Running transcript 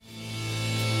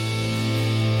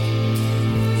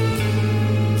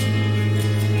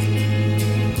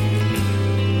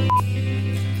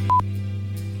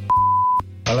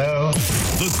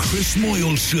Chris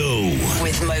Moyle Show.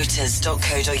 With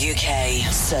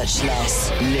motors.co.uk. Search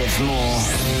less, live more.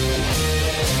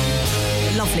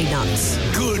 Lovely nuts.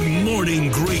 Good morning,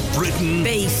 Great Britain.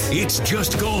 Beef. It's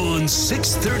just gone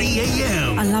 6:30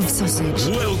 a.m. I love sausage.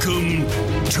 Welcome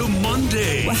to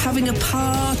Monday. We're having a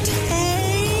party.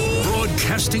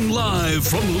 Broadcasting live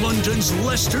from London's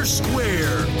Leicester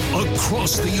Square,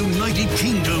 across the United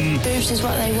Kingdom. Boobs is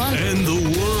what they want. And the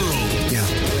world. Yeah.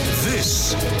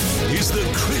 This is the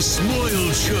Chris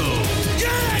Moyle Show.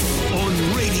 Yes! On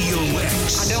Radio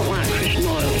X. I don't want Chris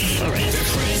Moyle, sorry. The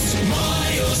Chris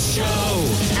Moyle Show.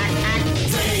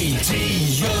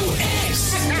 Radio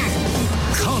X.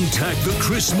 Contact the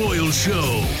Chris Moyle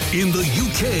Show. In the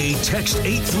UK, text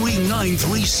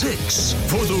 83936.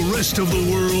 For the rest of the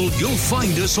world, you'll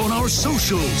find us on our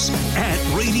socials at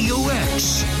Radio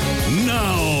X.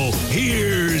 Now,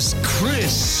 here's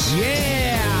Chris.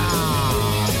 Yeah!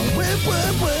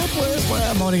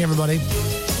 Morning, everybody.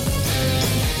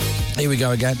 Here we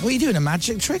go again. What are you doing, a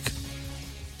magic trick?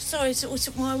 Sorry,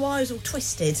 my wire's all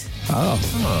twisted. Oh.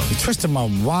 You twisted my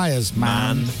wires,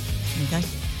 man. Okay.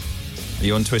 Are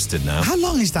you untwisted now? How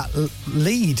long is that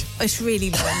lead? It's really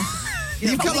long.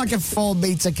 You've got like a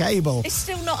 4-metre cable. It's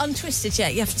still not untwisted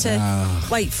yet. You have to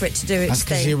wait for it to do its That's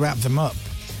because thing. you wrap them up.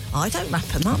 I don't wrap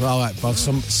them up. All right, well,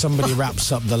 somebody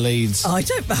wraps up the leads. I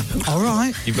don't wrap them up. All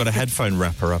right. You've got a headphone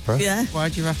wrapper-upper. Yeah. Why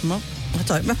do you wrap them up? I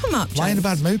don't wrap them up, Why in a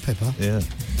James. bad mood, Pippa? Yeah.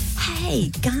 Hey,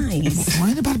 guys.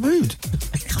 Why in a bad mood?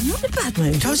 I'm not in a bad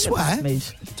mood. Don't I'm in a swear. bad mood.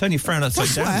 Turn your frown upside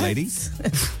Don't down, swear. ladies.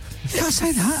 You can't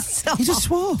say that. You just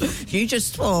swore. You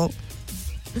just swore.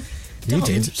 You Dom,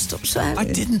 did. Stop swearing. I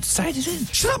didn't say anything.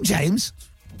 Shut up, James.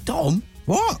 Dom.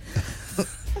 What?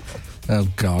 Oh,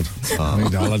 God.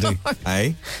 Need a holiday.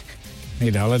 Hey?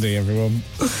 Need a holiday, everyone.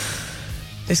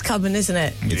 It's coming, isn't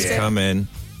it? It's coming.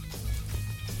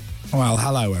 Well,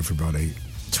 hello, everybody.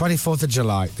 24th of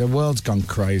July. The world's gone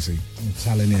crazy. I'm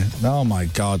telling you. Oh, my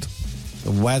God.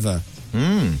 The weather.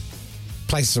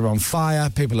 Places are on fire.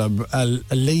 People are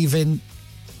leaving.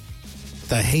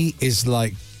 The heat is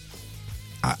like...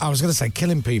 I was going to say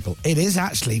killing people. It is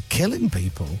actually killing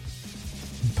people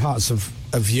in parts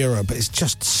of Europe. It's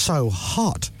just so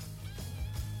hot.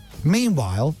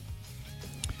 Meanwhile,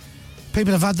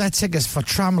 people have had their tickets for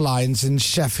tram lines in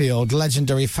Sheffield,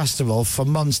 legendary festival, for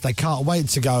months. They can't wait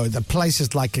to go. The place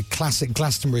is like a classic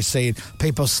Glastonbury scene.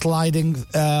 People sliding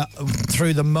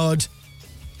through the mud.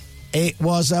 It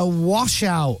was a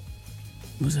washout.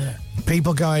 Was it?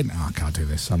 People going, I can't do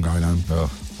this. I'm going home.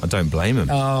 Oh, I don't blame him.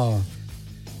 Oh.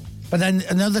 But then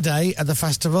another day at the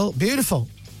festival, beautiful.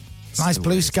 Nice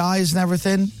blue skies and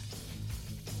everything.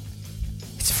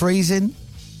 It's freezing.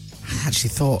 I actually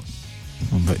thought,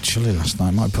 a bit chilly last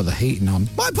night. Might put the heating on.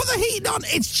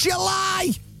 It's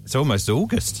July! It's almost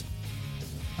August.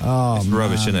 Oh, It's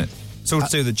rubbish, man. isn't it? It's all to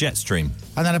do with the jet stream.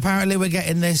 And then apparently we're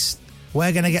going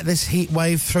to get this heat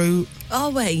wave through, Are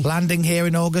we? landing here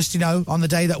in August, on the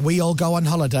day that we all go on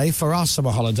holiday for our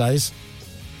summer holidays.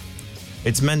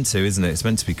 It's meant to, isn't it? It's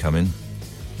meant to be coming.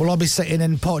 We'll all be sitting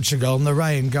in Portugal in the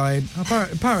rain going,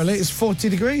 apparently it's 40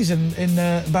 degrees in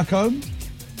back home.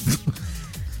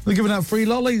 We're giving out free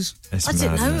lollies. It's I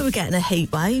didn't mad, know isn't we it? were getting a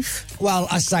heat wave. Well,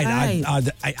 I say Right.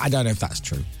 that. I don't know if that's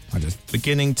true. I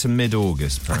Beginning to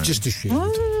mid-August, apparently. just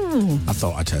assumed. I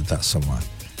thought I'd heard that somewhere.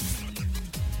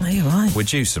 Oh, you're right. We're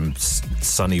due some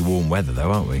sunny, warm weather,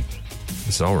 though, aren't we?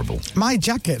 It's horrible. My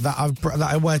jacket that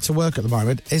I wear to work at the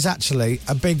moment is actually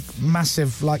a big,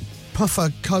 massive, like,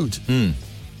 puffer coat. And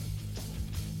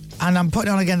I'm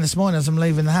putting it on again this morning as I'm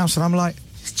leaving the house, and I'm like,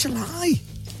 it's July.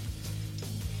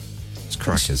 It's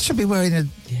crackers. Should be wearing a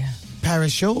pair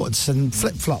of shorts and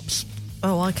flip-flops.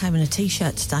 Oh, I came in a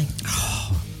T-shirt today.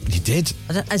 You did?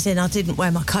 As in, I didn't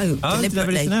wear my coat Oh, did you have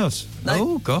deliberately. anything else? No.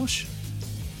 Oh, gosh.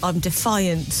 I'm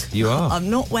defiant. You are. I'm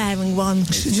not wearing one.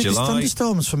 It's Did you just July.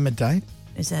 thunderstorms from midday?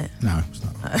 Is it? No, it's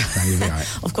not. No, you'll be all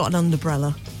right. I've got an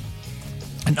umbrella.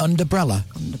 An umbrella?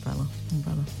 Umbrella.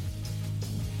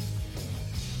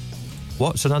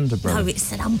 What's an umbrella? No,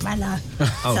 it's an umbrella.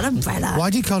 It's an umbrella.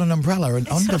 Why do you call an umbrella an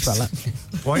umbrella?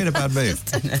 Why are you in a bad mood?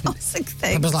 Classic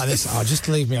thing. It was like this. Oh, just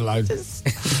leave me alone.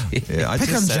 Yeah, I Pick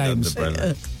on just said James.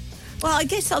 umbrella. Well, I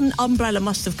guess umbrella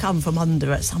must have come from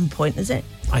under at some point, is it?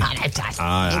 Well,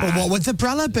 what would the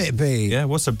umbrella bit be? Yeah,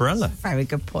 what's umbrella? Very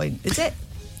good point. Is it?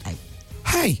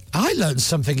 Hey, I learned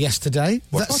something yesterday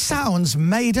that sounds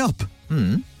made up.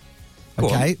 Go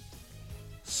Okay.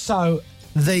 So,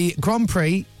 the Grand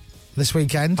Prix this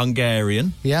weekend.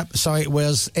 Hungarian. Yep. So it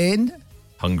was in,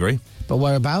 Hungary. but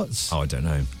whereabouts? Oh, I don't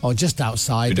know. Or just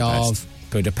outside Budapest. of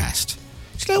Budapest.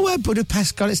 Do you know where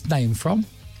Budapest got its name from?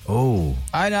 Oh.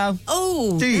 I know.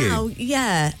 Oh, Do you? now,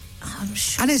 yeah. I'm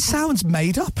sure. And it sounds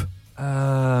made up.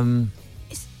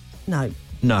 No.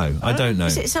 No, I don't know.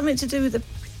 Is it something to do with the...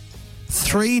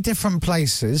 3 different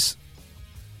places,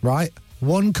 right?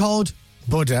 One called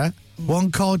Buddha,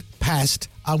 one called Pest,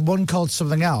 and one called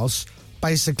something else,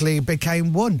 basically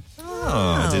became one.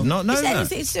 Oh, I did not know Is it that.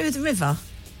 anything to do with the river?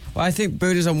 Well, I think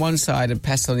Buddha's on one side and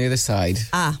Pest on the other side.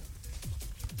 Ah.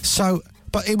 So,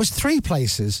 but it was 3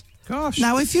 places. Gosh.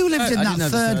 Now, if you lived in I that didn't know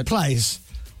the third third. place,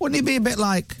 wouldn't it be a bit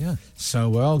like, Yeah. so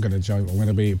we're all going to join, we're going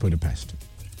to be at Budapest?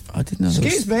 I didn't know.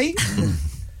 Excuse me?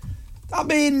 I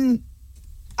mean,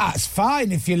 that's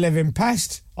fine if you live in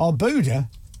Pest or Buda,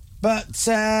 but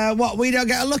what, we don't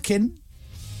get a look in?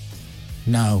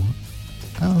 No.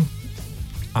 Oh.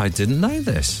 I didn't know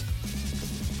this.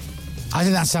 I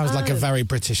think that sounds like a very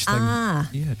British thing. Ah.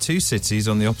 Yeah, 2 cities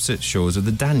on the opposite shores of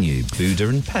the Danube, Buda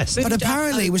and Pest. But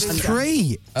apparently it was Buda.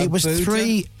 3. It was Buda?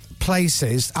 3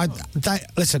 places.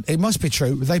 Listen, it must be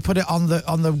true. They put it on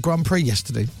the Grand Prix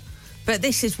yesterday. But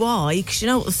this is why, because you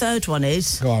know what the third one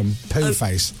is? Go on, poo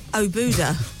face. Oh,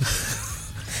 Buddha.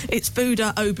 It's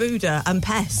Buddha, oh, Buddha, and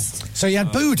Pest. So you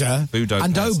had Buda Budo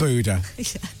and Pest. O Buda.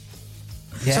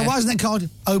 Yeah. So why isn't it called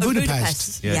O Oh,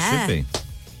 Budapest? Yeah, it should be.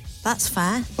 That's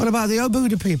fair. What about the O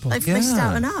Buda people? They've missed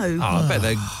out an O. Oh, I bet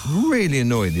they're really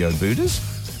annoyed, the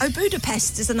Obudas. Oh,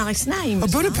 Budapest is a nice name. Oh,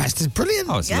 as well. Budapest is brilliant.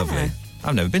 Oh, it's Yeah. lovely.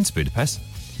 I've never been to Budapest.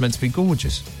 It's meant to be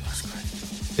gorgeous. That's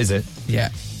great. Is it? Yeah.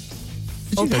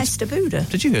 Or you go to- Pesta Buda.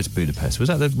 Did you go to Budapest? Was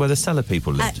that where the cellar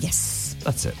people lived? Yes.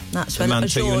 That's it. That's the when man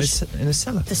put you George- in a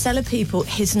cellar. The cellar people,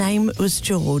 his name was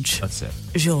George. That's it.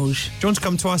 George. Do you want to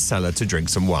come to our cellar to drink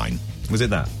some wine? Was it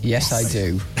that? Yes, I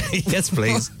do. Yes,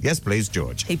 please. Yes, please,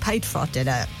 George. He paid for our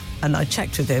dinner, and I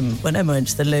checked with him when Emma went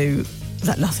to the loo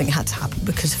that nothing had to happen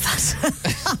because of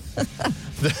that.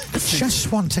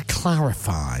 Just want to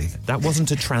clarify. That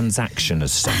wasn't a transaction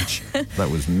as such. That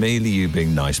was merely you being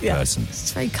a nice person.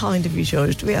 It's very kind of you,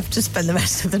 George. Do we have to spend the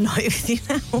rest of the night with you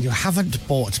now? You haven't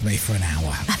bought me for an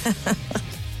hour.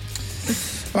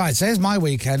 Right, so here's my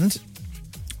weekend.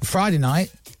 Friday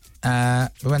night,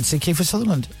 we went to see Kiefer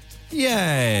Sutherland. Yay!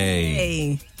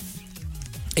 Hey.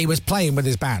 He was playing with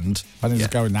his band. I think he was Yeah.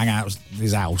 going to hang out at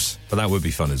his house. But that would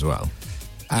be fun as well.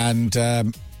 And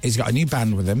he's got a new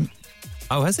band with him.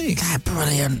 Oh, has he? They're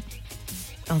brilliant.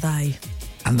 Are they?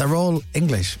 And they're all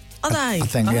English. Are they? I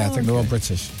think, yeah, I Oh, think they're all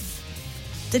British.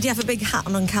 Did he have a big hat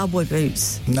on and cowboy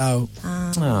boots? No.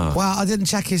 Oh. Well, I didn't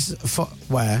check his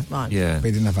footwear. Right. Yeah. He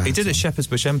didn't have a He hat did on. at Shepherd's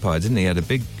Bush Empire, didn't he? He had a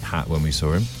big hat when we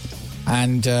saw him.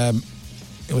 And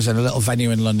it was in a little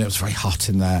venue in London. It was very hot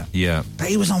in there. Yeah. But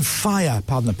he was on fire,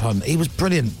 pardon the pun. He was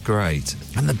brilliant. Great.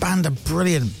 And the band are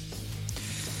brilliant.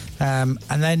 And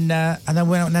then we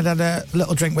went and had a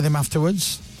little drink with him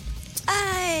afterwards.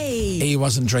 Hey! He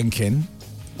wasn't drinking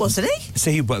Wasn't he?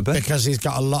 See, but because he's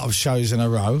got a lot of shows in a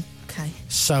row. Okay.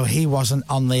 So he wasn't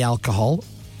on the alcohol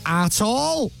at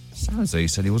all. sounds like he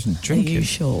said he wasn't Are drinking. you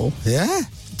sure? Yeah.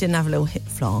 Didn't have a little hip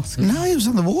flask. No, he was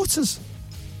on the waters.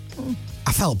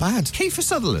 I felt bad. Kiefer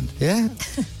Sutherland. Yeah.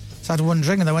 So I had one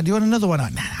drink and they went, do you want another one? I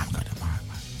went, nah, I'm good.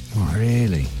 Oh,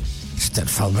 really? Just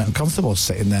felt a bit uncomfortable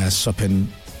sitting there supping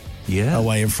Yeah.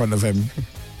 away in front of him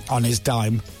on his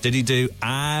dime. Did he do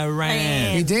I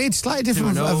ran? He did. Slightly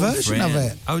different To an old version of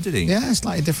friend. it. Oh, did he? Yeah,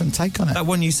 slightly different take on it. That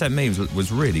one you sent me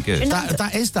was really good.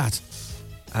 That is that.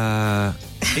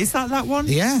 Is that one?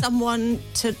 Yeah. Someone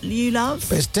to you love?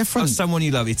 But it's Oh, different. someone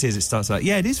you love. It is. It starts like,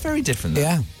 yeah, it is very different. Though.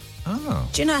 Yeah. Oh.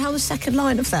 Do you know how the second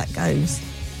line of that goes?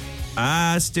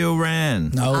 I still ran.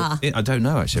 No. I don't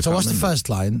know, actually. I So can't what's the remember. first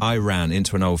line? I ran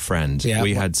into an old friend. Yeah.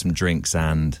 We had some drinks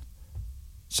and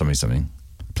something.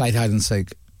 Played hide and seek.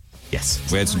 Yes.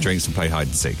 We had some drinks and played hide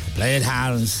and seek. Played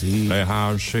hide and seek. Play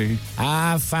hide and seek.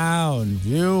 I found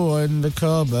you in the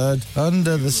cupboard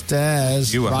under the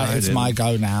stairs. You were right, it's hiding. my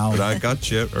go now. But I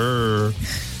got you.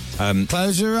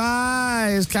 Close your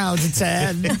eyes, count to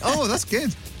 10. Oh, that's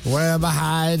good. Where am I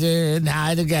hiding?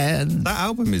 Hide again. That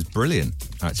album is brilliant,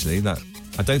 actually.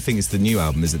 I don't think it's the new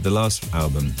album, is it? The last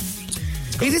album.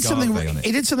 He did something. Garvey on it.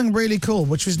 He did something really cool,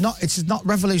 which was not. It's not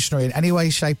revolutionary in any way,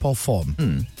 shape, or form.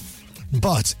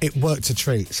 But it worked a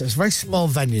treat. So it's a very small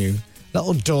venue,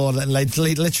 little door that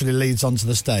literally leads onto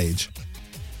the stage.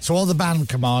 So all the band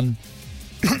come on,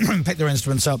 pick their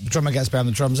instruments up. The drummer gets behind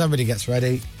the drums. Everybody gets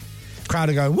ready. Crowd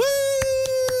are going woo,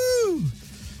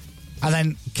 and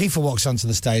then Kiefer walks onto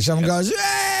the stage. Everyone goes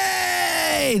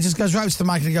yay! He just goes right to the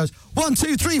mic and he goes 1,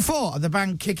 2, 3, 4, and the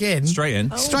band kick in Straight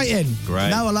in. straight in. Great.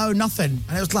 No hello, nothing.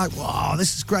 And it was like, wow,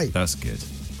 this is great. That's good.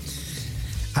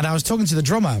 And I was talking to the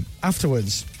drummer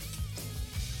afterwards.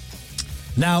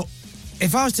 Now,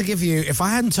 if I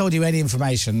hadn't told you any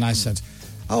information, and I said,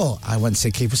 Oh, I went to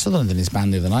see Kiefer Sutherland in his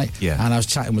band the other night. Yeah. And I was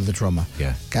chatting with the drummer.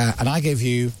 Yeah. And I gave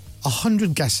you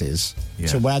 100 guesses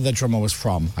to where the drummer was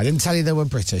from. I didn't tell you they were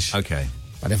British. Okay.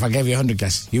 But if I gave you 100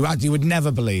 guesses, you would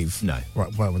never believe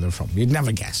where they're from. You'd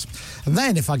never guess. And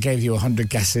then if I gave you 100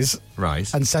 guesses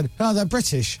and said, no, they're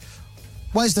British,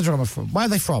 where's the drummer from? Where are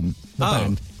they from, the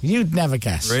band? You'd never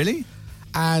guess. Really?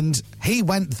 And he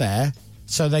went there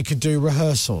so they could do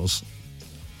rehearsals.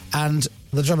 And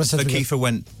the drummer said So to me... Kiefer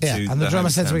went to and the drummer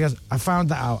said to me, goes, I found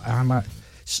that out. And I'm like,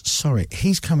 sorry,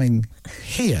 he's coming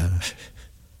here.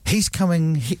 He's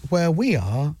coming where we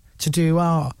are to do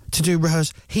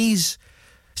rehearsal.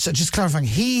 So just clarifying,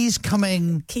 he's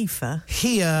coming Kiefer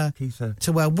here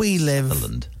to where we live.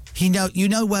 Sutherland. You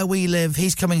know where we live.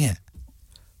 He's coming here.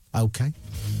 Okay.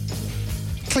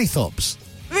 Cleethorpes.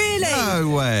 Really?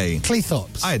 No way.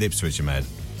 Cleethorpes. I had Ipswich in my head.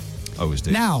 I always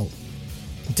do. Now,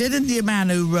 didn't the man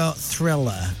who wrote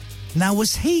Thriller? Now,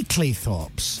 was he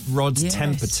Cleethorpes? Rod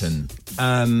Temperton.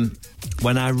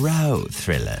 When I wrote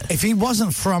Thriller. If he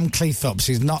wasn't from Cleethorpes,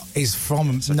 he's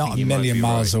from not a million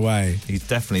miles away. He's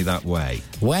definitely that way.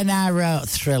 When I wrote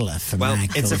Thriller for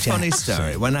Michael it's a Jackson. funny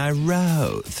story. When I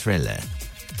wrote Thriller.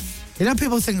 You know,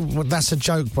 people think that's a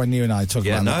joke when you and I talk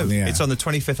about that on the air. It's on the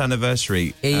 25th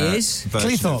anniversary. He is.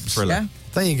 Cleethorpes. Thriller. Yeah.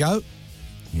 There you go.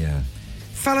 Yeah.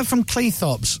 Fella from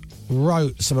Cleethorpes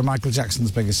wrote some of Michael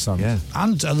Jackson's biggest songs. Yeah.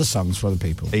 And other songs for other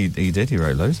people. He did. He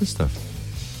wrote loads of stuff.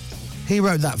 He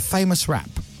wrote that famous rap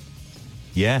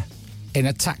Yeah. in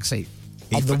a taxi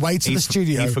on the way to the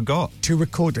studio. He forgot. To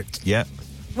record it. Yeah.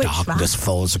 Which Darkness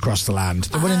falls across the land.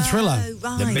 The one in Thriller.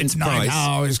 right. The Vince Midnight Price.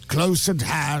 hour is close at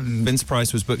hand. Vince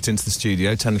Price was booked into the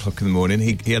studio 10 o'clock in the morning.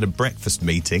 He had a breakfast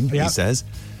meeting, he says.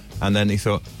 And then he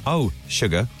thought, oh,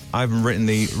 sugar, I haven't written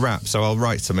the rap, so I'll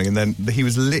write something. And then he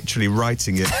was literally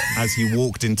writing it as he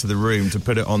walked into the room to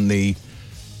put it on the,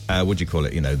 what do you call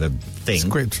it? You know, the thing.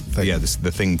 Script thing. Yeah, the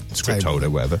thing, script Table. holder,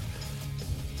 whatever.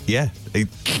 Yeah, he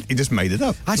just made it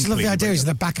up. I just love the Completely idea. made He's it in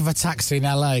the back of a taxi in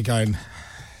LA going,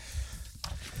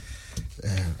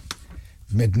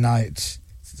 midnight,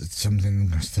 something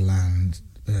across the land,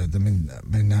 the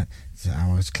midnight, the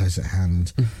hour is close at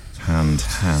hand. Hand.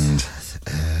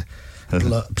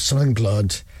 Blood, something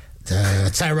blood,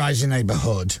 terrorise your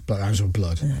neighbourhood, but rhymes with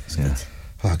blood. Yeah.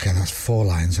 Okay, that's 4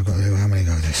 lines. I've got to do how many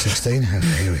go there? 16? Okay,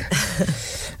 here we go.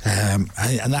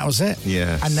 And that was it.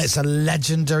 Yes. And it's a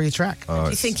legendary track. Do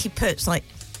you think he puts like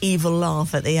evil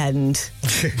laugh at the end?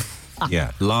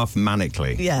 Yeah, laugh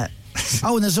manically. Yeah.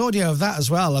 Oh, and there's audio of that as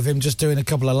well, of him just doing a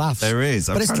couple of laughs. There is.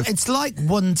 But it's like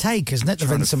one take, isn't it, the trying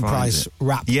to Vincent find Price it.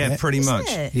 rap Yeah, bit? pretty much.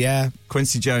 it? Yeah.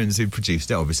 Quincy Jones, who produced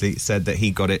it, obviously, said that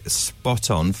he got it spot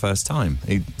on first time.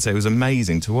 He said it was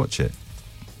amazing to watch it.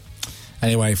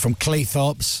 Anyway, from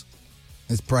Cleethorpes,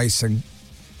 it's bracing.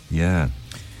 Yeah.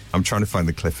 I'm trying to find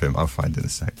the clip of him. I'll find it in a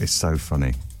sec. It's so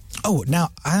funny. Oh, now,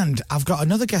 and I've got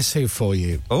another Guess Who for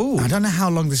you. Oh. I don't know how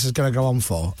long this is going to go on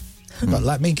for, but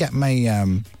let me get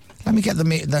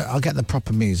I'll get the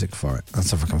proper music for it.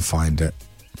 Let's see if I can find it.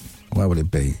 Where would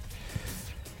it be?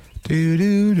 Do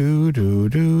do do do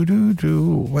do do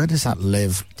do. Where does that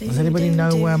live? Does anybody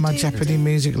know where my Jeopardy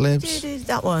music lives?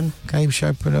 That one. Game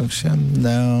show production?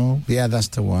 No. Yeah, that's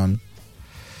the one.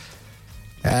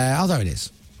 There it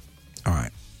is. All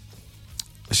right.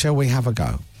 Shall we have a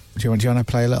go? Do you want to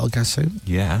play a little Guess Who?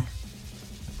 Yeah.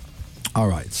 All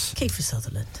right. Kiefer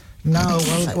Sutherland. No,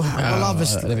 well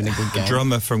obviously. Living a good game.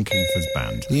 Drummer from Kiefer's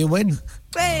band. You win.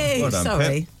 Hey, Well done,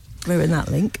 sorry. Ruin that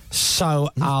link. So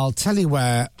I'll tell you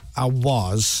where I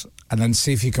was and then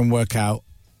see if you can work out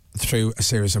through a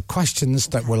series of questions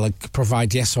that will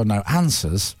provide yes or no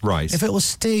answers. Right. If it will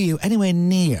steer you anywhere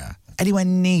near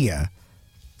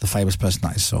the famous person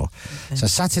that I saw. Okay. So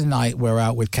Saturday night we were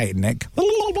out with Kate and Nick.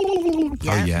 Oh,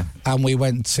 yeah. And we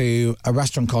went to a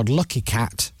restaurant called Lucky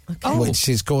Cat, which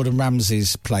is Gordon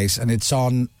Ramsay's place, and it's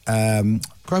on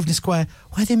Grosvenor Square,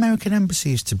 where the American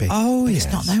Embassy used to be. Oh, but yes.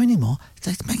 It's not there anymore.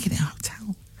 They're making it a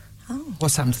hotel. Oh.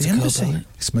 What's happened to the embassy?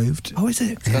 It's moved. Oh, is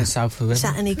it? It's gone south of the Is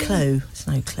river. that any clue? It's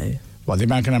no clue. What, the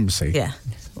American Embassy? Yeah.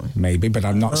 Maybe, but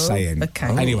I'm not saying. okay.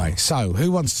 Anyway, so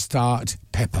who wants to start?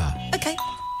 Pippa. Okay.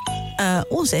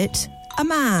 Was it a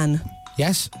man?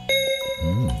 Yes?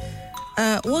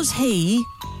 Was he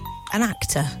an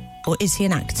actor? Or is he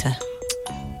an actor?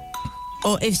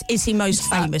 Or is he most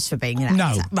famous for being an no.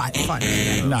 actor? Right,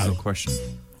 fine. No. Good question.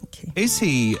 Okay. Is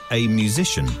he a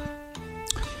musician?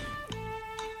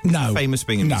 No. Famous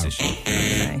being a No. musician?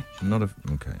 Okay. Not a...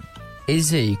 Okay. Is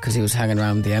he? Because he was hanging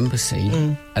around the embassy. An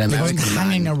He wasn't American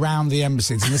hanging man. around the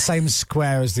embassy. It's in the same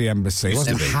square as the embassy. He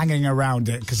wasn't Maybe. hanging around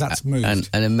it because that's moved.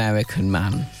 An American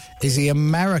man. Is he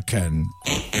American?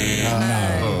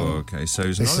 No. Oh, okay. So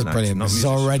he's This not is an actor, brilliant. not This is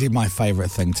musician. already my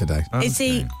favourite thing today. Is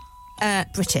he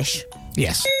British?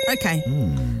 Yes. Okay.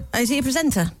 Is he a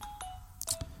presenter?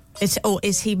 Or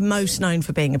is he most known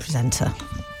for being a presenter?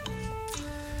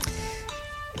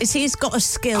 Is he's got a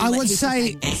skill? I that would he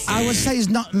say presents? he's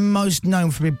not most known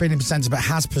for being a presenter, but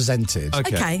has presented.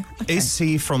 Okay. Is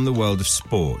he from the world of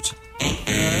sport?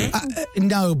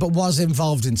 No, but was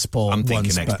involved in sport. I'm thinking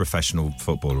once, but ex-professional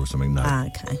footballer or something. No.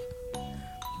 Okay.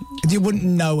 you wouldn't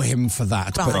know him for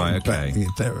that. Right. But, Right, okay.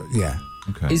 yeah.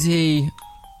 Okay. Is he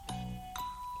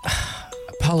a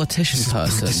politician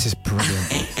person? This is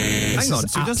brilliant. Hang on.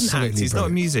 So he doesn't act. He's not a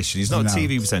musician. He's not a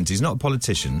TV presenter. He's not a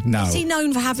politician. No. Is he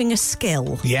known for having a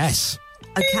skill? Yes.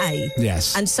 Okay.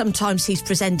 Yes. And sometimes he's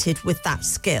presented with that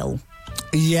skill.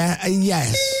 Yeah.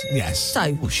 Yes. Yes.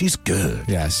 So, she's good.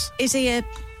 Yes. is he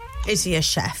a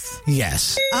chef?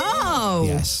 Yes. Oh.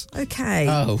 Yes. Okay.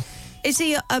 Oh. Is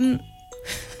he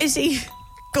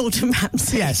Gordon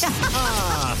Ramsay? Yes.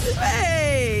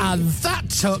 Hey. And that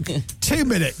took 2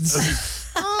 minutes.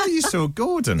 Oh, you saw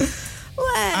Gordon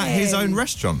at his own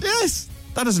restaurant. Yes.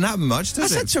 That doesn't happen much,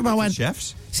 does I it? said to him, I went,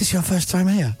 chefs. Is this your first time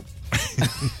here?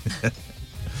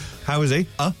 How was he?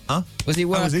 Was he How was he?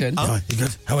 working? Oh, you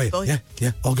good? How are you? Boy.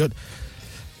 Yeah, all good.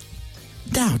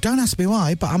 Now, don't ask me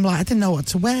why, but I'm like, I didn't know what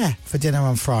to wear for dinner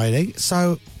on Friday,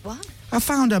 so What? I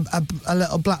found a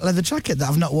little black leather jacket that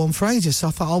I've not worn for ages, so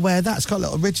I thought I'll wear that. It's got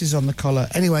little ridges on the collar.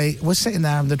 Anyway, we're sitting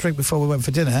there having the drink before we went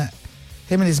for dinner.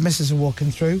 Him and his missus are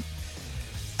walking through,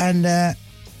 and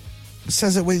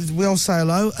says that we all say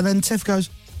hello, and then Tiff goes,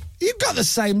 "You've got the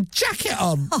same jacket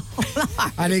on."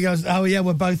 And he goes, "Oh yeah,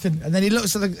 we're both in." And then he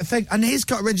looks at the thing, and he's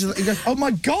got original. He goes, "Oh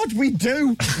my God, we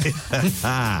do."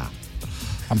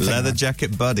 I'm thinking, Leather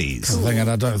jacket buddies. I'm thinking,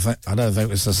 I don't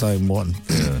think it's the same one.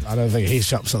 I don't think he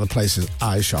shops at the places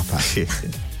I shop at.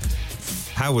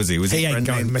 How was he? Was He he ain't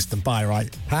friendly? going Mr. Buy Right,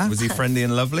 huh? Was he friendly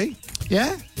and lovely?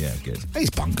 Yeah, Yeah, good. he's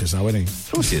bonkers though, isn't he? Of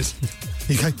course he is.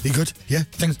 You okay? You good? Yeah,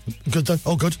 things good though.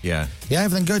 All good. Yeah. Yeah,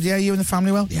 everything good. Yeah, you and the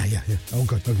family well. Yeah. All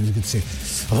good. Okay, good to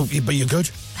see you. But you're good.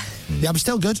 Yeah, I'm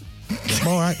still good. I'm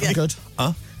all right. I'm good.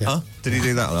 Yeah. Did he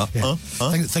do that a lot? Yeah.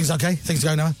 Things okay? Things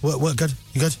going now? Work good?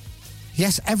 You good?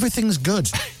 Yes, everything's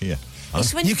good. Yeah.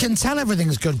 It's when You can tell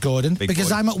everything's good, Gordon, Big because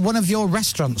boy. I'm at one of your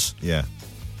restaurants. Yeah.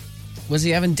 Was he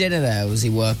having dinner there? Or was he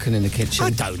working in the kitchen? I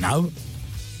don't know.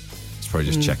 It's probably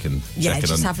just checking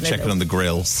just having a on little the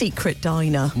grill. secret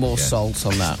diner. More salt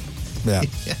on that. Yeah.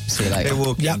 See you They later.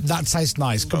 walk Yeah, in. that tastes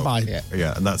nice. Goodbye. Yeah.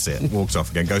 Yeah, and that's it. Walks off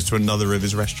again. Goes to another of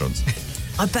his restaurants.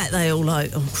 I bet they all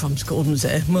like, oh, crumbs, Gordon's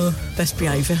there. Best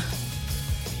behaviour.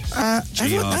 GR's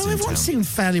in Everyone town. seemed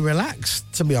fairly relaxed,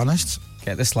 to be honest.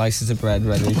 Get the slices of bread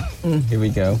ready. Here we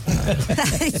go. Yeah.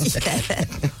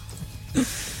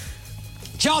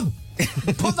 John,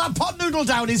 put that pot noodle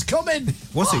down. He's coming.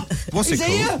 What's it He's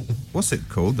called? here. What's it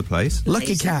called? The place?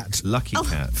 Lucky Cat. Lucky Oh,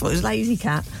 Cat. I thought it was Lazy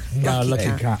Cat. No,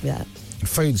 Lucky Cat. Yeah.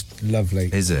 Food's lovely.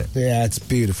 Is it? Yeah, it's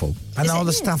beautiful. And Is all it?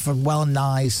 the staff are well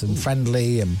nice and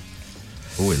friendly. And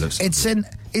Oh, it looks. it's in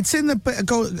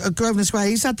the Grosvenor Square.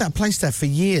 He's had that place there for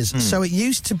years. So it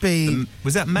used to be.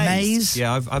 Was that Maze?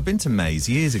 Yeah, I've been to Maze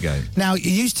years ago. Now, you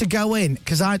used to go in,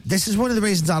 because this is one of the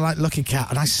reasons I like Lucky Cat,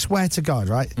 and I swear to God,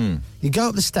 right? You go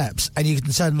up the steps, and you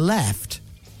can turn left,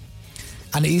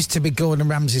 and it used to be Gordon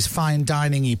Ramsay's fine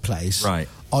dining-y place. Right.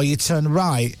 Or you turn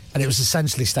right, and it was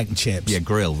essentially steak and chips. Yeah,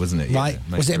 Grill, wasn't it? Yeah, Right?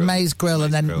 Was it Maze Grill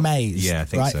and then Grill. Maze? Yeah, I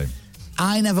think right? so.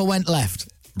 I never went left.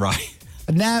 Right.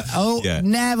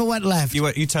 Never went left.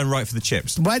 You turn right for the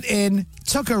chips. Went in,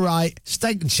 took a right,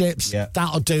 steak and chips. Yeah.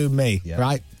 That'll do me, Yeah.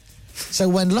 right? So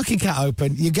when Lucky Cat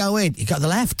opened, you go in, you got the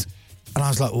left, and I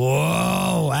was like,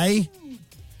 "Whoa, eh?"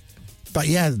 But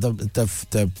yeah, the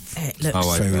It looks Oh,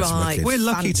 I bet. right. Wicked. We're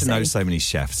lucky to know fancy. so many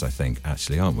chefs, I think,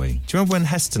 actually, aren't we? Do you remember when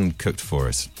Heston cooked for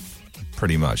us?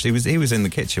 Pretty much. He was in the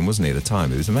kitchen, wasn't he, at the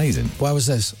time? It was amazing. Where was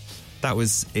this? That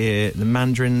was the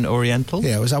Mandarin Oriental.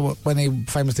 Yeah, was that when he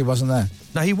famously wasn't there?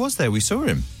 No, he was there. We saw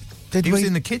him. Did He we? was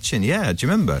in the kitchen, yeah. Do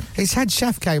you remember? His head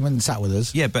chef came and sat with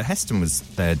us. Yeah, but Heston was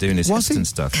there doing his Was he? Heston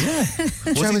stuff. Yeah.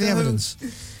 Show he me the there? evidence.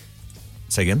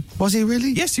 Say again? Was he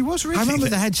really? Yes, he was really. I remember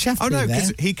the head chef Oh, no, being there.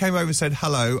 because he came over and said,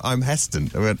 "Hello, I'm Heston."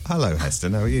 I went, "Hello,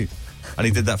 Heston, how are you?" And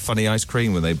he did that funny ice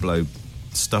cream when they blow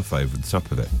stuff over the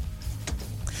top of it.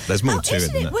 There's more to it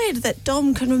Isn't than it that. weird that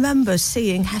Dom can remember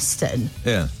seeing Heston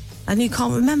Yeah. and you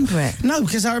can't remember it? No,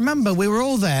 because I remember we were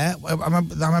all there. I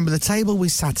remember the table we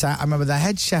sat at. I remember the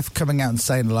head chef coming out and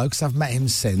saying hello, because I've met him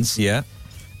since. Yeah.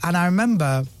 And I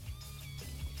remember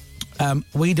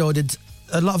we'd ordered,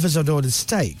 a lot of us had ordered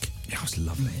steak. Yeah, it was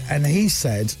lovely. And he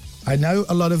said, "I know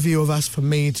a lot of you have asked for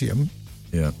medium,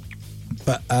 Yeah.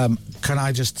 But can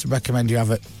I just recommend you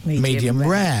have it medium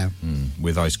rare?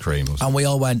 With ice cream or something. And we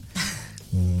all went,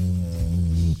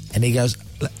 and he goes,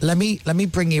 let me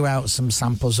bring you out some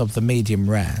samples of the medium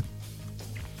rare.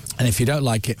 And if you don't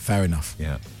like it, fair enough.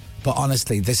 Yeah. But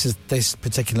honestly, this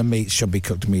particular meat should be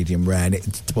cooked medium rare, and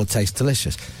it will taste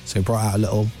delicious. So he brought out a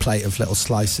little plate of little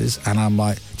slices, and I'm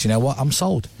like, do you know what? I'm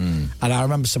sold. And I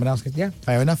remember someone else going, yeah,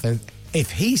 fair enough.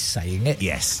 If he's saying it.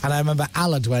 Yes. And I remember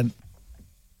Allard went,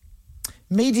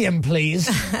 medium, please.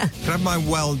 Can I have my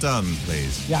well done,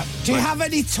 please? Yeah. Do you have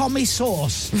any Tommy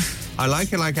sauce? I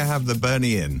like it like I have the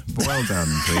Bernie Inn. Well done,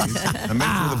 please. And make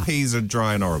sure the peas are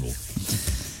dry and horrible.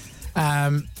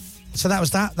 So that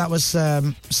was that. That was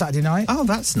Saturday night. Oh,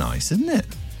 that's nice, isn't it?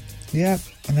 Yeah.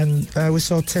 And then we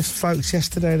saw Tiff's folks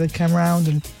yesterday. They came round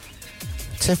and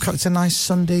Tiff cooked a nice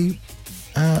Sunday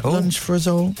lunch for us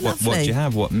all. What do you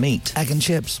have? What meat? Egg and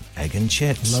chips. Egg and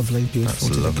chips. Lovely, beautiful.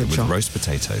 That's lovely. With chop. roast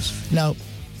potatoes. No.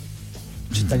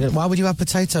 Why would you have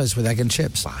potatoes with egg and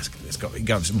chips? Well, it's got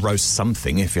to roast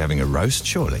something if you're having a roast,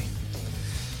 surely.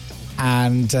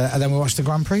 And then we watched the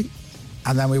Grand Prix.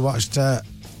 And then we watched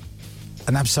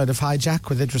an episode of Hijack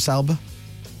with Idris Elba.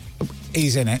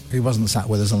 He's in it. He wasn't sat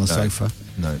with us on the sofa.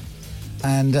 No.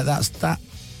 And that's that.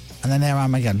 And then here I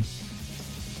am again.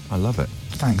 I love it.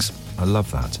 Thanks. I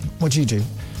love that. What do you do?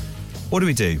 What do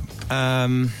we do?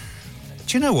 Do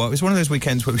you know what? It was one of those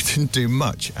weekends where we didn't do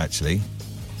much, actually.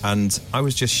 And I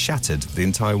was just shattered the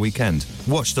entire weekend.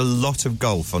 Watched a lot of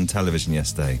golf on television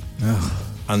yesterday.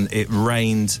 Oh. And it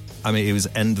rained. I mean, it was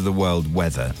end of the world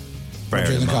weather.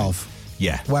 During the golf?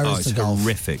 Yeah. Where is the golf?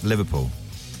 Horrific. Liverpool.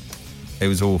 It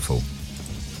was awful.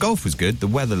 Golf was good. The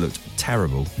weather looked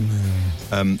terrible.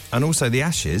 And also the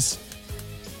Ashes.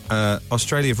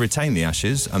 Australia have retained the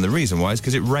Ashes, and the reason why is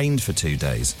because it rained for 2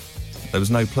 days. There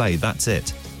was no play. That's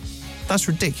it. That's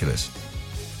ridiculous.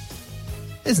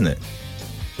 Isn't it?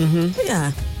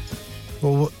 Yeah.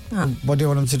 Well, what do you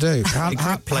want them to do?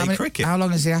 Play cricket. How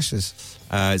long is the Ashes?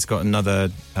 It's got another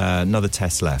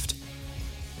test left.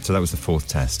 So that was the 4th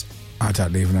test. I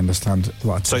don't even understand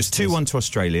what a So it's test is. 2-1 to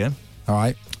Australia. All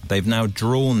right. They've now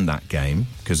drawn that game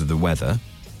because of the weather.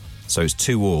 So it's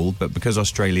 2-2, but because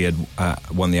Australia had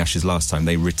won the Ashes last time,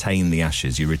 they retain the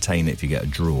Ashes. You retain it if you get a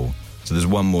draw. So there's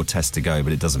one more test to go,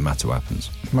 but it doesn't matter what happens.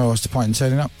 Well, what's the point in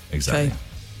turning up? Exactly. Okay.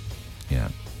 Yeah.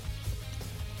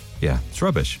 Yeah, it's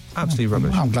rubbish. Absolutely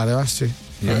rubbish. I'm glad I asked you.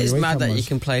 Yeah. It's Your mad that weekend you was.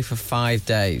 can play for 5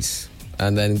 days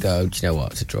and then go, do you know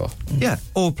what, it's a draw. Yeah,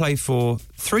 or play for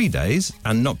 3 days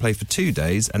and not play for 2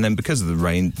 days, and then because of the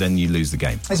rain, then you lose the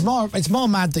game. It's more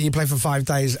mad that you play for 5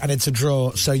 days and it's a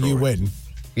draw, so you win.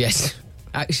 Yes.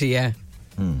 Actually, yeah.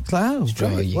 Cloud.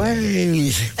 Draw, you go.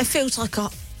 It feels like a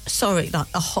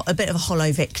bit of a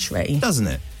hollow victory Doesn't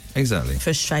it? Exactly. for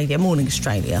Australia, morning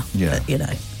Australia. Yeah. But, you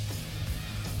know.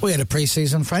 We had a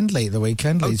pre-season friendly the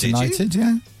weekend, Oh, Leeds did you? United,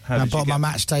 yeah. How I did you bought my get-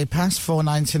 match day pass,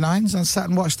 $4.99, and sat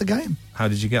and watched the game. How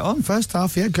did you get on? First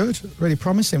half, yeah, good. Really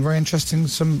promising, very interesting.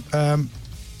 Some,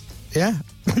 yeah.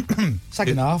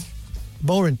 Second half,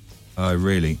 boring. Oh,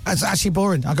 really? It's actually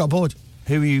boring. I got bored.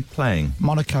 Who are you playing?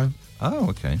 Monaco. Oh,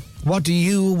 okay. What do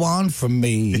you want from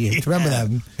me? Do you remember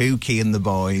them? Hookie and the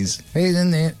Boys. He's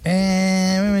in there.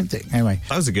 Anyway,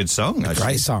 That was a good song, actually.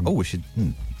 great song. Oh, we should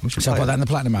shall I play put that in the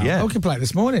platinum hour? Yeah. Oh, we can play it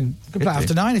this morning. We can play it Could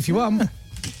after do. 9 if you want.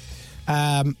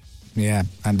 Yeah,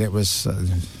 and it was...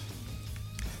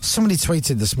 somebody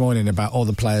tweeted this morning about all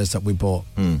the players that we bought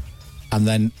and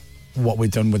then what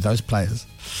we've done with those players.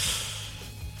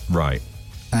 Right.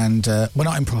 And we're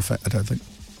not in profit, I don't think.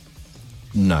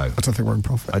 No. I don't think we're in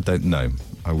profit. I don't know.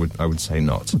 I would say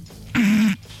not.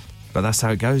 But that's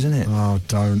how it goes, isn't it? Oh,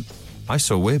 don't. I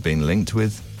saw we're being linked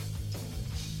with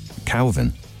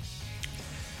Calvin.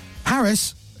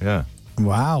 Harris? Yeah.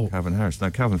 Wow. Calvin Harris.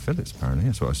 No, Calvin Phillips, apparently.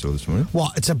 That's what I saw this morning.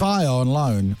 What, it's a buy or on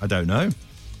loan? I don't know.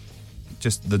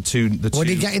 Just the two. Would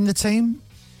he get in the team?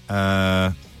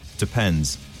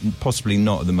 Depends. Possibly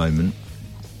not at the moment,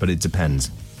 but it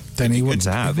depends. Then he Good wouldn't,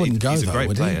 to have. he wouldn't go, He's a though, great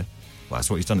would player. he? Well, that's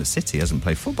what he's done at City. He hasn't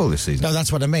played football this season. No,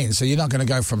 that's what I mean. So you're not going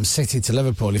to go from City to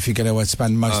Liverpool if you're going to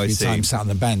spend most Oh, of I your see. time sat on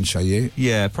the bench, are you?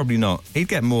 Yeah, probably not. He'd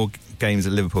get more games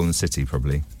at Liverpool than City,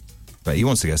 probably. But he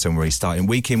wants to go somewhere he's starting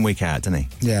week in, week out, doesn't he?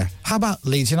 Yeah. How about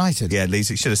Leeds United? Yeah, at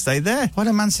least he should have stayed there. Why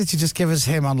don't Man City just give us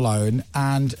him on loan?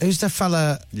 And who's the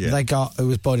fella they got who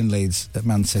was born in Leeds at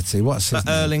Man City? What's his That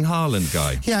name? Erling Haaland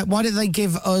guy. Yeah, why didn't they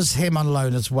give us him on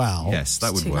loan as well? Yes,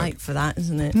 that would Too work. late for that,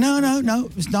 isn't it? No,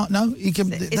 it's not. No, you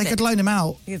can, Is they it? could loan him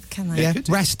out. Can they? Yeah,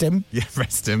 rest him. Yeah,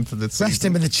 rest him for the season. Rest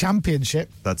him in the Championship.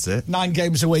 That's it. 9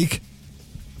 games a week.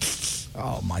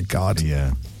 Oh, my God.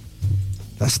 Yeah.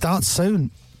 That starts soon.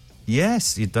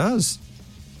 Yes, it does.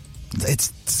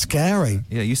 It's scary.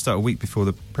 Yeah, you start a week before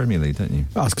the Premier League, don't you?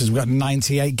 Well, it's because we've got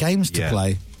 98 games to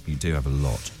play. You do have a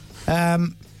lot.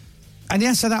 And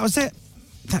yeah, so that was it.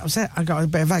 I got a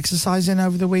bit of exercise in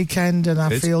over the weekend, and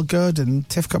I feel good. And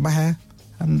Tiff cut my hair,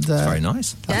 and very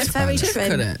nice. Yeah, very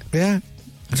trim. Yeah,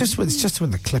 it's just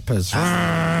with the clippers.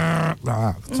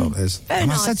 That's all it is. Very and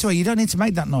nice. I said to her, "You don't need to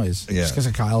make that noise." Yeah. Just because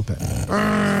I can't help it.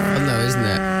 Oh, no, isn't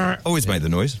it? Always make the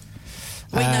noise.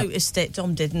 We noticed it.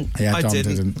 Dom didn't. Yeah, I Dom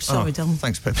didn't. Sorry, Dom.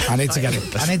 Thanks, Pip. I need to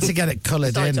get it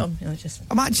coloured Sorry, in. Dom.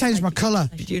 I might change my colour.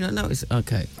 Did you not notice?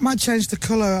 Okay. I might change the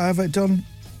colour. I have it done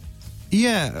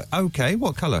Yeah, okay.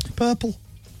 What colour? purple.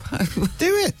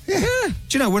 Do it. Yeah.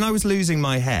 Do you know, when I was losing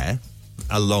my hair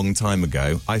a long time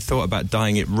ago, I thought about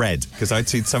dyeing it red because I'd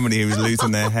seen somebody who was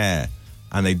losing their hair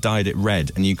and they dyed it red,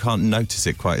 and you can't notice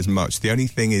it quite as much. The only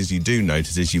thing is you do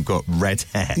notice is you've got red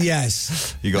hair.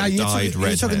 Yes. You got dyed red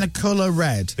You're talking hair. the colour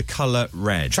red. The colour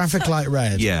red. Traffic light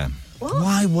red. Yeah.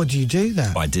 Why would you do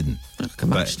that? I didn't. Like a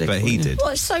matchstick, But he wouldn't you? did.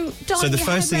 What? So So the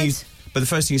first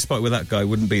thing you spot with that guy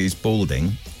wouldn't be he's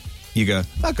balding. You go,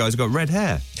 that guy's got red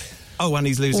hair. Oh, and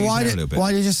he's losing his hair a little bit.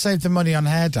 Why did you just save the money on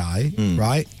hair dye,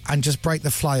 right, and just break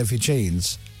the fly of your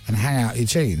jeans and hang out your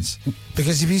jeans?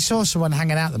 Because if you saw someone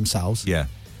hanging out themselves, Yeah.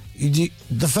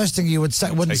 the first thing you would say,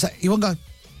 you wouldn't go,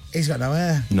 he's got no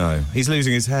hair. No, he's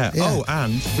losing his hair. Yeah. Oh,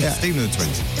 and Stephen of the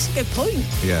Twins. It's a good point.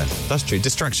 Yeah, that's true.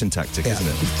 Distraction tactic, Yeah. isn't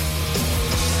it?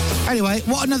 Anyway,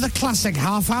 what another classic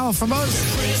half hour from us.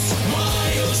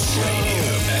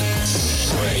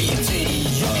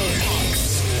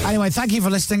 Anyway, thank you for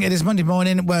listening. It is Monday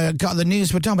morning. We've got the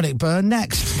news with Dominic Byrne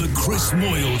next. The Chris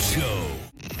Moyle Show.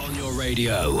 On your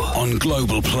radio, on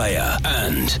Global Player,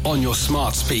 and on your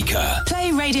smart speaker.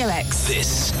 Play Radio X.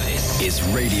 This is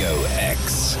Radio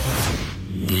X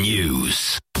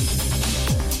News.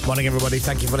 Morning, everybody.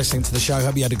 Thank you for listening to the show.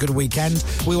 Hope you had a good weekend.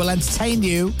 We will entertain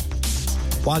you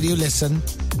while you listen,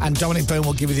 and Dominic Byrne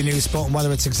will give you the news, sport, and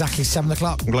weather. It's exactly 7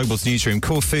 o'clock. Global's newsroom.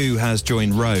 Corfu has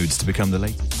joined Rhodes to become the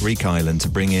latest Greek island to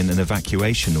bring in an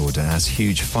evacuation order as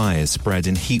huge fires spread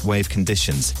in heatwave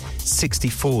conditions.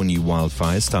 64 new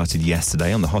wildfires started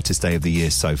yesterday on the hottest day of the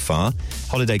year so far.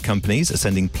 Holiday companies are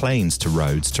sending planes to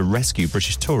Rhodes to rescue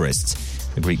British tourists.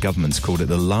 The Greek government's called it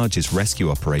the largest rescue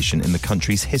operation in the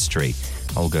country's history.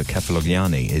 Olga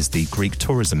Kefalogianni is the Greek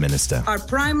tourism minister. Our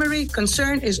primary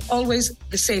concern is always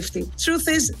the safety. Truth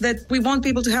is that we want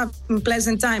people to have a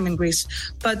pleasant time in Greece.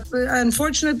 But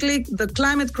unfortunately, the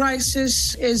climate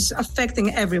crisis is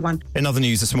affecting everyone. In other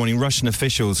news this morning, Russian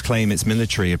officials claim its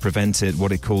military have prevented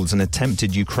what it calls an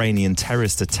attempted Ukrainian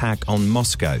terrorist attack on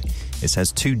Moscow. It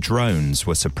says 2 drones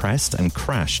were suppressed and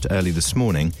crashed early this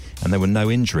morning, and there were no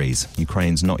injuries.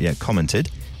 Ukraine's not yet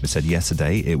commented, but said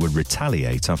yesterday it would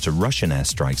retaliate after Russian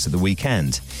airstrikes at the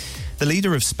weekend. The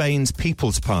leader of Spain's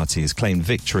People's Party has claimed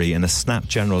victory in a snap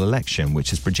general election, which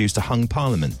has produced a hung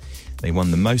parliament. They won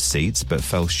the most seats, but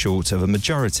fell short of a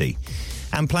majority.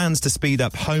 And plans to speed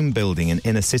up home building in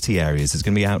inner city areas is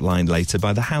going to be outlined later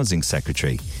by the Housing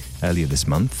Secretary. Earlier this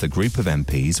month, a group of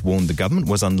MPs warned the government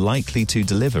was unlikely to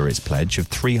deliver its pledge of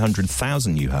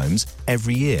 300,000 new homes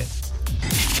every year.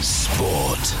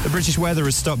 Sport. The British weather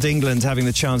has stopped England having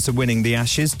the chance of winning the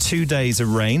Ashes. 2 days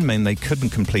of rain meant they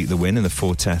couldn't complete the win in the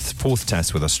fourth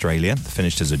test with Australia.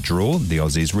 Finished as a draw, the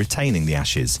Aussies retaining the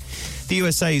Ashes. The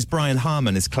USA's Brian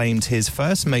Harman has claimed his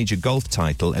first major golf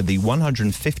title at the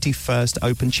 151st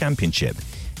Open Championship.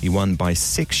 He won by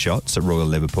 6 shots at Royal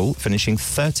Liverpool, finishing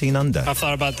 13 under. I've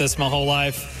thought about this my whole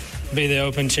life. Be the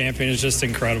Open champion is just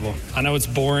incredible. I know it's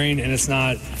boring and it's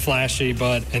not flashy,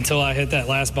 but until I hit that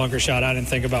last bunker shot, I didn't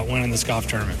think about winning this golf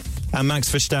tournament. And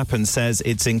Max Verstappen says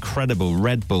it's incredible.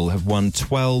 Red Bull have won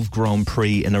 12 Grand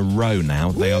Prix in a row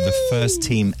now. They are the first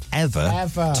team ever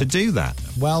to do that.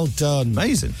 Well done.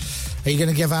 Amazing. Are you going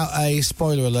to give out a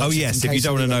spoiler alert? Oh, yes. If you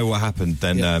don't want to know what happened,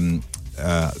 then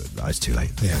it's too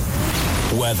late. Yeah.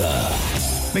 Weather.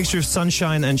 Mixture of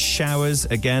sunshine and showers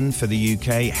again for the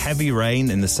UK. Heavy rain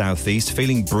in the southeast.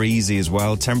 Feeling breezy as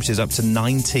well. Temperatures up to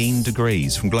 19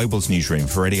 degrees. From Global's newsroom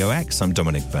for Radio X, I'm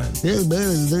Dominic Byrne. I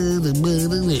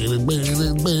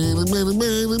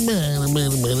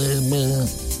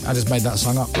just made that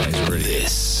song up.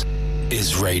 This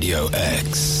is Radio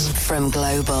X. From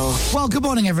Global. Well, good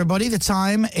morning, everybody. The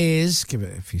time is... Give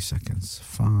it a few seconds.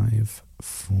 5,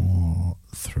 4,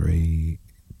 3,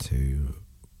 2...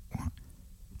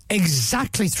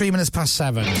 Exactly 3 minutes past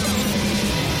 7. I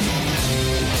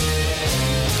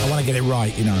want to get it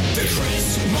right, you know. The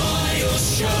Chris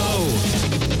Miles Show.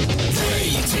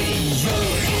 Radio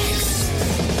X.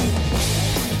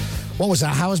 What was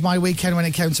that? How was my weekend when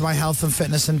it came to my health and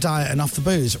fitness and diet and off the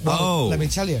booze? Well, let me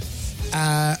tell you.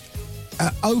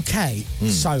 Okay.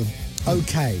 So,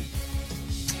 okay.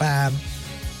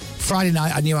 Friday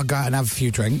night, I knew I'd go out and have a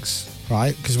few drinks,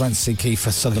 right? Because we went to see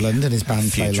Kiefer Sutherland and his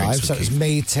band play live. So it was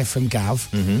me, Tiff, and Gav.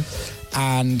 Mm-hmm.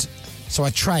 And so I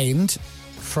trained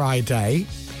Friday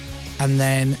and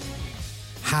then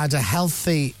had a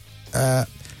healthy, I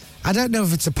don't know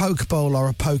if it's a poke bowl or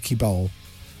a pokey bowl,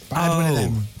 but I had one of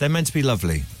them. They're meant to be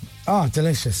lovely. Oh,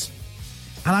 delicious.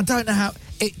 And I don't know how,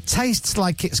 it tastes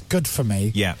like it's good for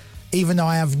me. Yeah. Even though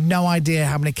I have no idea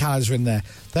how many calories are in there.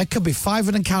 There could be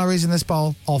 500 calories in this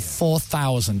bowl or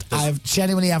 4,000. I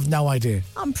genuinely have no idea.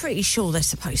 I'm pretty sure they're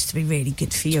supposed to be really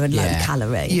good for you and low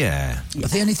calorie. Yeah.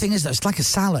 But the only thing is that it's like a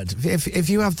salad. If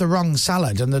you have the wrong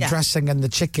salad and the dressing and the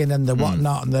chicken and the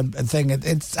whatnot and the thing,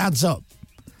 it adds up.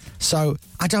 So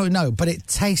I don't know, but it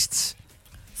tastes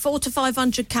 400 to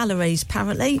 500 calories,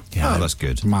 apparently. Yeah, that's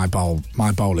good. My bowl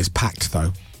is packed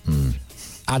though,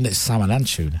 and it's salmon and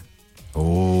tuna.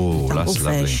 Oh, that's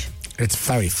lovely. It's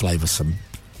very flavoursome.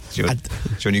 It's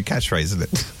your new catchphrase, isn't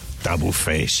it? Double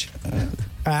fish.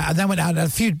 And then went out a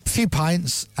few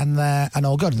pints and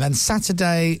all good. And then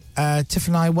Saturday, Tiff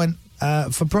and I went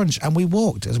for brunch and we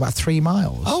walked. It was about 3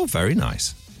 miles. Oh, very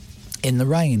nice. In the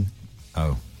rain.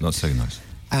 Oh, not so nice.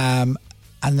 And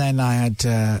then I had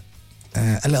a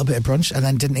little bit of brunch and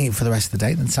then didn't eat for the rest of the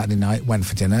day. Then Saturday night went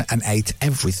for dinner and ate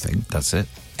everything. That's it.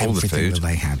 All everything the food that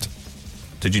they had.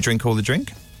 Did you drink all the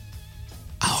drink?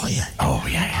 Oh, yeah. Oh,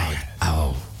 yeah.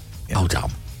 Oh, hold on.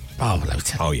 Oh,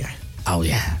 Luton. Oh, yeah. Oh,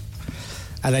 yeah.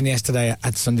 And then yesterday I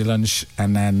had Sunday lunch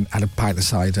and then had a pint of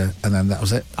cider and then that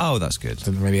was it. Oh, that's good.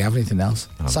 Didn't really have anything else.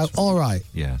 Oh, so, all right.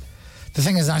 Yeah. The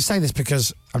thing is, I say this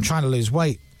because I'm trying to lose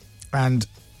weight. And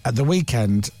at the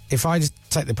weekend, if I just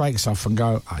take the brakes off and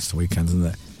go, it's the weekend, isn't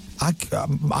it? I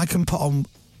can put on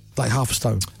like half a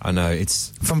stone. I know,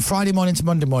 it's... From Friday morning to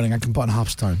Monday morning, I can put on half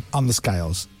a stone on the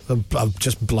scales. I'll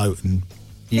just bloat and...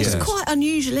 It's quite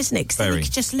unusual, isn't it? Because then you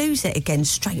could just lose it again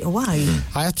straight away.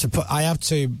 I have to put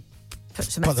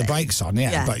the brakes on,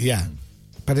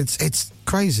 but it's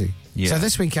crazy. Yeah. So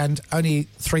this weekend, only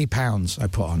 £3 I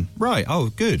put on. Right, oh,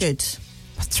 good. Good.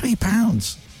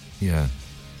 £3. Yeah.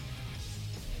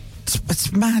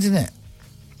 It's mad, isn't it?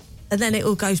 And then it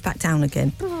all goes back down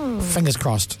again. Fingers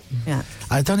crossed. Yeah.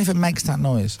 I don't know if it makes that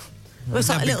noise. Well, it's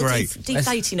like a little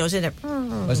deflating noise, isn't it?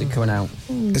 Where's it coming out?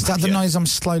 Is that the noise I'm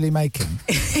slowly making?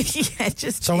 Yeah,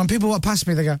 just... So when people walk past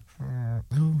me, they go...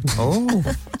 Oh.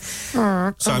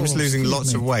 So I'm just losing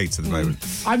lots of weight at the moment.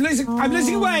 I'm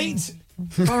losing weight.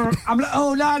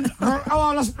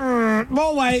 I lost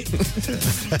more weight.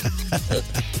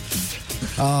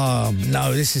 Oh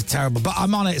no, this is terrible. But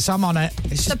I'm on it, so I'm on it.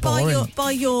 It's so just boring.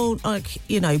 by your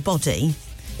body,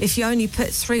 if you only put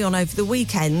 3 on over the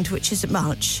weekend, which isn't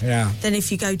much, then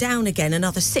if you go down again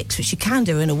another 6, which you can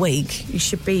do in a week, you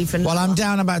should be even. Well, I'm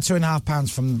down about 2.5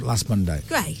 pounds from last Monday.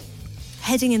 Great,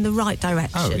 heading in the right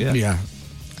direction. Oh yeah.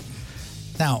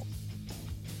 Now,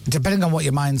 depending on what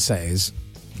your mindset is,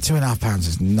 2.5 pounds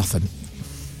is nothing.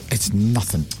 It's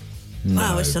nothing. No.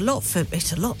 Wow, it's a lot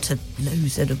to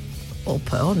lose or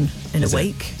put on in a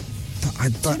week.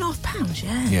 £2.5,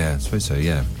 yeah. Yeah, I suppose so,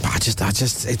 yeah. But it's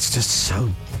just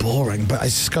so boring. But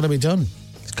it's just got to be done.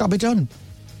 It's got to be done.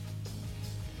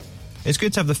 It's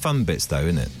good to have the fun bits, though,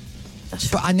 isn't it?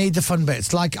 But I need the fun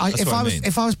bits. Like,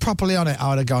 if I was properly on it, I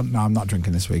would have gone, no, I'm not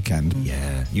drinking this weekend.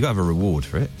 Yeah. You got to have a reward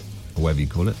for it, or whatever you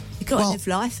call it. You've got to live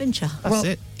life, haven't you? That's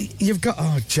it. You've got...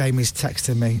 Oh, Jamie's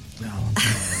texting me.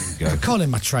 I call him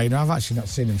my trainer. I've actually not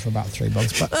seen him for about 3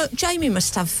 months. But Jamie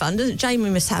must have fun, doesn't Jamie?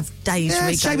 Must have days where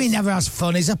he goes... Jamie never has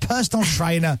fun. He's a personal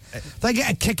trainer. They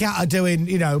get a kick out of doing,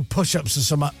 push-ups or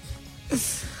something.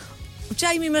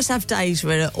 Jamie must have days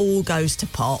where it all goes to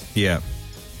pot. Yeah.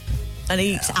 And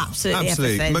he eats absolutely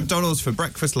everything. McDonald's for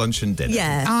breakfast, lunch and dinner.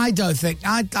 Yeah. I don't think...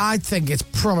 I think it's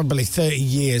probably 30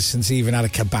 years since he even had a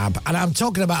kebab. And I'm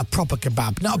talking about a proper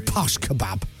kebab, not a posh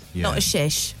kebab. Yeah. Not a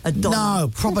shish, a doner.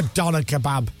 No, proper doner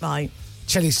kebab. Right.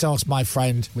 Chili sauce, my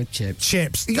friend. With chips.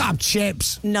 Chips. You got to have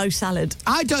chips. No salad.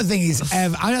 I don't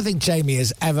think Jamie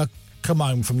has ever come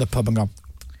home from the pub and gone,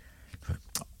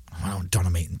 I want doner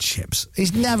meat and chips.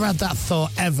 He's never had that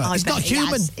thought ever. He's not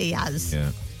human. He has.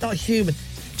 Yeah. Not human.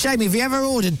 Jamie, have you ever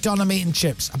ordered doner meat and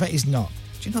chips? I bet he's not.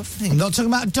 Do you not think? I'm not talking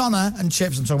about doner and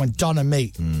chips. I'm talking about doner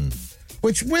meat.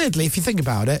 Which, weirdly, if you think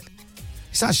about it,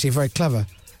 it's actually very clever.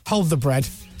 Hold the bread.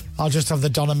 I'll just have the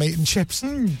doner meat and chips.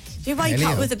 You wake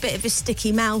up with a bit of a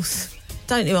sticky mouth,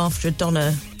 don't you, after a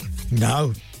doner?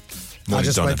 No. I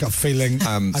just doner. wake up feeling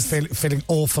feeling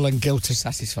awful and guilty.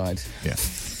 Satisfied. Yeah.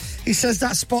 He says,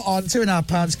 that's spot on,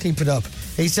 £2.5, keep it up.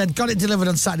 He said, got it delivered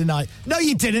on Saturday night. No,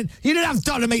 you didn't. You didn't have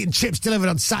doner meat and chips delivered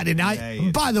on Saturday night. Yeah,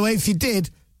 and by the way, if you did,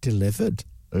 delivered.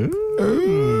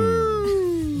 Ooh.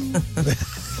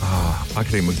 I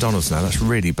could eat McDonald's now. That's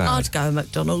really bad. I'd go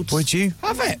McDonald's. Would you?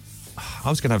 Have it. I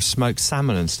was going to have smoked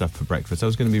salmon and stuff for breakfast. I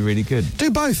was going to be really good.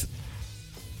 Do both.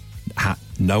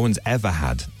 No one's ever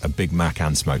had a Big Mac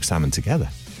and smoked salmon together.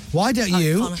 Why don't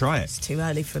you... Try it. It's too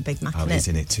early for a Big Mac,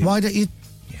 isn't it too? Why don't you...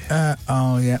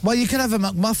 Well, you could have a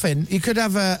McMuffin. You could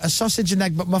have a sausage and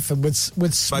egg McMuffin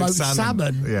with smoked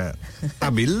salmon. Yeah.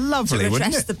 That'd be lovely, to wouldn't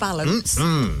redress it? the balance.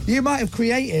 You might have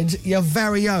created your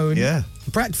very own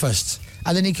breakfast.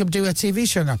 And then you could do a TV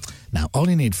show now. All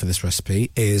you need for this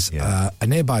recipe is a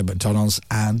nearby McDonald's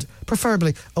and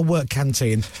preferably a work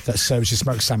canteen that serves you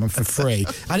smoked salmon for free.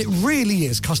 And it really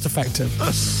is cost effective.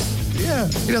 Yeah.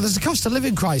 You know, there's a cost of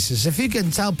living crisis. If you can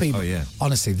tell people,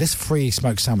 honestly, this free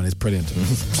smoked salmon is brilliant.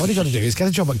 All you got to do is get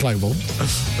a job at Global,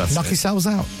 knock yourselves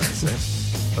out. That's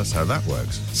it. That's how that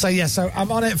works. So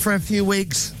I'm on it for a few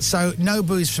weeks. So no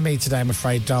booze for me today, I'm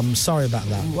afraid, Dom. Sorry about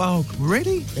that. Well,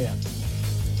 really? Yeah.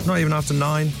 Not even after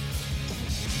 9?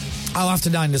 Oh,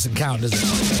 after 9 doesn't count, does it?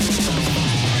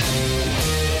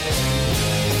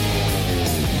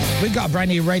 We've got a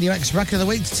brand new Radio X Record of the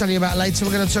Week to tell you about later.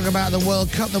 We're going to talk about the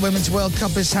World Cup. The Women's World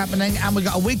Cup is happening. And we've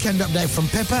got a weekend update from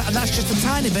Pippa. And that's just a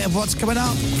tiny bit of what's coming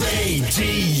up.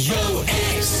 Radio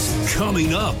X.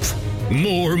 Coming up.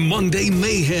 More Monday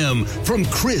mayhem from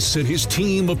Chris and his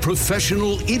team of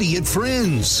professional idiot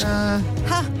friends.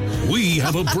 We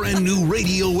have a brand new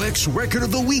Radio X Record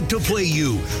of the Week to play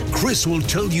you. Chris will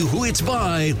tell you who it's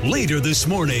by later this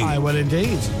morning. I will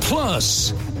indeed.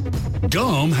 Plus,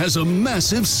 Dom has a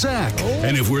massive sack.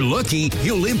 And if we're lucky,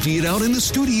 he'll empty it out in the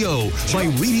studio by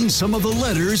reading some of the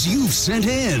letters you've sent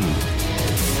in.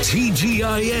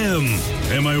 TGIM.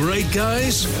 Am I right,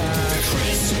 guys?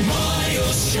 Chris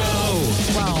Miles Show.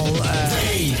 Well,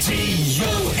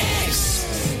 Radio X.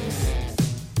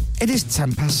 It is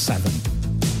 7:10.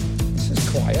 This is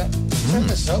quiet. Turn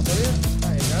this up, will you?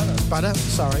 There you go. That's better.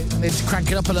 Sorry. I need to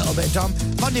crank it up a little bit, Dom.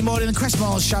 Monday morning, the Chris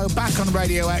Miles Show back on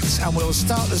Radio X, and we'll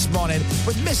start this morning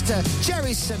with Mr.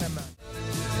 Jerry Cinnamon.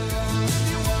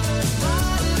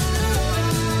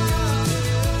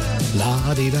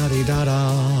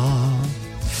 La-di-da-di-da-da.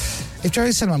 If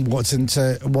Jerry Cinnamon walked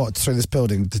through this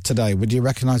building today, would you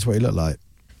recognise what he looked like?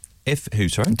 Who,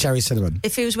 sorry? Jerry Cinnamon.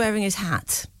 If he was wearing his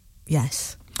hat,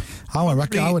 yes. I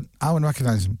wouldn't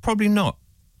recognise him. Probably not,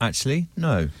 actually,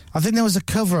 no. I think there was a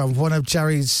cover of one of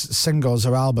Jerry's singles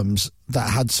or albums that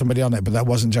had somebody on it, but that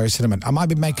wasn't Jerry Cinnamon. I might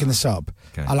be making this up,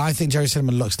 and I think Jerry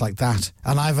Cinnamon looks like that.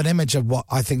 And I have an image of what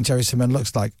I think Jerry Cinnamon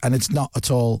looks like, and it's not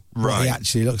at all what he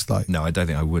actually looks like. No, I don't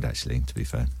think I would, actually, to be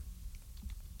fair.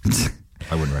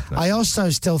 I wouldn't recognise. I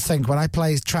also still think when I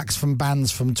play tracks from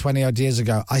bands from 20-odd years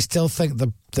ago, I still think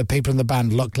the people in the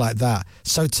band look like that.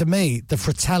 So to me, the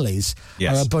Fratellis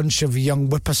are a bunch of young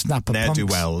whippersnapper punks.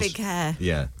 Ne'er-do-wells. Big hair.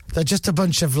 Yeah. They're just a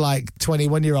bunch of,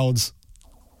 21-year-olds.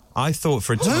 I thought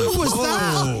for a time... Who was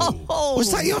that? Oh.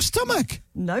 Was that your stomach?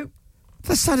 Nope.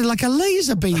 That sounded like a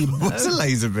laser beam. What's a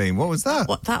laser beam? What was that?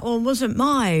 That one wasn't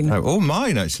mine. No, all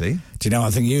mine, actually. Do you know what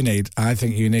I think you need? I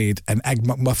think you need an Egg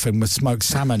McMuffin with smoked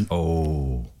salmon.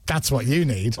 Oh. That's what you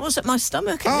need. It wasn't my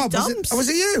stomach. It was Dom's. Was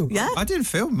it you? Yeah. I didn't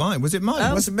feel mine. Was it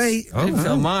mine? It wasn't me. I didn't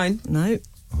feel mine. No.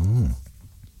 Oh,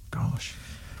 gosh.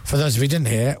 For those of you who didn't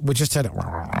hear, we just heard it.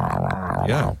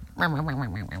 Yeah.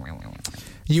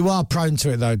 You are prone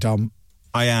to it, though, Dom.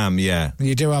 I am, yeah.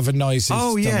 You do have a noisy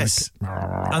stomach. Yes.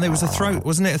 And there was a throat,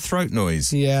 wasn't it? A throat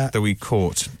noise. Yeah. That we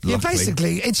caught. Yeah, luckily.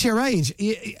 basically, it's your age.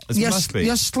 Must be.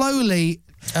 You're slowly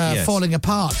falling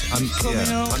apart. I'm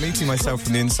eating myself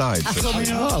from the inside. That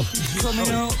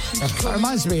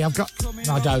reminds me, I've got...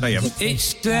 No, I don't. No, you haven't.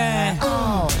 It's there.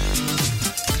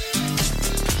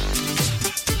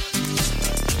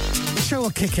 The show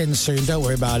will kick in soon, don't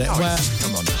worry about it.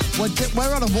 Come on.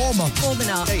 We're on a warm-up. Warming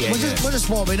up. Yeah, We're just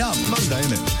warming up. Monday,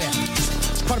 isn't it? Yeah.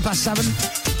 It's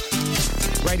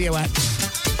 7:15. Radio X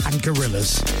and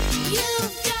Gorillaz.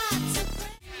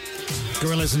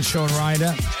 Gorillaz and Shaun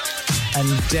Ryder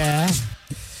and Dare.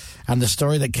 And the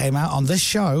story that came out on this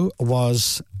show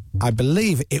was, I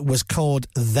believe it was called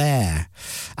There.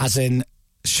 As in,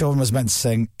 Shaun was meant to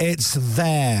sing, "It's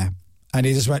there." And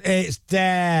he just went, "It's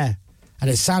there." And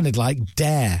it sounded like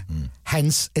Dare.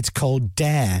 Hence, it's called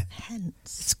Dare.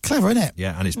 It's clever, isn't it?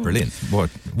 Yeah, and it's brilliant. What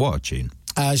a tune.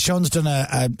 Shaun's done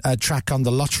a track on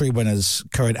the Lottery Winners'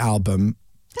 current album.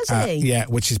 Has he? Yeah,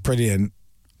 which is brilliant.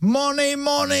 Money,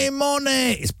 money,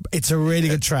 money. It's a really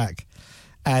good track.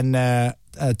 And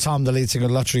Tom, the lead singer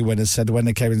of Lottery Winners, said when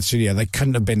they came in the studio, they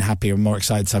couldn't have been happier and more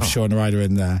excited to have Shaun Ryder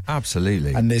in there.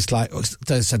 Absolutely. And it's like,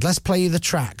 they said, let's play you the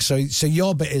track. So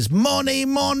your bit is money,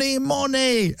 money,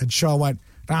 money. And Shaun went,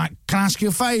 right, can I ask you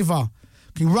a favour?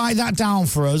 Can you write that down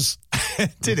for us?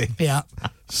 Did he? Yeah.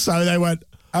 So they went,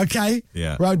 okay.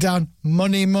 Yeah. Wrote down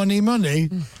money, money, money.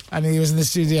 And he was in the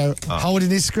studio holding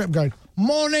his script going,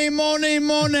 money, money,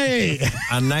 money.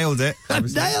 And nailed it.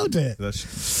 Nailed it.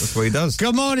 That's what he does.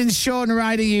 Good morning, Sean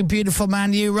Ryder, you beautiful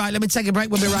man. You right. Let me take a break.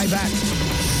 We'll be right back.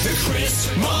 The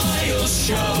Chris Miles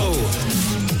Show.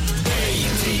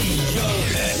 Radio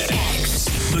X.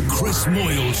 The Chris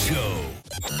Moyle Show.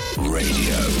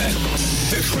 Radio X.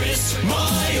 The Chris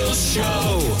Miles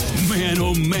Show. Man,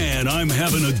 oh man, I'm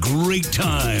having a great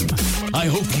time. I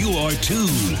hope you are too.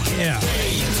 Yeah.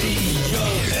 Radio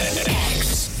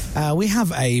X. We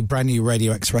have a brand new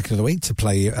Radio X record of the week to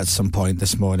play you at some point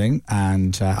this morning,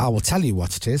 and I will tell you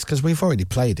what it is because we've already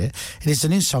played it. It is a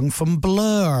new song from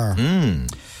Blur.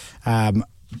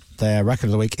 Their record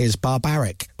of the week is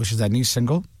Barbaric, which is their new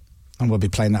single, and we'll be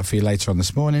playing that for you later on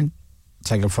this morning,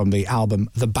 taken from the album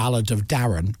The Ballad of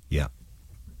Darren. Yeah.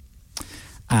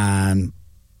 And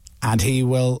he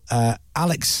will,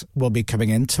 Alex will be coming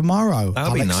in tomorrow.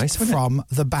 That'll be nice, wouldn't it? From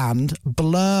the band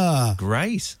Blur.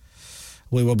 Great.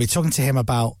 We will be talking to him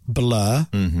about Blur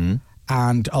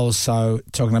and also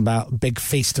talking about Big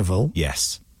Feastival.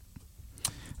 Yes.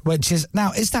 Which is,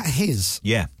 now, is that his?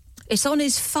 Yeah. It's on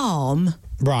his farm.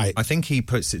 Right. I think he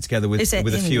puts it together with a him?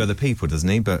 few other people, doesn't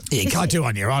he? But You can't do it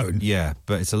on your own. yeah,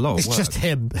 but it's a lot It's of work. just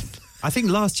him. I think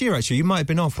last year, actually, you might have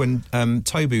been off when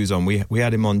Toby was on. We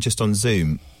had him on just on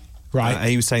Zoom. Right. And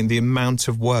he was saying the amount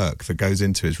of work that goes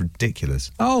into it is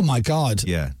ridiculous. Oh, my God.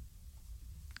 Yeah.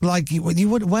 Like, you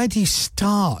would. Where do you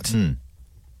start?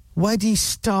 Where do you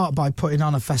start by putting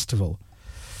on a festival?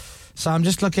 So I'm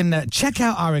just looking at, check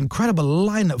out our incredible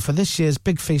lineup for this year's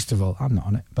Big Feastival. I'm not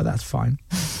on it, but that's fine.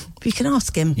 You can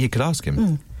ask him. You could ask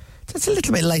him. It's a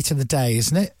little bit late in the day,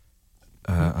 isn't it?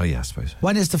 Oh, yeah, I suppose.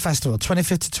 When is the festival?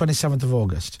 25th to 27th of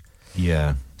August.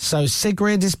 Yeah. So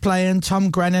Sigrid is playing,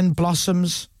 Tom Grennan,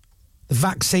 Blossoms, The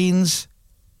Vaccines,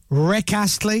 Rick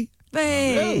Astley,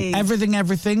 Hey.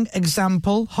 Everything,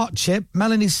 Example, Hot Chip,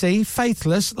 Melanie C,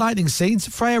 Faithless, Lightning Seeds,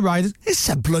 Freya Riders. It's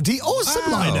a bloody awesome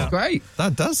lineup. Great.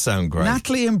 That does sound great.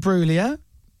 Natalie Imbruglia,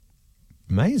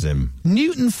 Amazing.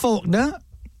 Newton Faulkner.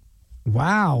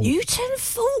 Wow. Newton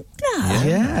Faulkner?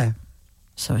 Yeah.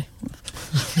 Sorry.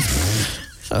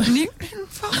 Newton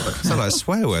Faulkner. It's not like a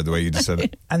swear word the way you just said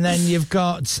it. And then you've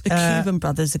got... The Cuban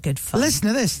Brothers are good fun. Listen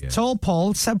to this. Tall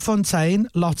Paul, Seb Fontaine,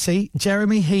 Lottie,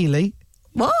 Jeremy Healy.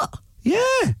 What? Yeah.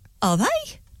 Are they?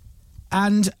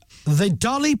 And the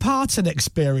Dolly Parton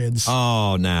Experience.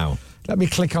 Oh, now. Let me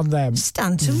click on them.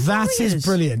 Stanton That Warriors. is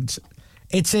brilliant.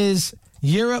 It is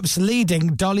Europe's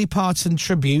leading Dolly Parton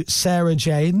tribute, Sarah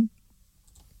Jane.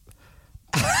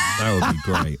 That would be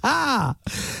great. I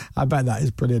bet that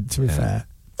is brilliant, to be fair.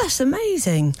 That's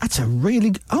amazing. That's a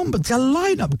really... Oh, but the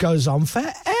lineup goes on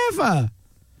forever.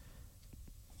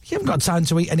 You haven't got time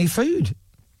to eat any food.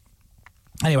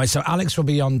 Anyway, so Alex will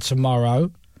be on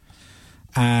tomorrow.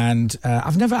 And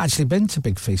I've never actually been to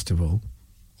Big Feastival.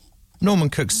 Norman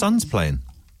Cook's son's playing.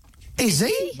 Is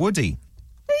he? Woody.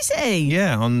 Is he?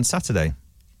 Yeah, on Saturday.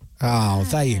 Oh,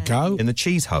 there you go. In the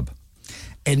Cheese Hub.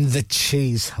 In the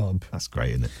Cheese Hub. That's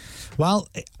great, isn't it? Well,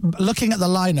 looking at the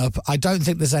lineup, I don't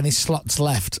think there's any slots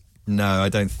left. No, I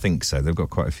don't think so. They've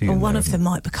got quite a few. Well, in one there, of them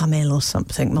might become ill or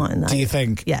something, mightn't they? Do you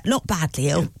think? Yeah, not badly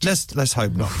ill. Let's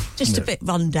hope not. Just a bit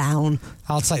run down.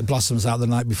 I'll take Blossoms out the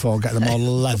night before, get them all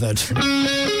leathered.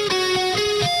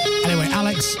 Anyway,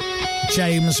 Alex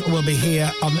James will be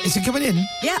here on... Is he coming in?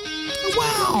 Yeah.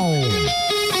 Wow.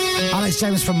 Alex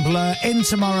James from Blur in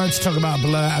tomorrow to talk about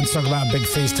Blur and to talk about Big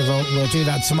Feastival. We'll do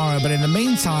that tomorrow. But in the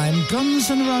meantime, Guns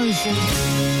N' Roses.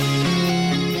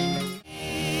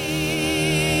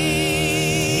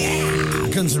 Yeah.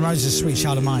 Guns N' Roses, Sweet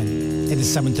Child of Mine. It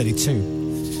is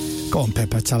 7:32. Go on,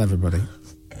 Pippa, tell everybody.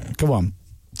 Go on.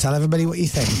 Tell everybody what you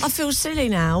think. I feel silly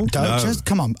now. Don't just...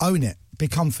 Come on, own it. Be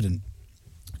confident.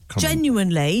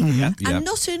 Genuinely, Yep. and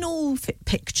not in all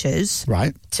pictures,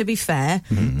 Right. to be fair,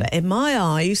 but in my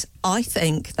eyes, I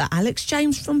think that Alex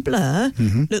James from Blur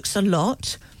looks a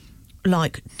lot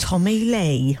like Tommy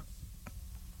Lee.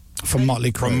 From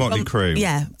Motley Crue. From Motley Crue.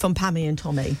 Yeah, from Pammy and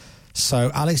Tommy.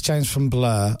 So Alex James from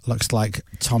Blur looks like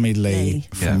Tommy Lee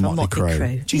from Motley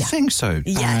Crue. Do you think so?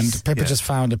 Yes. And Pippa just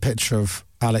found a picture of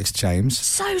Alex James.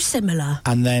 So similar.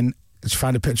 And then she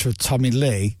found a picture of Tommy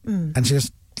Lee. And she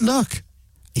goes, look,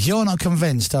 you're not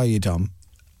convinced, are you, Dom?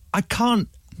 I can't...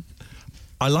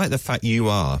 I like the fact you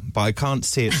are, but I can't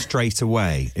see it straight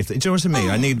away. Do you know what I mean?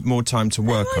 I need more time to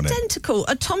work on it. Identical.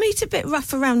 Tommy's a bit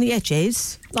rough around the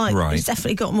edges. Like, Right. he's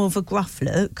definitely got more of a gruff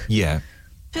look. Yeah.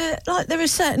 But, like, there are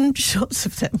certain shots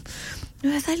of them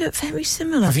No, they look very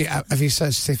similar. Have you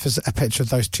searched to see if there's a picture of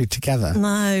those two together?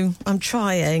 No, I'm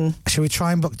trying. Should we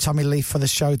try and book Tommy Lee for the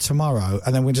show tomorrow,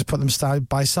 and then we just put them side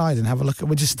by side and have a look?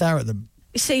 We just stare at them.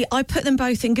 See, I put them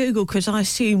both in Google because I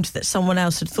assumed that someone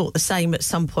else had thought the same at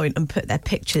some point and put their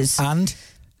pictures. And?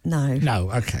 No. No,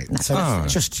 okay. No. So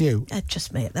just you.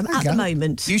 Just me at the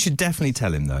moment. You should definitely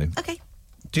tell him, though. Okay.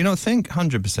 Do you not think?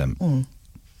 100%.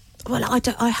 Well, I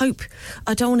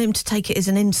don't want him to take it as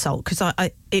an insult because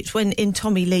it's when in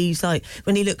Tommy Lee's, like,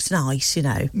 when he looks nice, you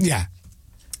know. Yeah.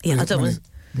 Yeah, I don't want...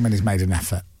 When he's made an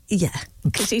effort. Yeah,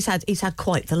 because he's had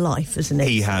quite the life, hasn't he?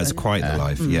 He has quite the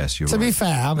life, yes, you're right. To be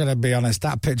fair, I'm going to be honest,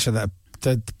 that picture the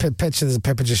picture that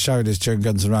Pippa just showed us during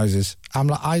Guns N' Roses, I'm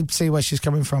like, I see where she's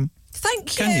coming from.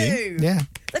 Thank you. Can you? Yeah.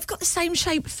 They've got the same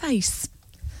shaped face.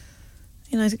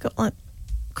 You know, they've got, like,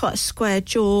 quite a square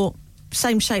jaw,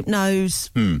 same shaped nose,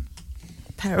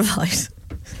 pair of eyes.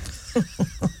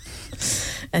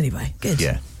 Anyway, good.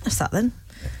 Yeah. That's that then.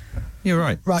 You're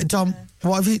right. Right, Dom,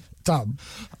 what have you done?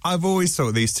 I've always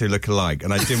thought these two look alike,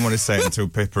 and I didn't want to say it until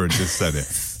Pippa had just said it.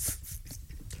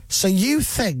 So you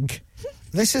think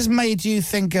this has made you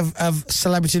think of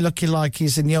celebrity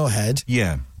looky-likeys in your head?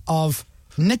 Yeah. Of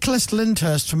Nicholas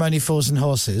Lyndhurst from Only Fools and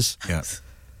Horses. Yeah.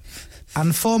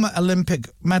 And former Olympic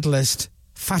medalist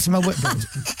Fatima Whitbread.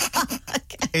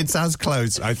 It's as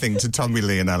close, I think, to Tommy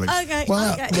Lee and Alex. Okay,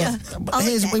 well, yeah.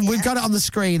 We've got it on the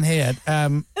screen here.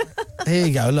 Here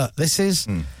you go. Look, this is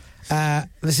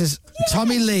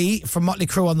Tommy Lee from Motley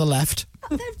Crue on the left.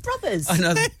 They're brothers. I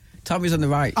know. Tommy's on the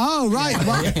right. Oh, right.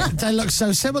 Yeah. Well, they look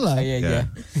so similar. Yeah.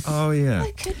 Oh, yeah.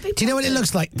 Could be. Do you know what it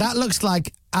looks like? That looks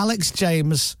like Alex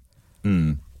James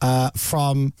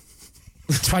from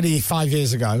 25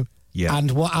 years ago. Yeah.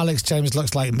 And what Alex James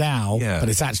looks like now, but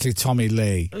it's actually Tommy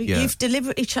Lee. Yeah. You've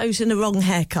deliberately chosen the wrong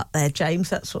haircut there, James.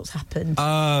 That's what's happened.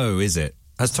 Oh, is it?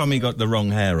 Has Tommy got the wrong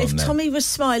hair on If there? Tommy was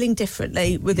smiling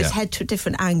differently, with his head to a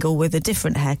different angle, with a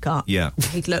different haircut,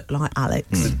 he'd look like Alex.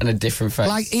 And a different face.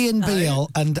 Like Ian Beale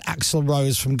and Axl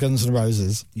Rose from Guns N'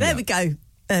 Roses. There we go.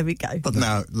 But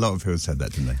now, a lot of people said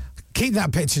that, didn't they? Keep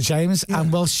that picture, James,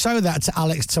 and we'll show that to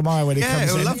Alex tomorrow when he comes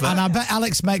he'll in. love that. And I bet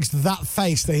Alex makes that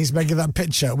face that he's making that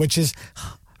picture, which is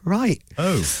right.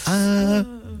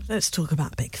 Let's talk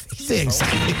about big feet.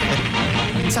 Exactly.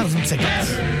 Sell some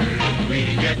tickets.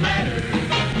 We get letters.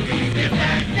 We get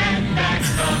back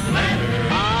some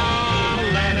letters. Oh,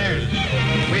 letters.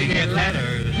 We get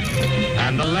letters.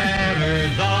 And the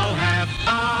letters all have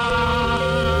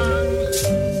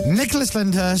R's. Nicholas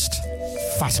Lyndhurst,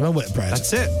 Fatima Whitbread.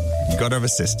 That's it. You've got to have a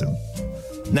system.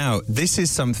 Now, this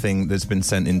is something that's been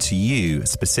sent in to you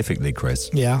specifically, Chris.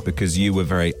 Yeah. Because you were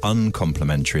very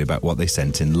uncomplimentary about what they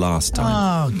sent in last time.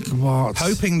 Oh, what?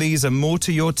 Hoping these are more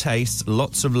to your taste.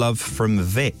 Lots of love from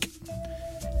Vic.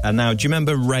 And now, do you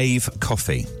remember Rave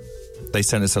Coffee? They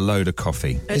sent us a load of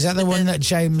coffee. Is that the one that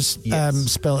James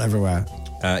spilled everywhere?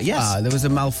 Yes. There was a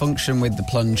malfunction with the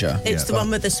plunger. It's the one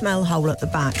with the smell hole at the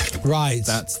back. Right.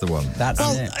 That's the one. That's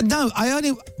it. No, I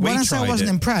only... When I say I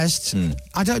wasn't impressed,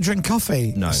 I don't drink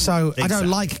coffee. No. So Exactly. I don't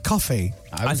like coffee.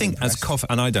 I think as coffee...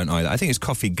 And I don't either. I think as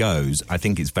coffee goes, I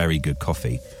think it's very good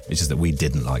coffee. It's just that we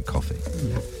didn't like coffee.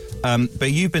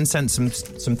 But you've been sent some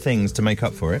things to make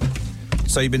up for it.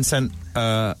 So you've been sent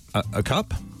a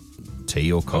cup,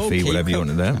 tea or coffee, whatever you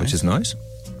wanted there, which is nice.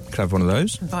 Could have one of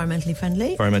those. Environmentally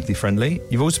friendly. Environmentally friendly.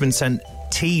 You've also been sent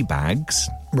tea bags,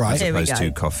 right? As opposed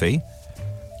to coffee,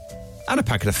 and a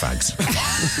packet of fags.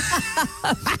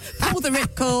 Pull the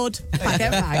ripcord. Packet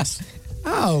of fags.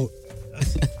 Oh,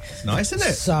 nice, isn't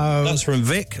it? So that's from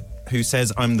Vic, who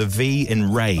says I'm the V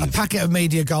in rave. A packet of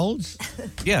Media Golds.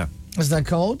 Yeah, as they're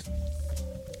called.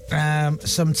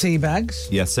 Some tea bags.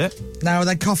 Yes, it. Now are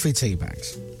they coffee tea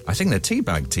bags? I think they're tea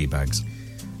bags.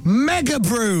 Mega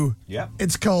Brew. Yep.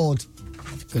 It's called.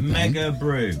 Mega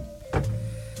Brew.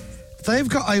 They've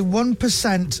got a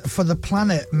 1% for the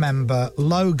Planet member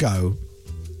logo.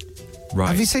 Right.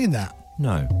 Have you seen that?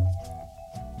 No.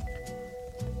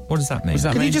 What does that mean?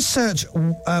 Can you just search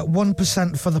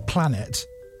 1% for the Planet?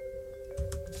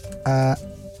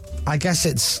 I guess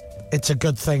it's a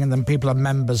good thing, and then people are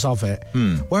members of it.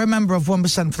 We're a member of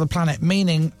 1% for the Planet,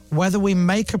 meaning whether we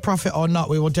make a profit or not,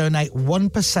 we will donate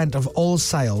 1% of all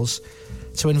sales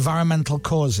to environmental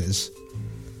causes.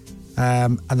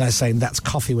 And they're saying that's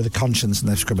coffee with a conscience, and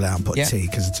they've scribbled it out and put tea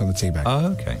because it's on the tea bag. Oh,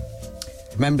 okay.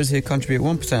 Members who contribute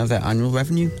 1% of their annual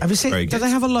revenue. Have you seen? Do they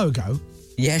have a logo?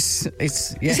 Yes,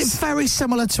 Is it very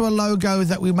similar to a logo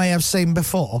that we may have seen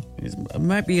before? It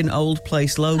might be an old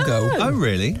place logo. Oh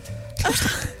really?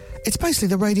 It's basically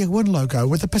the Radio 1 logo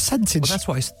with a percentage. Well, that's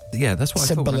what that's what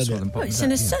I thought when I saw them. It's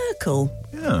in a circle.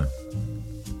 Yeah.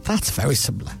 That's very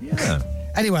similar. Yeah.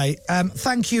 Anyway,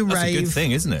 thank you, That's Rave. a good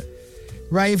thing, isn't it?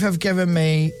 Rave have given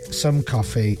me some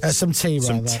coffee, some tea,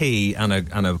 Some rather. tea and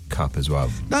a cup as well.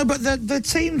 No, but the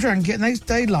team drank it and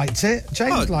they liked it.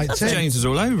 James liked it. James was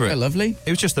all over it. Yeah, lovely. It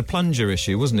was just the plunger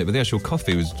issue, wasn't it? But the actual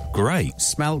coffee was great.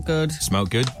 Smelled good. Smelled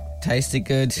good. Tasted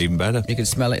good. Even better. You could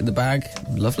smell it in the bag.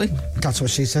 Lovely. That's what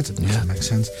she said. Yeah, that makes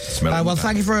sense. Smell it Well,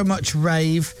 thank you very much,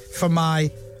 Rave, for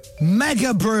my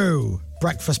Mega Brew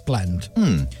breakfast blend.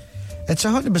 It's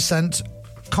 100%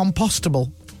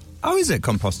 compostable. Oh, is it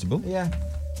compostable? Yeah.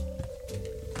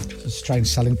 It's a strange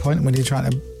selling point when you're trying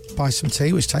to buy some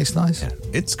tea, which tastes nice. Yeah,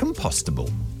 it's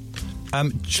compostable.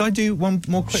 Shall I do one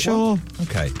more quick Sure. one?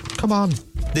 Okay. Come on.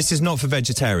 This is not for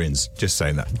vegetarians, just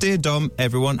saying that. Dear Dom,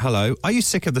 everyone, hello. Are you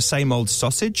sick of the same old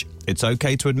sausage? It's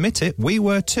okay to admit it, we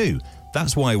were too.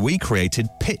 That's why we created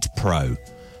Pit Pro,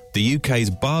 the UK's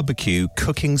barbecue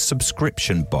cooking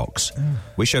subscription box.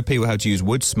 We show people how to use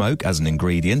wood smoke as an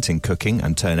ingredient in cooking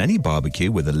and turn any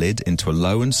barbecue with a lid into a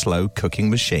low and slow cooking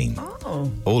machine.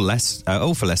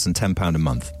 All for less than £10 a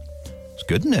month. It's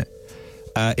good, isn't it?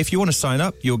 If you want to sign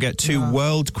up, you'll get 2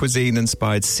 world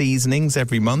cuisine-inspired seasonings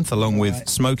every month, along with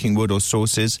smoking wood or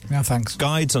sauces. No, thanks.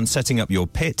 Guides on setting up your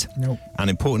pit. Nope. And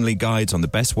importantly, guides on the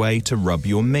best way to rub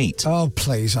your meat. Oh,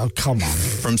 please. Oh, come on.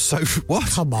 From What?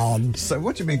 Come on. So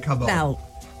what do you mean, come on? Now,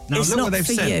 Now, it's look not what they've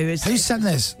for sent. you, is Who it? sent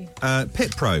this?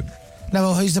 Pit Pro. No,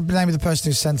 well, who's the name of the person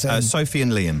who sent it? Sophie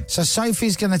and Liam. So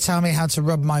Sophie's going to tell me how to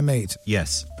rub my meat.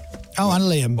 Yes. Oh, and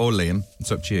Liam. Or Liam.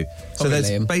 It's up to you. So Probably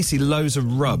there's Liam. basically loads of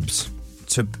rubs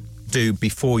to do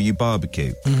before you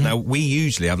barbecue. Now, we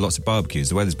usually have lots of barbecues.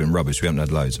 The weather's been rubbish. We haven't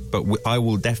had loads. But I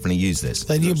will definitely use this.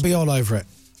 Then you'll be all over it.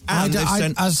 And they've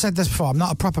sent- I've said this before. I'm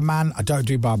not a proper man. I don't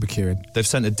do barbecuing. They've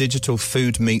sent a digital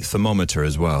food meat thermometer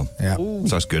as well. Yeah. So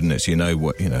that's good, isn't it? So you know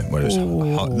whether it's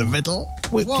hot in the middle.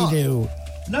 What-de-do.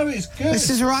 No, it's good. This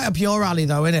is right up your alley,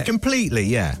 though, isn't it? Completely,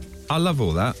 yeah. I love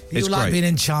all that. You It's like great. being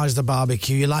in charge of the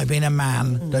barbecue. You like being a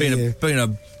man, don't you? being a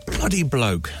bloody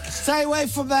bloke. Stay away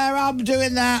from there. I'm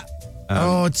doing that.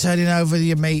 Turning over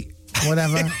your meat,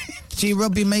 whatever. Do you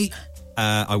rub your meat?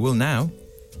 I will now.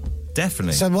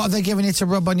 Definitely. So what are they giving you to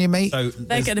rub on your meat? So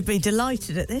They're going to be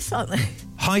delighted at this, aren't they?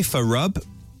 Heifer rub,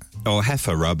 or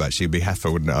heifer rub, actually, it'd be heifer,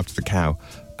 wouldn't it, after the cow.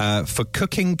 For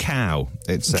cooking cow,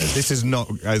 it says. This is not,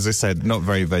 as I said, not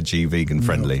very veggie, vegan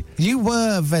friendly. You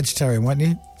were vegetarian, weren't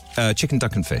you? Chicken,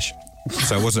 duck and fish.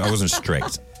 So I wasn't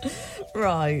strict.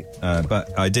 Right.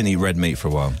 But I didn't eat red meat for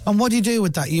a while. And what do you do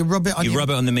with that? You rub it on You rub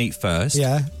it on the meat first.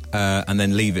 Yeah. And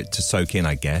then leave it to soak in,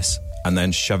 I guess. And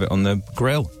then shove it on the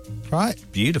grill. Right.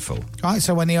 Beautiful. Right,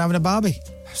 so when are you having a barbie?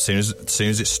 As soon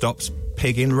as it stops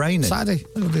pigging raining. Saturday.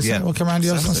 We'll come around to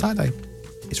yours on Saturday.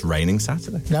 It's raining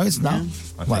Saturday. No, it's not.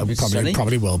 Well, it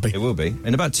probably will be. It will be.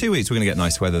 In about 2 weeks, we're going to get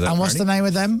nice weather. And what's the name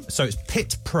of them? So it's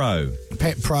Pit Pro.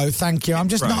 Pit Pro, thank you. I'm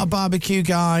just Pro. not a barbecue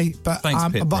guy, but Thanks,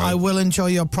 Pit Pro. I will enjoy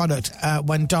your product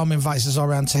when Dom invites us all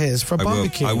around to his for a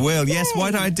barbecue. I will. Yes, why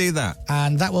don't I do that?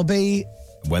 And that will be...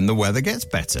 When the weather gets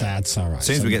better. That's all right. As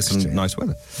soon as we get some nice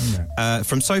weather.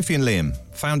 From Sophie and Liam,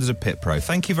 founders of Pit Pro.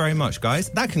 Thank you very much, guys.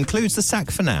 That concludes the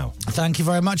sack for now. Thank you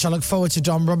very much. I look forward to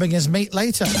Dom rubbing his meat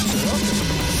later.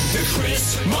 The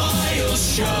Chris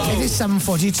Miles Show. It is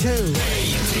 7:42.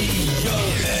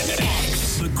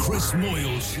 The Chris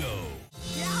Miles Show.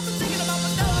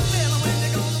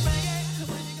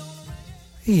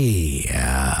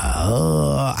 Yeah.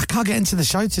 I can't get into the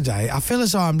show today. I feel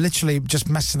as though I'm literally just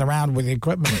messing around with the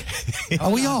equipment. Are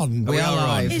we on? We are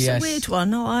live, It's yes. a weird one.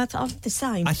 No, I'm the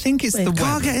same. I think it's Weird. the I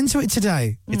can't weather. get into it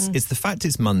today. It's the fact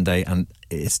it's Monday, and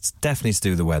it's definitely to do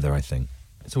with the weather, I think.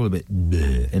 It's all a bit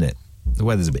bleh, isn't it? The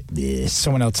weather's a bit bleh.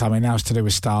 Someone will tell me now it's to do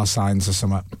with star signs or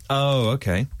something. Oh,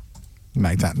 okay.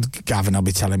 Mate, Gavin will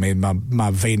be telling me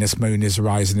my Venus moon is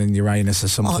rising in Uranus or Oh,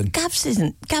 something.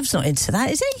 Gav's not into that,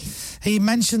 is he? He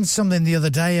mentioned something the other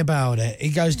day about it. He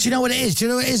goes, do you know what it is? Do you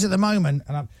know what it is at the moment?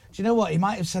 And do you know what? He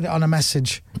might have said it on a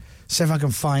message. See if I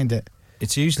can find it.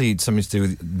 It's usually something to do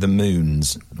with the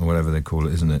moons, or whatever they call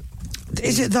it, isn't it?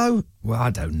 Is it though? Well, I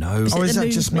don't know. Is Or it is the that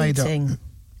moon just made up? meeting?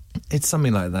 It's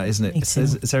something like that, isn't it? Meeting.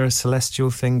 Is there a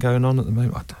celestial thing going on at the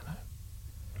moment? I don't know.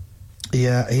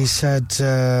 Yeah, he said,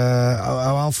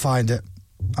 I'll find it.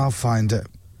 I'll find it.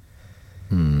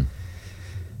 Should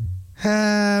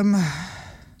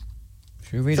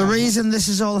we read The out? reason this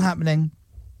is all happening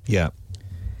Yeah.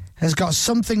 has got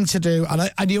something to do,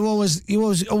 and you always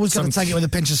got to take it with a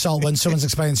pinch of salt when someone's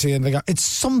explaining to you, and they go, it's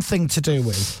something to do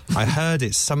with. I heard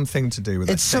it's something to do with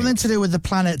It's something to do with the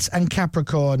planets and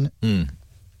Capricorn.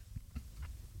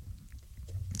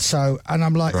 So, and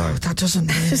I'm like, Right. oh, that doesn't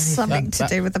mean anything. Something to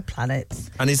do with the planets.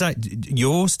 And is that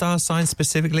your star sign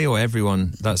specifically, or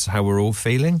everyone? That's how we're all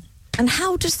feeling? And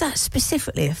how does that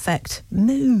specifically affect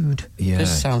mood? It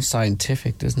does sound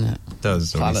scientific, doesn't it? It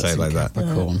does, when you say it like that.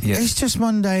 Yeah. It's just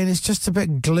Monday and it's just a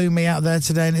bit gloomy out there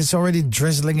today and it's already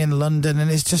drizzling in London and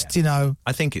it's just, you know...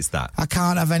 I think it's that. I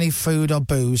can't have any food or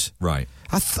booze. Right.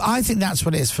 I think that's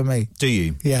what it is for me. Do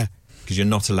you? Yeah. Because you're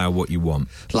not allowed what you want.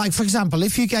 Like, for example,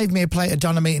 if you gave me a plate of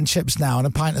Donner meat and chips now and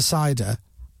a pint of cider,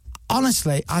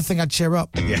 honestly, I think I'd cheer up.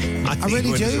 Yeah, I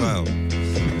really do. As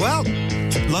well,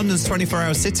 London's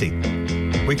 24-hour city.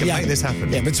 We can make this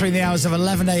happen. Yeah, between the hours of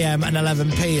 11 a.m. and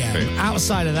 11 p.m. Okay.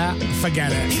 Outside of that,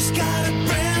 forget it. He's got a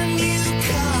brand new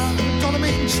car. Donner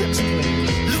meat and chips,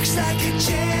 please. Looks like a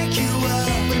Jaguar.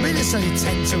 What do you mean it's only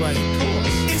 10 to 8? Of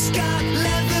course. It's got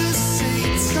leather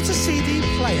seats. It's got a CD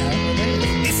player.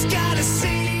 It's got a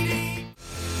CD.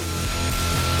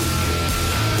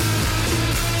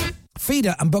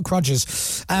 Feeder and Buck Rogers.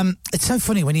 It's so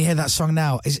funny when you hear that song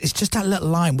now. It's just that little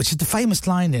line, which is the famous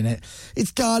line in it.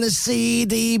 It's got a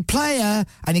CD player.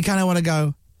 And you kind of want to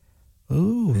go,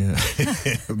 ooh. Yeah.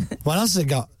 What else has it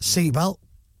got? Seatbelt.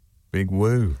 Big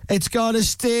woo. It's got a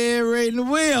steering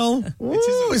wheel.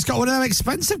 Ooh, it's got one of them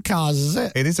expensive cars, is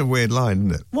it? It is a weird line,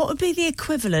 isn't it? What would be the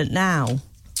equivalent now?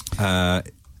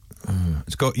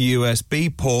 It's got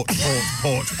USB port. Like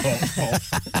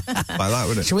that,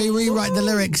 wouldn't it? Shall we rewrite the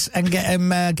lyrics and get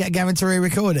Gavin to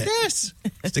re-record it? Yes.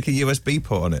 Stick a USB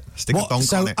port on it. Stick a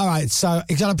donk on it. All right, so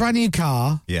it's got a brand new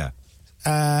car. Yeah.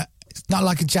 It's not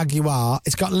like a Jaguar.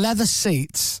 It's got leather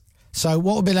seats. So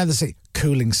what would be leather seat?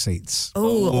 Cooling seats.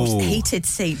 Oh, heated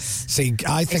seats. See,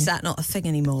 I think... Is that not a thing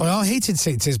anymore? Well, heated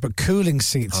seats is, but cooling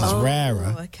seats is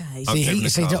rarer. Okay. So you heat your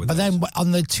seat up, but then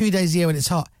on the 2 days a year when it's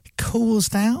hot, it cools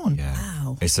down. Yeah.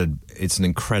 Wow. It's an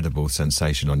incredible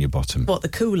sensation on your bottom. What, the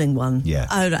cooling one? Yeah.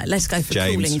 Oh, right, let's go for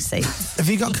James. cooling seats. Have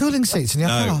you got cooling seats in your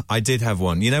car? No, I did have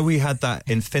one. You know, we had that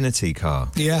Infinity car.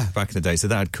 Yeah. Back in the day, so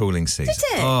that had cooling seats.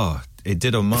 Did it? Oh, it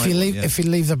did on mine. If you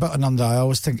leave the button on there, I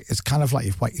always think it's kind of like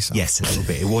you've wet yourself. Yes, a little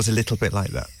bit. It was a little bit like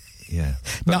that. Yeah.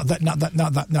 Not that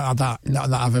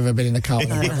I've ever been in a car with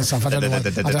myself. I don't know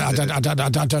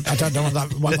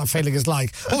what that feeling is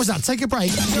like. What was that? Take a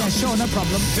break? Yeah, sure, no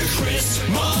problem. The Chris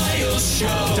Miles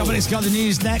Show. Dominic's got the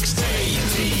news next.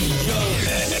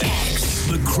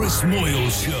 The Chris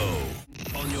Moyles Show.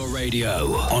 On your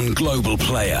radio, on Global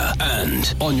Player,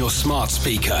 and on your smart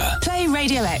speaker. Play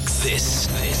Radio X. This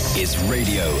is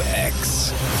Radio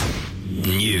X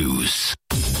News.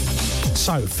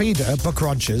 So, Feeder, Buck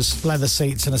Rogers, leather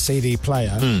seats and a CD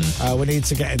player. We need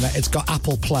to get in there. It's got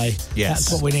Apple Play. Yes,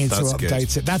 that's what we need to that's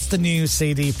update it. That's the new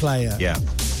CD player. Yeah.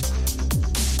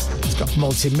 It's got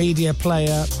multimedia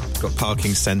player. Got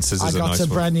parking sensors. I got a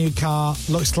brand new car.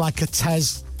 Looks like a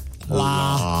Tesla.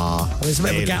 There's a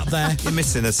bit of a gap there. You're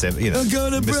missing a sim. You know, I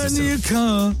got a brand new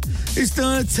car. It's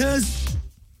not a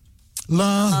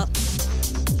Tesla.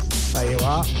 There you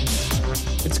are.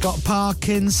 It's got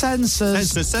parking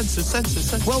sensors.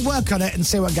 Sensors. We'll work on it and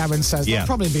see what Gavin says. Yeah. There'll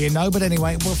probably be a no, but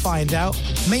anyway, we'll find out.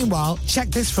 Meanwhile, check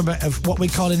this for a bit of what we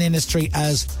call in the industry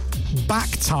as back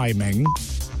timing.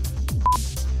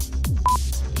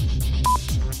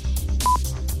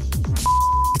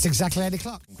 It's exactly 8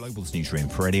 o'clock. Global's newsroom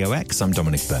for Radio X. I'm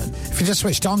Dominic Byrne. If you just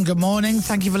switched on, good morning.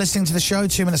 Thank you for listening to the show.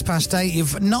 2 minutes past 8.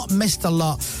 You've not missed a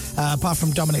lot, apart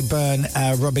from Dominic Byrne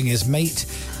rubbing his meat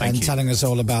and telling us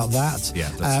all about that.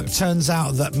 Yeah, that's it. Turns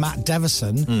out that Matt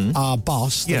Devison, our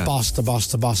boss, the boss,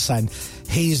 then,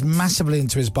 he's massively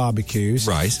into his barbecues.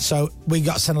 Right. So we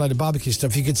got sent a load of barbecue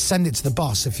stuff. You could send it to the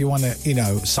boss if you want to,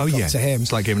 suck up to him.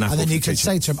 It's like giving Apple And then you for the could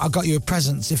say to him, I've got you a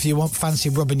present if you want fancy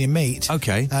rubbing your meat.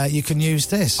 Okay. You can use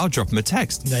this. I'll drop him a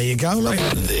text. There you go. Look.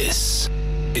 This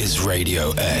is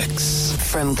Radio X.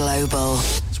 From Global.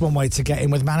 It's one way to get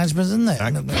in with management, isn't it?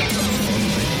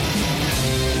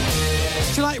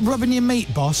 Do you like rubbing your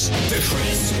meat, boss? The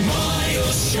Chris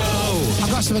Miles Show.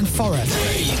 I've got something for it.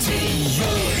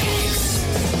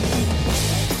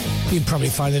 You'd probably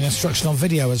find an instructional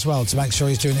video as well to make sure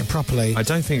he's doing it properly. I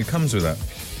don't think it comes with that.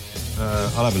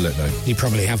 I'll have a look, though. You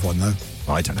probably have one, though.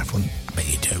 I don't have one. I bet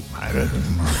you do. I don't.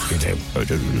 You do. I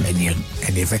don't.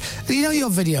 You know your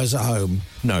videos at home?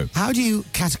 No. How do you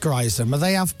categorise them? Are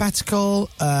they alphabetical?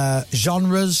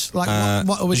 Genres? Like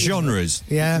what are we? Genres?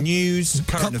 Yeah. News,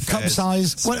 current affairs. Cup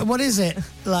size? What is it?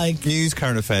 Like news,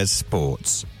 current affairs,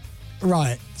 sports.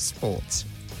 Right. Sports.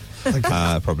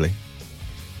 Probably.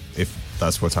 If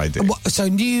that's what I do. So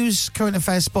news, current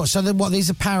affairs, sports. So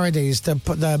these are parodies. They're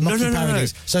mucky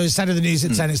parodies. No. So instead of the news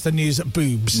at 10, it's the news at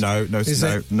boobs. No, it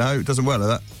doesn't work like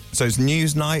that. So it's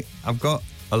news night. I've got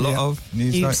A lot of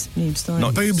news night. Boobs night.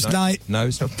 Not Boobs night. No,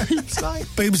 it's not boobs night.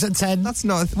 Boobs at 10. That's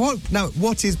not what. No,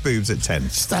 what is boobs at 10?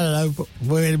 Just, I don't know.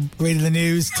 We're reading the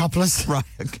news, topless. Right.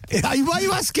 Okay. Why are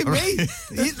you asking me?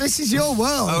 This is your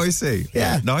world. Oh, I see.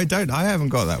 Yeah. No, I don't. I haven't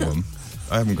got that one.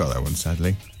 I haven't got that one,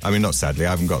 sadly. I mean, not sadly. I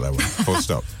haven't got that one. Full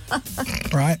stop.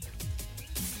 Right.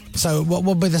 So, what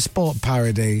would be the sport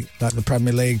parody, like the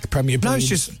Premier League, the Premier Boobs? No, it's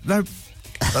just no.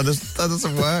 That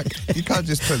doesn't work. You can't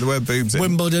just put the word boobs in.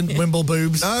 Wimbledon, Wimble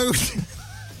boobs. No.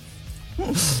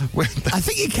 I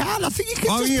think you can. I think you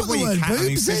can just put the word you can. boobs I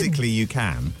mean, physically, you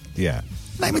can. Yeah.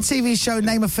 Name a TV show,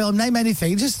 name a film, name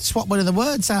anything. Just swap one of the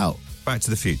words out. Back to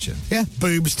the Future. Yeah.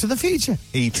 Boobs to the future.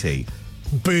 E.T.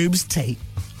 Boobs tea.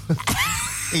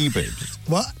 E-boobs.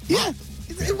 What? Yeah.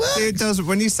 It works. It does.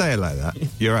 When you say it like that,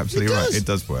 you're absolutely right. It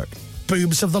does work.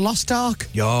 Boobs of the Lost Ark.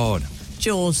 Yard.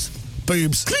 Jaws.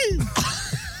 Boobs.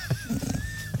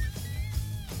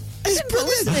 It's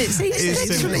brilliant. It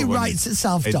literally writes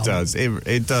itself down. It does.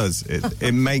 It does.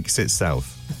 It makes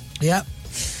itself. Yep.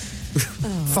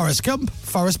 Forrest Gump,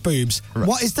 Forrest Boobs. Right.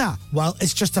 What is that? Well,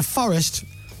 it's just a forest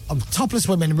of topless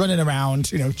women running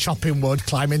around, chopping wood,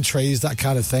 climbing trees, that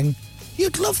kind of thing.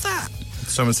 You'd love that.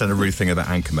 Someone said a rude thing about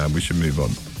Anchorman. We should move on.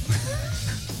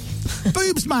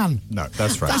 Boobs Man. No,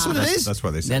 that's right. That's what it is. That's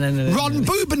what they said. No. Ron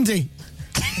Boobendy.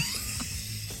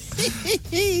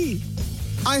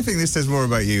 I think this says more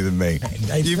about you than me.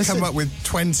 You've listen. come up with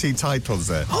 20 titles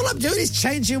there. All I'm doing is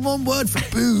changing one word for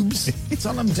boobs. That's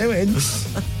all I'm doing.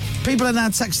 People are now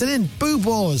texting in. Boob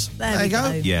Wars. There you we go.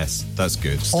 go. Yes, that's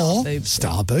good. Or boobs.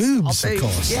 Star Boobs, Star of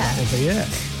boobs, course. yeah. That'll be it.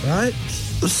 Right?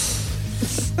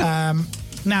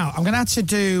 Now, I'm going to have to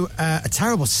do a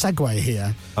terrible segue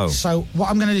here. Oh. So what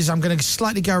I'm going to do is I'm going to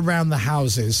slightly go around the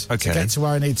houses to Okay. get to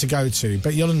where I need to go to,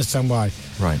 but you'll understand why.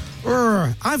 Right.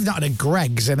 I've not had a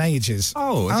Greggs in ages.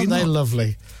 Oh, have aren't you they not?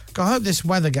 lovely? I hope this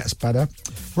weather gets better.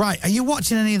 Right, are you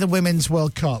watching any of the Women's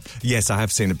World Cup? Yes, I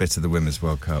have seen a bit of the Women's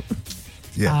World Cup.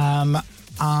 Yeah.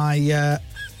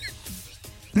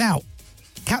 Now,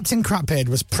 Captain Crapbeard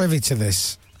was privy to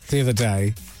this the other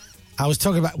day. I was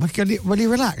talking about... Will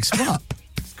you relax? What?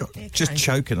 Just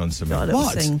choking on something. Got a little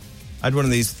What? thing. I had one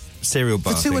of these cereal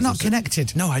bar The two are things, not wasn't it?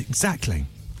 connected. No, exactly.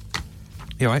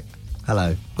 You all right?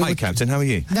 Hello. Hi, Captain. How are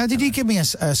you? Now, did you give me a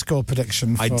score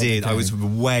prediction? I for the did. I game? was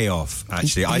way off,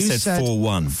 actually. I You said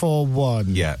 4-1. 4-1.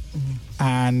 Yeah.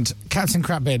 And Captain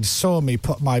Crapbeard saw me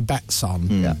put my bets on.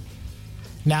 Yeah.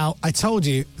 Now, I told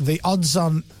you the odds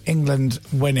on England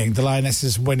winning, the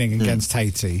Lionesses winning against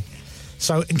Haiti.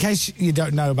 So, in case you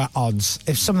don't know about odds,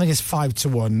 if something is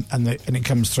 5-1 and it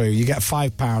comes through, you get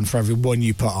 £5 for every one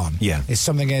you put on. Yeah. If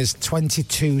something is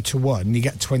 22-1, you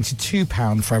get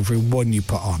 £22 for every one you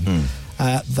put on.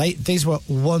 These were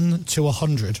 1 to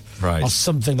 100, Right. or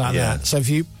something like Yeah. that. So if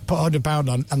you put £100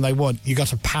 on and they won, you got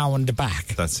 £1 back.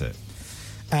 That's it.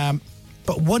 But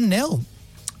 1-0.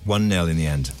 1-0 in the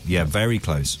end. Yeah, very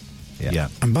close. Yeah.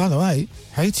 And by the way,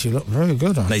 Haiti looked very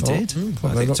good. I They thought. did. Thought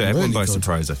I they think looked so. Everyone really by good.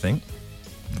 surprise, I think.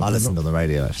 I listened on the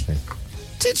radio, actually.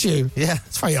 Did you? Yeah.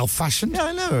 It's very old-fashioned. Yeah,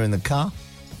 I know. We're in the car.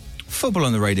 Football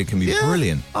on the radio can be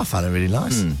brilliant. I found it really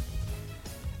nice.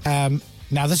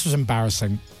 Now, this was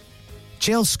embarrassing.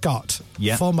 Jill Scott,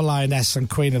 Yeah. former Lioness and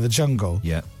Queen of the Jungle,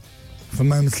 Yeah. for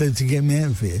moments to get me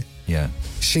out of here, Yeah.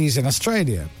 she's in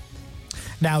Australia.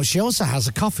 Now, she also has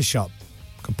a coffee shop,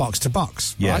 Box to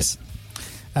Box, Yes.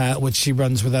 right? Which she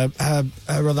runs with her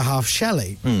other half,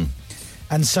 Shelley.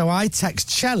 And so I text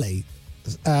Shelley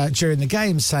during the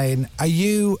game saying, are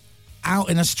you out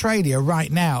in Australia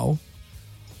right now,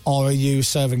 or are you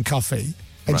serving coffee?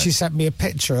 And Right. she sent me a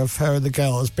picture of her and the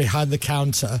girls behind the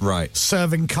counter, Right.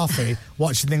 serving coffee,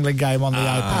 watching the England game on the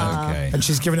iPad. okay. And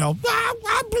she's giving it all,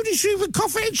 I'm bloody serving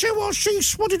coffee, and she was, she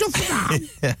swatted up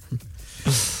for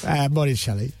that. Morning,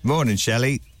 Shelley. Morning,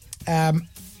 Shelley. And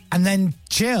then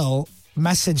Jill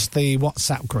messaged the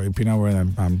WhatsApp group. We're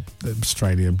in the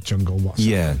Australia jungle WhatsApp.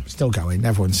 Yeah. group. Still going.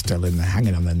 Everyone's still in there,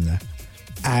 hanging on in there.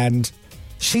 And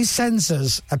she sends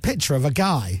us a picture of a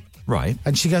guy. Right.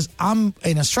 And she goes, I'm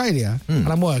in Australia and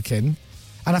I'm working.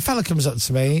 And a fella comes up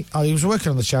to me. He was working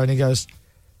on the show and he goes,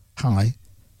 hi,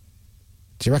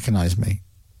 do you recognise me?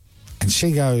 And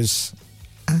she goes,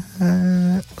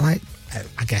 I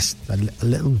guess a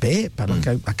little bit, but I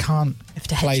can't You have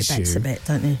to hedge place your bets you. a bit,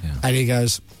 don't you? Yeah. And he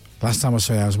goes, last time I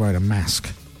saw you, I was wearing a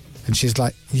mask. And she's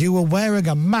like, you were wearing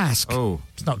a mask? Oh.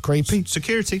 It's not creepy.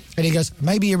 Security. And he goes,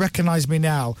 maybe you recognise me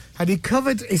now. And he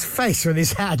covered his face with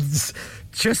his hands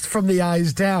just from the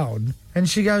eyes down. And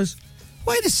she goes,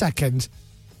 wait a second.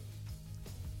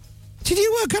 did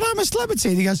you work on I'm a Celebrity?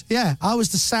 And he goes, yeah, I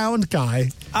was the sound guy.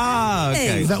 Ah,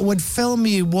 okay. That would film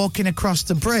you walking across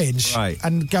the bridge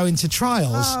and going to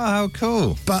trials. Oh, how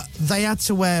cool. But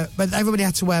everybody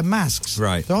had to wear masks.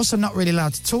 Right. They're also not really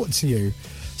allowed to talk to you.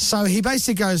 So he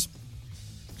basically goes,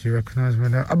 do you recognise me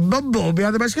now? A mumble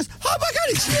behind the mask goes, oh my God,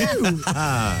 it's you!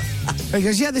 And he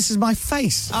goes, yeah, this is my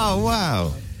face. Oh,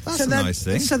 wow. That's a nice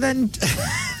thing. So then,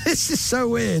 this is so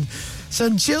weird. So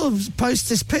Jill posts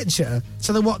this picture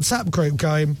to the WhatsApp group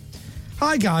going,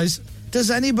 hi guys,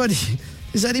 does anybody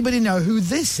know who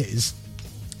this is?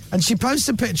 And she posts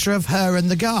a picture of her and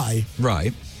the guy.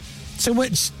 Right. To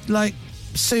which, like,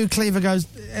 Sue Cleaver goes,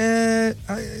 I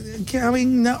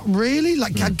mean, not really.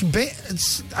 Like, a bit,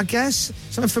 I guess.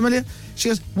 Something familiar. She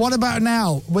goes, what about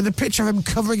now? With a picture of him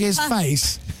covering his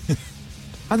face.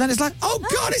 And then it's like, oh,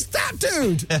 God, it's that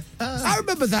dude. I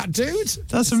remember that dude.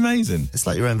 That's amazing. It's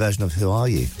like your own version of Who Are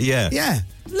You? Yeah. Yeah,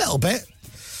 a little bit.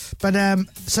 But,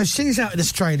 so she's out in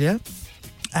Australia.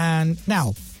 And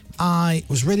now, I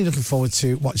was really looking forward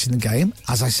to watching the game,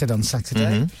 as I said on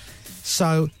Saturday.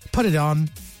 So, put it on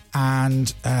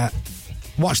and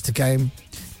watched the game.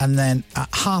 And then at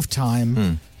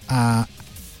half-time, I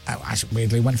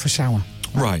weirdly went for a shower.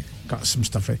 Right. Got some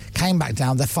stuff. Came back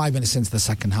down. They're 5 minutes into the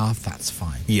second half. That's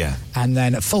fine. Yeah. And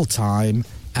then at full time,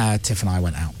 Tiff and I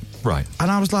went out. Right. And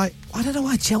I was like, I don't know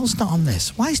why Jill's not on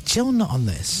this. Why is Jill not on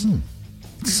this? It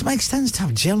doesn't make sense to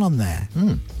have Jill on there.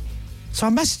 So I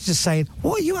messaged her saying,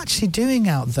 what are you actually doing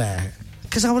out there?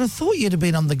 Because I would have thought you'd have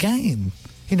been on the game.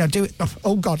 You know, do it.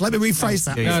 Oh, God, let me rephrase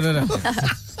that. No.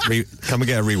 Can we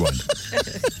get a rewind?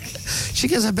 She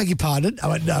goes, I beg your pardon. I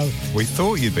went, no. We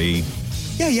thought you'd be...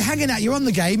 Yeah, you're hanging out. You're on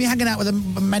the game. You're hanging out with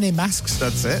many masks.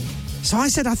 That's it. So I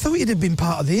said, I thought you'd have been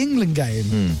part of the England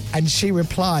game. And she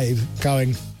replied,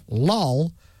 going,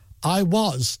 lol, I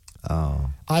was. Oh.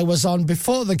 I was on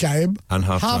before the game. And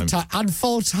half-time. And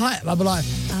full time. I'm like,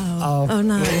 oh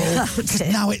no.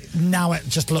 Now it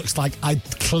just looks like I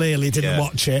clearly didn't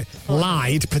watch it.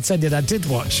 Lied, pretended I did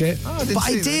watch it. Oh,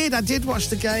 I did watch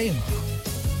the game.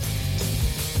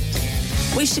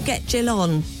 We should get Jill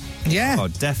on. Yeah. Oh,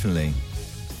 definitely.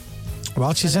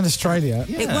 Well, she's in Australia.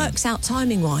 It works out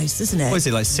timing-wise, doesn't it? What is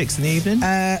it, like 6 in the evening?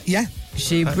 Yeah. Is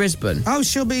she Brisbane? Oh,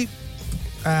 she'll be...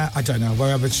 I don't know,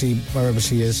 wherever she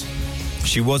is.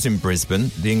 She was in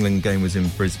Brisbane. The England game was in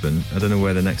Brisbane. I don't know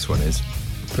where the next one is.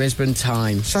 Brisbane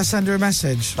time. Shall I send her a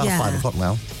message? About 5 o'clock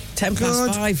now. 10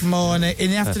 past 5. Good morning.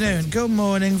 In the afternoon. Good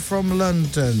morning from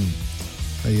London.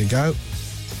 There you go.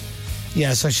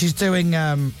 Yeah, so she's doing...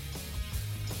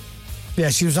 Yeah,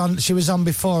 she was on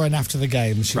before and after the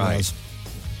game. She was.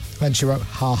 Then she wrote,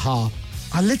 ha ha.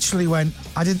 I literally went,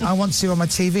 I want to see you on my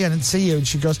TV. I didn't see you. And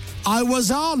she goes, I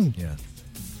was on. Yeah.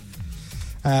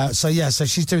 So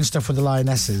she's doing stuff with the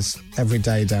Lionesses every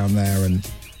day down there and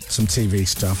some TV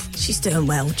stuff. She's doing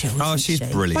well, Jill. Oh, she's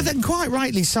brilliant. But then quite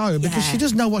rightly so, because she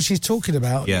does know what she's talking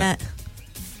about. Yeah.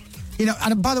 You know,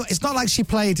 and by the way, it's not like she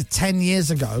played 10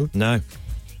 years ago. No.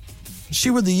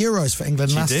 She won the Euros for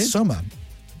England last summer.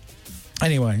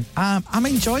 Anyway, I'm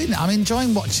enjoying it. I'm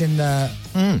enjoying watching... The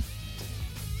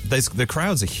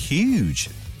crowds are huge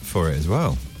for it as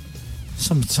well.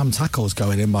 Some tackles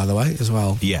going in, by the way, as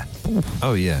well. Yeah.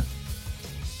 Oh, yeah.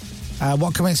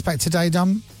 What can we expect today,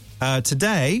 Dom?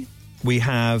 Today, we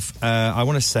have, I'm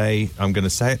going to say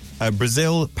it,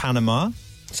 Brazil-Panama.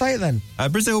 Say it then.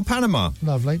 Brazil-Panama.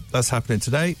 Lovely. That's happening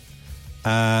today.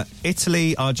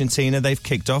 Italy-Argentina, they've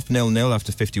kicked off 0-0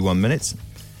 after 51 minutes.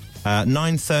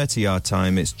 9:30 our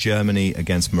time, it's Germany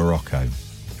against Morocco.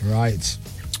 Right.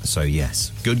 So,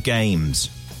 yes, good games.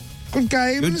 Good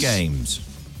games.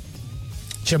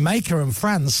 Jamaica and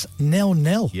France,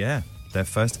 0-0. Yeah, their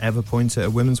first ever point at a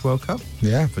Women's World Cup.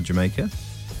 Yeah. For Jamaica.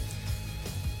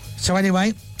 So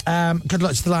anyway, good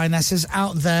luck to the Lionesses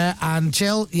out there. And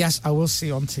Jill, yes, I will see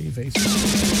you on TV.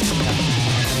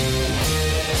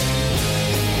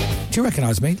 Do you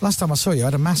recognise me? Last time I saw you, I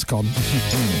had a mask on.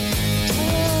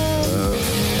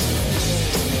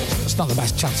 It's not the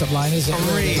best chat-up line, is it?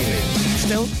 Oh, really?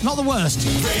 Still, not the worst.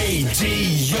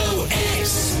 Radio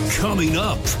X. Coming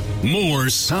up, more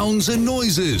sounds and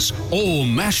noises, all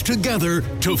mashed together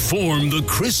to form the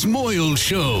Chris Moyle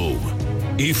Show.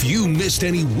 If you missed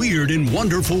any weird and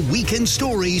wonderful weekend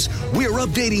stories, we're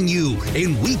updating you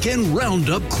in Weekend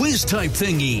Roundup quiz type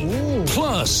thingy. Ooh.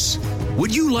 Plus,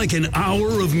 would you like an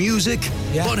hour of music?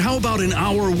 Yeah. But how about an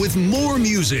hour with more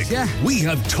music? Yeah. We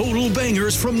have total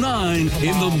bangers from 9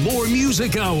 in the More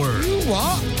Music Hour.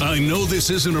 What? I know this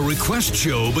isn't a request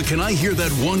show, but can I hear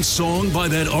that one song by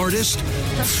that artist?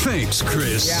 Thanks,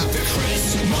 Chris. Yeah. The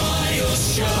Chris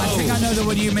Miles Show. I think I know the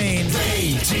one you mean.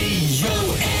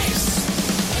 Radio X.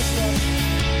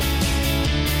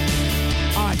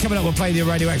 coming up, we'll play the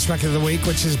Radio X record of the week,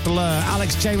 which is Blur.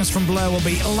 Alex James from Blur will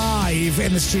be live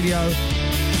in the studio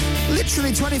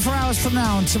literally 24 hours from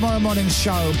now on tomorrow morning's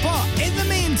show. But in the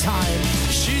meantime,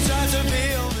 she tries to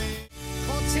feel me.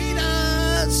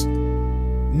 Cortinas!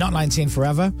 Not 19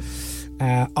 Forever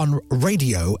on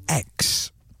Radio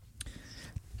X.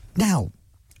 Now,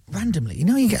 randomly, you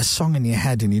know you get a song in your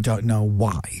head and you don't know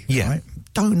why. Yeah. Right?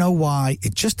 Don't know why.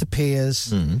 It just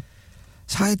appears. Mm.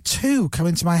 So I had two come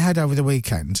into my head over the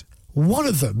weekend. One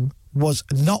of them was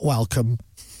Not Welcome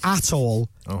at all.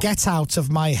 Oh. Get out of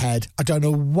my head. I don't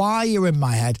know why you're in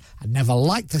my head. I never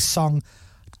liked this song.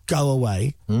 Go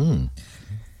away.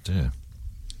 Dear.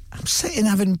 I'm sitting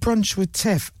having brunch with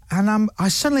Tiff, and I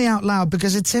suddenly out loud,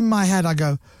 because it's in my head, I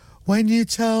go, when you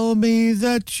tell me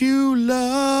that you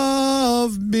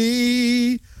love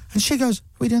me. And she goes,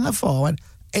 what are you doing that for? I went,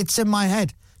 it's in my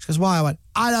head. She goes, why? I went,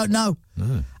 I don't know.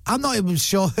 No. I'm not even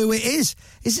sure who it is.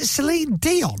 Is it Celine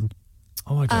Dion?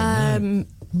 Oh, I don't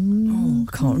know.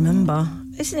 I can't remember.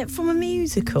 Isn't it from a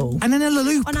musical? And then a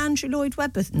loop. On Andrew Lloyd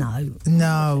Webber? No.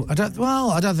 No, I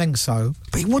don't think so.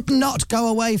 But it would not go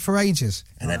away for ages.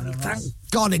 And then, thank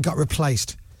God, it got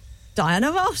replaced.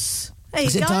 Diana Ross. There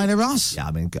Is you it go. Diana Ross? Yeah,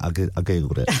 I mean, I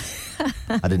Googled it.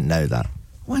 I didn't know that.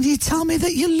 When you tell me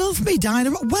that you love me,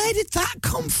 Diana Ross, where did that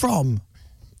come from?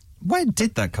 Where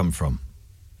did that come from?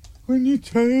 When you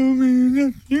tell me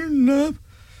that you love...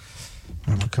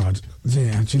 Oh, my God.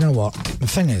 Yeah, do you know what? The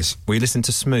thing is... Will you listen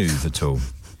to Smooth at all?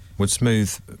 Would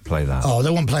Smooth play that? Oh, they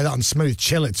won't play that on Smooth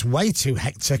Chill. It's way too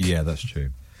hectic. Yeah, that's true.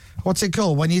 What's it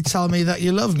called? When you tell me that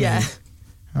you love me? Yeah.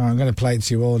 Oh, I'm going to play it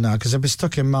to you all now, because it'll be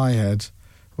stuck in my head.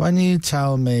 When you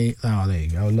tell me... Oh, there you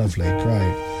go. Lovely.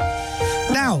 Great.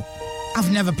 Now,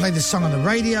 I've never played this song on the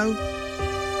radio.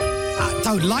 I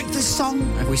don't like this song.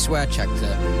 Have we swear checked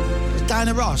it? It's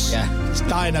Diana Ross. Yeah. It's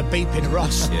Diana beeping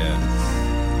Ross. Yeah.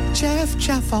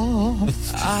 Jeff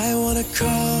off. I want to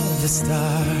call the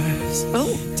stars.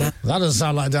 Oh. That doesn't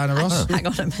sound like Diana Ross. Hang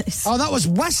on a minute. Oh, that was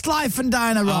Westlife and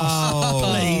Diana Ross. Oh.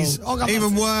 Please. Oh, God.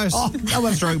 Even worse. Oh,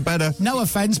 no, Stroke better. no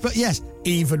offence, but yes,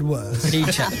 even worse. Key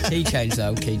change,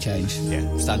 though. Key change.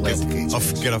 Yeah. Standard.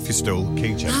 Get off your stool.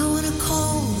 Key change. I want to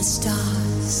call the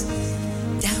stars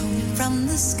down from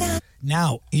the sky.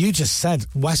 Now, you just said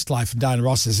Westlife and Diana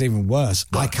Ross is even worse.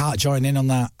 What? I can't join in on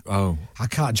that. Oh. I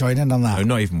can't join in on that. No,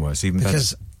 not even worse. Even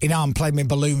Because, you know, I'm playing my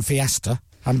Balloon Fiesta.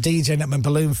 I'm DJing at my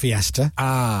Balloon Fiesta.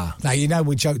 Ah. Now, you know,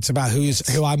 we joked about who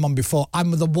I'm on before.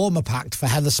 I'm the warm-up act for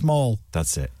Heather Small.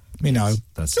 That's it. You know.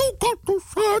 That's You got to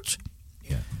search.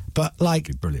 Yeah. But,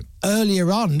 like, Brilliant.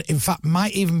 earlier on, in fact,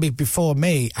 might even be before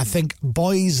me, I think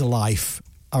Boys Life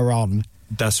are on.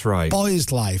 That's right. Boys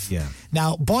Life. Yeah.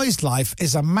 Now, Boys Life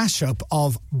is a mashup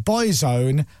of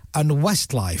Boyzone and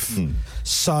Westlife.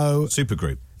 So,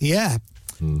 Supergroup. yeah.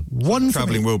 One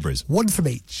Travelling from Wilburys. One from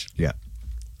each. Yeah.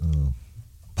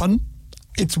 Pardon?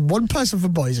 It's one person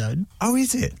from Boyzone, Oh,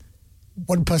 is it?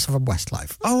 one person from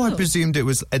Westlife. Oh, I presumed it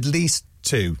was at least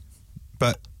two.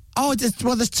 But, Oh,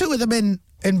 there's two of them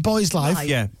in Boys Life.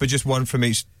 yeah, but just one from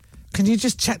each. Can you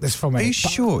just check this for me? Are you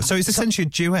sure? So it's essentially a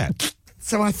duet.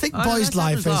 So I think Oh, Boys that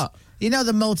Life is... sounds like- You know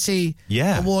the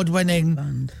Yeah.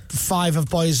 multi-award-winning 5 of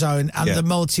Boyzone and Yeah. the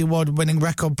multi-award-winning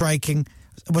record-breaking...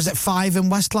 Was it 5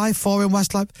 in Westlife, 4 in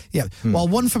Westlife? Yeah. Well,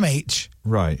 one from each,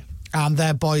 Right. and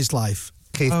they're Boys Life.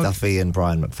 Keith Duffy and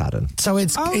Brian McFadden. So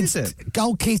it's is it?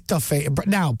 Gold Keith Duffy.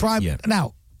 Now, Brian. Yeah.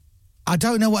 Now, I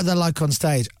don't know what they're like on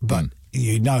stage, but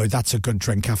you know that's a good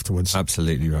drink afterwards.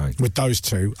 Absolutely right. With those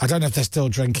two, I don't know if they're still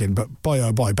drinking, but boy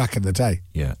oh boy, back in the day.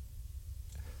 Yeah.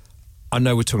 I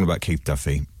know we're talking about Keith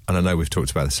Duffy, and I know we've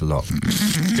talked about this a lot.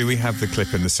 Do we have the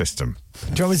clip in the system?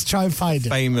 Do you want me to try and find it?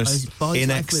 Famous Boys In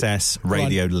Life Excess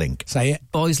radio link. Say it.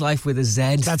 Boys Life with a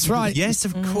Z. That's right. Yes,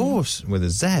 of course, with a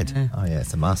Z. Oh, yeah,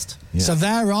 it's a must. Yeah. So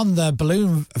they're on the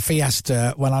Balloon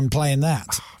Fiesta when I'm playing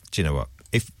that. Do you know what?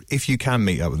 If you can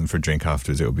meet up with them for a drink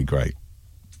afterwards, it would be great.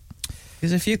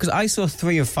 There's a few, because I saw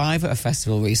 3 of 5 at a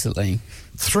festival recently.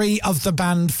 3 of the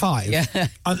band 5. Yeah.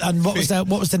 And what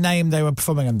was the name they were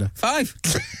performing under? 5.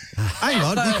 Hang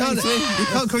on, you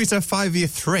can't call yourself 5 of your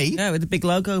 3. Yeah, with the big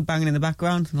logo banging in the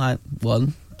background. Like,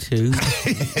 1, 2.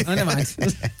 Oh, never mind.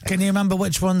 Can you remember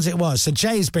which ones it was? So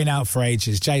Jay's been out for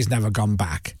ages. Jay's never gone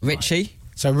back. Richie.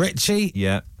 So Richie.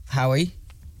 Yeah. Howie.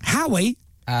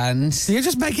 And... So you're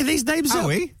just making these names up?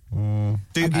 Howie?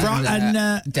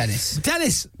 Dennis.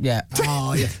 Dennis. Yeah.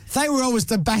 Oh, yeah. They were always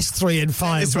the best 3 and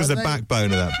 5. This was the weren't they? backbone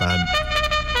of that band.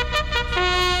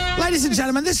 Ladies and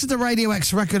gentlemen, this is the Radio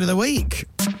X record of the week.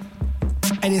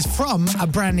 It is from a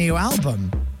brand new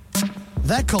album.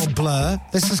 They're called Blur.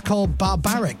 This is called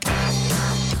Barbaric.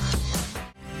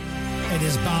 It It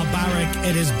is barbaric.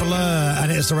 It is Blur,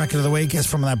 and it's the record of the week. It's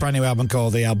from their brand new album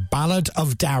called The Ballad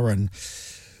of Darren.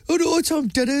 Oh no, Tom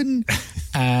Darren.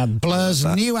 Blur's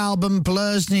new album,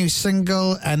 Blur's new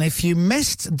single, and if you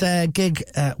missed their gig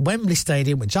at Wembley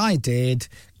Stadium, which I did,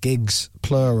 gigs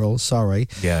plural, sorry.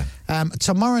 Yeah.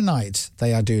 Tomorrow night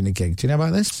they are doing a gig. Do you know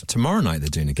about this? Tomorrow night they're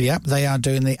doing a gig. Yep, they are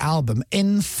doing the album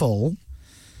in full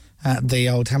at the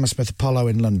old Hammersmith Apollo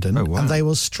in London. Oh, wow. And they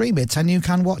will stream it and you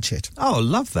can watch it. Oh,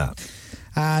 love that.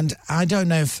 And I don't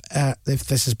know if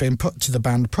this has been put to the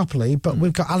band properly, but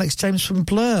we've got Alex James from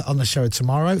Blur on the show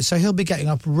tomorrow, so he'll be getting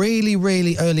up really,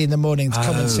 really early in the morning to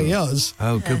come and see us.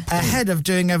 Oh, good point. Ahead of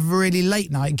doing a really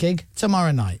late night gig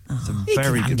tomorrow night. He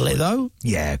very can handle good it though.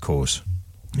 Yeah, of course.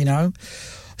 You know.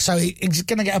 So he's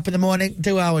going to get up in the morning,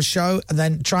 do our show, and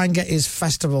then try and get his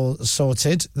festival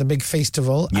sorted, the big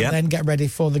festival, and then get ready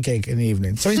for the gig in the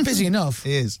evening. So he's busy enough.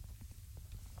 He is.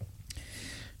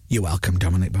 You're welcome,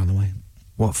 Dominic, by the way.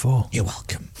 What for? You're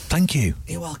welcome. Thank you.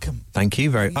 You're welcome. Thank you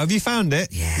very much. Have you found it?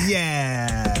 Yeah.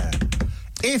 Yeah.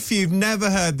 If you've never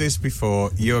heard this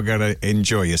before, you're going to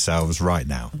enjoy yourselves right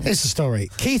now. Here's the story.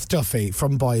 Keith Duffy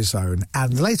from Boyzone,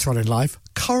 and later on in life,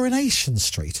 Coronation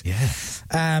Street. Yeah.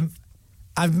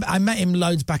 I met him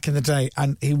loads back in the day,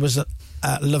 and he was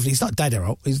lovely. He's not dead,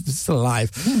 he's still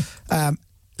alive.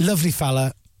 Lovely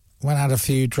fella. Went out a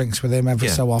few drinks with him every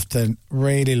so often.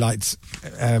 Really liked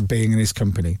being in his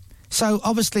company. So,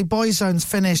 obviously, Boyzone's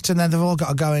finished, and then they've all got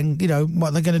to go and, you know,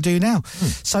 what they're going to do now.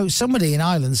 So, somebody in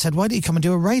Ireland said, why don't you come and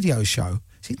do a radio show?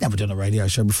 So he'd never done a radio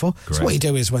show before. Great. So what you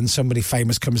do is when somebody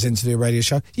famous comes in to do a radio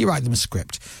show, you write them a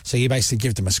script. So you basically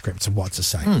give them a script of what to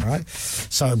say, right?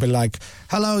 So it'd be like,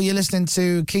 hello, you're listening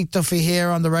to Keith Duffy here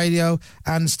on the radio,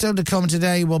 and still to come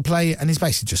today we'll play, and he's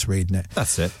basically just reading it.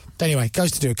 That's it. Anyway,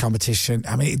 goes to do a competition.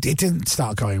 I mean, it didn't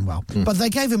start going well. But they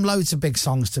gave him loads of big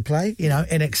songs to play, you know,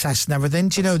 In Excess and everything.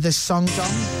 Do you know this song, John?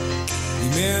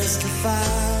 Mystify.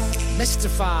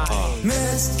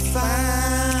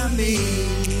 Mystify me.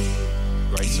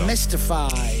 Great song. Mystify.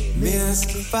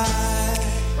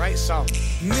 Great song.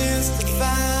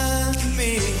 Mystify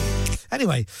me.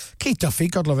 Anyway, Keith Duffy,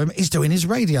 God love him, he's doing his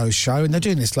radio show and they're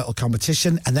doing this little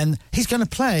competition, and then he's going to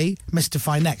play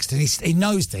Mystify next, and he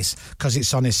knows this because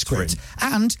it's on his script.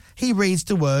 And he reads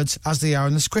the words as they are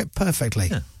in the script perfectly.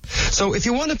 Yeah. So if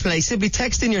you want to play, simply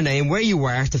text in your name, where you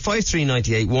are, to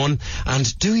 53981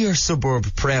 and do your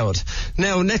suburb proud.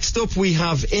 Now, next up we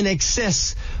have In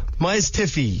Excess, Miles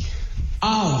Tiffy.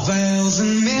 All veils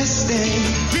and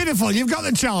misty. Beautiful, you've got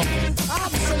the job.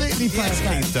 Absolutely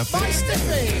perfect. By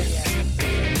Stiffy.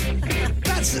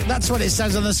 That's what it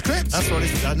says on the script. That's what he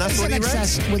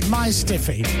read. With My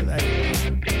Stiffy.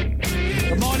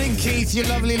 Good morning, Keith, you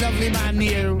lovely, lovely man,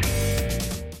 you.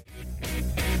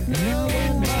 No.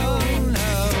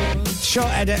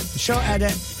 Short edit.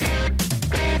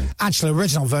 Actually,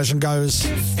 original version goes.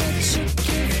 It's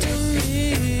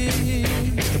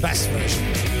the best version.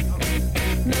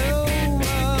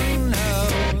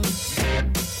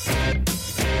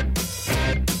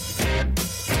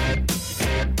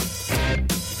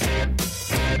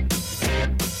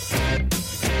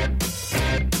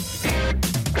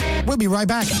 We'll be right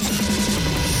back.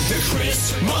 The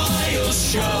Chris Miles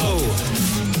Show.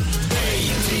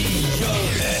 Radio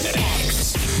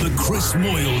X. The Chris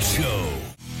Moyles Show.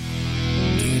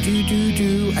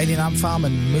 Do. Alien Ant Farm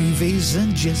and movies,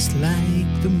 and just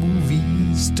like the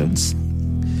movies, don't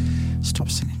sing. Stop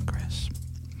singing, Chris.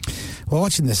 We're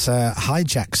watching this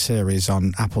Hijack series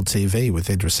on Apple TV with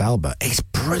Idris Elba. It's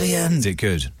brilliant. Is it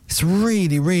good? It's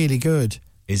really, really good.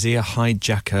 Is he a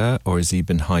hijacker or has he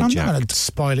been hijacked? I'm not going to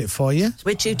spoil it for you.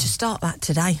 We're due to start that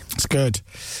today. It's good.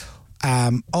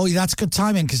 That's good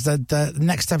timing because the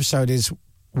next episode is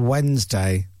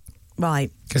Wednesday.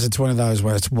 Right. Because it's one of those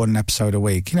where it's one episode a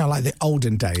week. You know, like the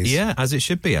olden days. Yeah, as it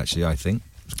should be, actually, I think.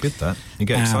 It's good, that. You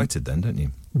get excited then, don't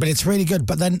you? But it's really good.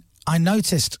 But then I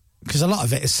noticed, because a lot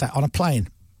of it is set on a plane.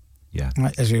 Yeah.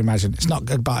 Right, as you imagine. It's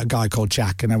not about a guy called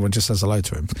Jack and everyone just says hello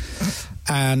to him.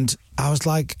 And I was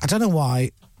like, I don't know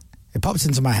why, it popped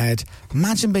into my head,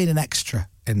 imagine being an extra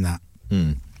in that.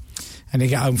 And you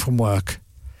get home from work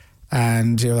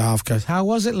and the other half goes, how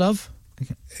was it, love?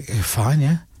 Fine,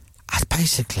 yeah. I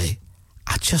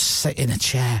just sit in a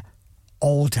chair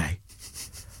all day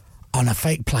on a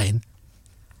fake plane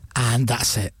and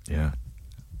that's it. Yeah.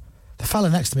 The fella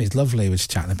next to me is lovely. He was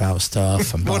chatting about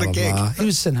stuff and blah, What a blah, gig. blah. He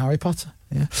was in Harry Potter,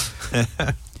 yeah.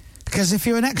 Because if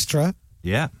you're an extra,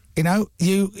 yeah, you know,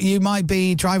 you might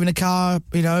be driving a car,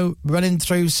 you know, running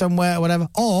through somewhere or whatever,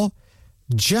 or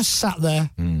just sat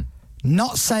there,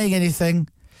 not saying anything.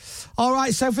 All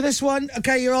right, so for this one,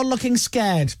 okay, you're all looking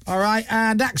scared. All right,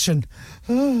 and action.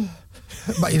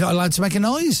 But you're not allowed to make a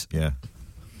noise. Yeah.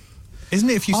 Isn't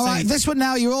it if you All say... right, this one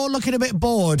now, you're all looking a bit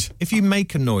bored. If you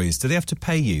make a noise, do they have to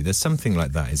pay you? There's something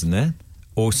like that, isn't there?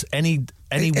 Or any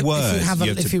word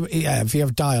If you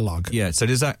have dialogue. Yeah, so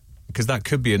does that... Because that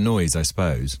could be a noise, I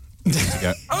suppose. You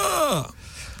go, oh!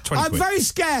 I'm very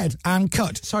scared. And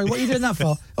cut. Sorry, what are you doing that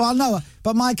for? Well, no,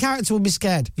 but my character would be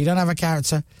scared. You don't have a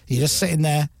character. You're just sitting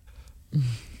there.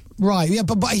 Right, yeah,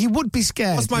 but he would be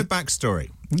scared. What's my backstory?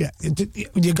 Yeah,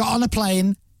 you got on a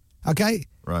plane, okay?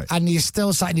 Right. And you're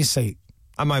still sat in your seat.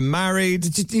 Am I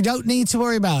married? You don't need to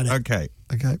worry about it. Okay.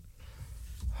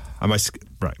 Am I...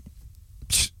 Right.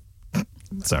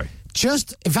 Sorry.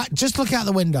 In fact, just look out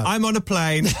the window. I'm on a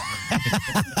plane.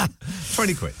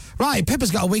 20 quid. Right,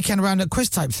 Pippa's got a weekend roundup quiz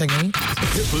type thingy.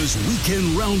 Pippa's weekend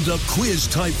roundup quiz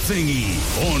type thingy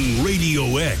on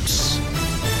Radio X.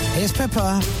 Here's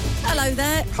Pippa. Hello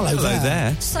there. Hello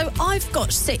there. So I've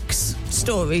got 6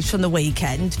 stories from the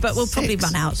weekend, but we'll probably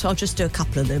run out, so I'll just do a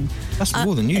couple of them. That's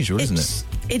more than usual, isn't it?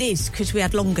 It is, because we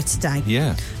had longer today.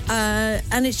 Yeah.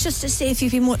 And it's just to see if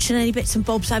you've been watching any bits and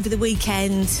bobs over the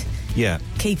weekend. Yeah.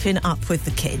 Keeping up with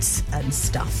the kids and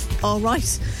stuff. All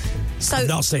right. So I've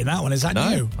not seen that one. Is that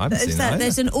new? I haven't seen that.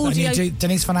 There's an audio...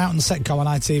 Denise Van Houten sitcom on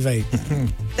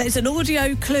ITV. There's an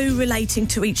audio clue relating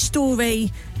to each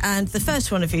story, and the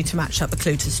first one of you to match up the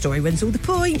clue to the story wins all the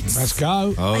points. Let's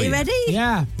go. Are you ready?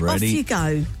 Yeah. Ready. Off you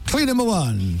go. Clue number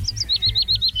 1.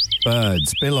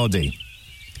 Birds. Bill Oddie.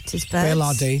 It is birds. Bill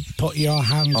Oddie, put your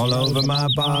hands all over my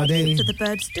body. What are the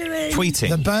birds doing? Tweeting.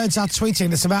 The birds are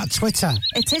tweeting. It's about Twitter.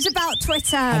 It is about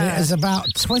Twitter. And it is about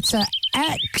Twitter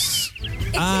X. It is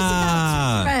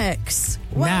about Twitter X.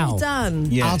 Well done.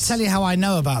 Yes. I'll tell you how I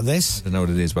know about this. I don't know what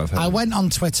it is, but I've heard I went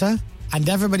on Twitter and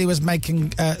everybody was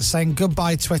saying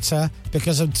goodbye Twitter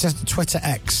because of just Twitter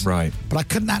X. Right. But I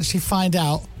couldn't actually find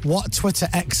out what Twitter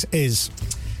X is.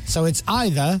 So it's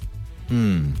either...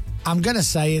 I'm going to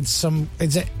say it's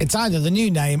either the new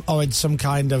name or it's some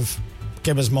kind of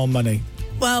give us more money.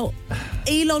 Well,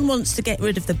 Elon wants to get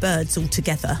rid of the birds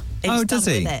altogether. Does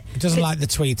he? He doesn't like the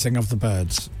tweeting of the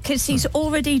birds. Because he's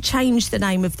already changed the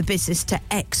name of the business to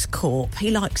X Corp.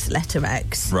 He likes the letter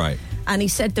X. Right. And he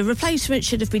said the replacement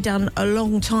should have been done a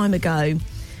long time ago.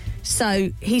 So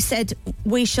he said,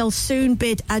 we shall soon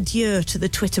bid adieu to the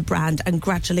Twitter brand and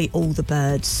gradually all the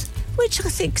birds. Which I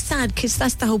think's sad, because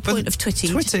that's the whole point of Twitter.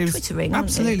 Twittering,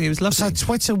 absolutely, it was lovely. So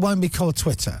Twitter won't be called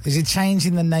Twitter. Is he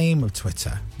changing the name of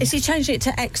Twitter? Is he changing it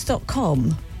to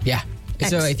X.com? Yeah.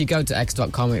 So if you go to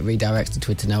X.com, it redirects to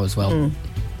Twitter now as well.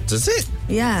 Does it?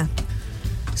 Yeah.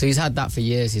 So he's had that for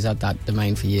years. He's had that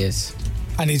domain for years.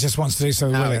 And he just wants to do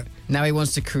something with it. Now he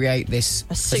wants to create this,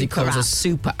 as he calls a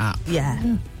super app.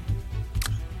 Yeah.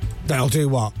 That'll do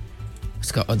what?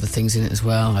 It's got other things in it as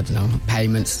well. I don't know,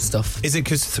 payments and stuff. Is it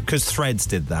because Threads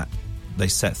did that? They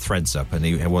set Threads up and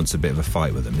he wants a bit of a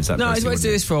fight with them. Is that? No, he's wanted to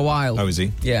do this for a while. Oh, is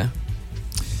he? Yeah.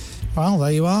 Well,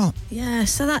 there you are. Yeah,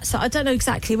 so I don't know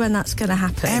exactly when that's going to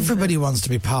happen. Everybody wants to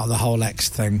be part of the whole X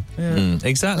thing.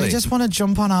 Exactly. They just want to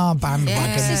jump on our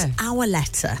bandwagon. This is our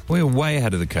letter. We're way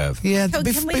ahead of the curve. Yeah,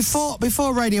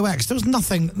 before Radio X, there was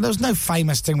no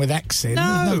famous thing with X in.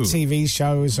 No. There was no TV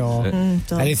shows or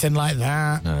anything like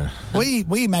that. No.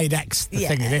 We made X the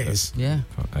thing it is. Yeah.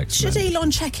 Should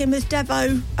Elon check in with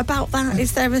Devo about that?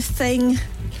 Is there a thing?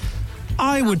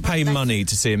 I would pay money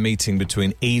to see a meeting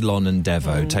between Elon and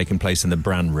Devo taking place in the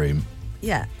brand room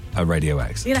Yeah. at Radio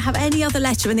X. You don't have any other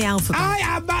letter in the alphabet. I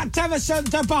am Matt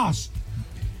Deverson, the boss.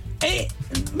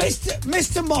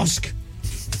 Mr. Musk.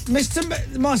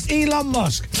 Mr. Musk, Elon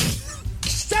Musk.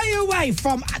 Stay away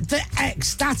from the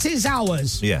X. That is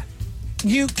ours. Yeah.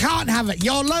 You can't have it.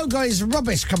 Your logo is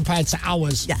rubbish compared to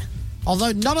ours. Yeah.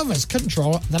 Although none of us can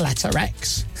draw the letter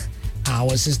X.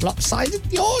 Ours is lopsided.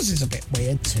 Yours is a bit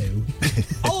weird too.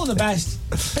 All the best.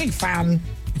 Big fan.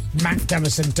 Matt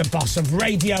Deverson, the boss of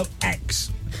Radio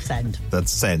X. Send.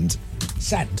 That's send.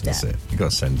 Send. That's it. You got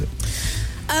to send it.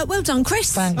 Well done,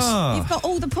 Chris. Thanks. Oh. You've got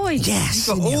all the points. Yes.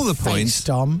 You got all the points.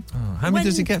 Tom. Oh, how many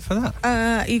does he get for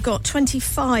that? You got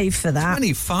 25 for that.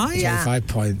 25? Yeah. 5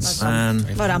 points. Well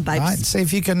done, babes. Right, see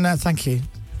if you can, thank you.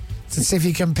 So see if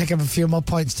you can pick up a few more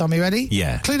points, Tommy. Ready?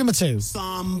 Yeah. Clue number 2.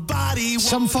 Some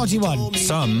 41.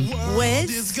 Some.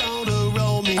 With?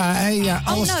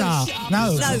 All-Star.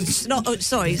 No. No, it's not. Oh,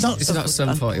 sorry. It's not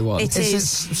Sum 41. It It's is.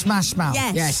 Smash Mouth.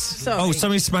 Yes. Sorry. Oh,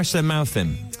 somebody smashed their mouth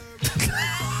in.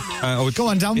 Go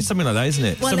on, Dom. It's something like that, isn't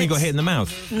it? Well, somebody got it's- hit in the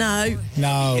mouth. No.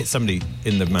 Hit somebody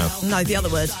in the mouth. No, the other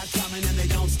word.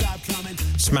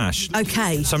 Smashed.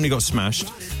 Okay. Somebody got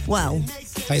smashed. Well,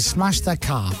 They smashed their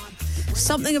car.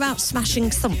 something about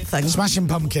smashing something. Smashing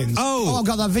pumpkins. Oh, I've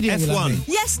got that video. you lent F1. me.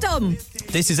 Yes, Dom.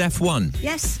 This is F1.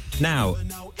 Yes. Now,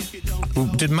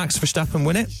 did Max Verstappen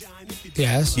win it?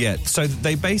 Yes. Yeah, so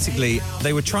they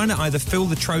were trying to either fill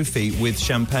the trophy with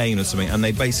champagne or something, and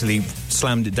they basically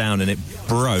slammed it down and it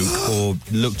broke or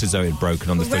looked as though it had broken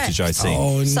on the footage I seen.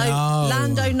 Oh, So no.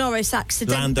 Lando Norris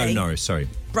accidentally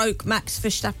broke Max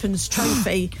Verstappen's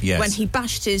trophy Yes. when he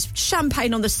bashed his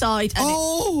champagne on the side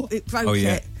and it broke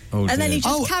it. Oh, and then dear. he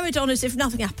just carried on as if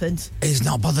nothing happened. He's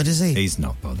not bothered, is he? He's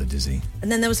not bothered, is he? And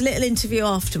then there was a little interview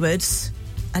afterwards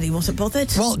and he wasn't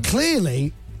bothered. Well,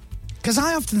 clearly, because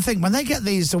I often think when they get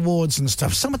these awards and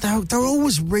stuff, they're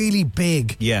always really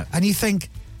big. Yeah. And you think,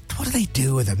 what do they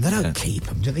do with them? They don't keep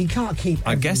them, do they? You can't keep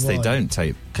I guess they don't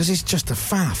tape. Because he's just a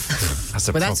faff. That's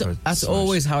a But proper that's smash.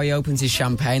 always how he opens his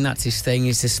champagne. That's his thing,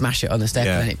 is to smash it on the step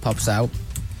Yeah. and then it pops out.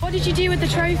 What did you do with the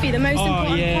trophy? The most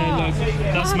important part. look,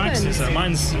 that's What Max's. happened?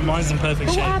 Mine's in perfect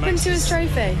But shape. what happened to his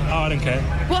trophy? Oh, I don't care.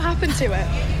 What happened to it?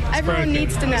 Everyone broken.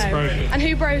 needs to know. It's broken. And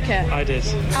who broke it? I did.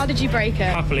 How did you break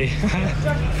it? Happily.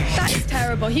 That is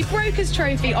terrible. He broke his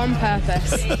trophy on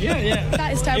purpose. Yeah.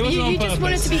 That is It terrible. wasn't You on just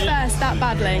wanted purpose. to be first that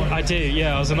badly. I do,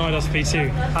 yeah. I was annoyed off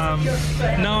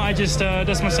P2. No, I just,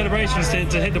 that's my celebrations to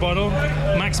hit the bottle.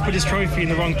 Max put his trophy in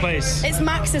the wrong place. It's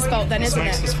Max's fault then, It's isn't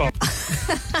Max's it? fault.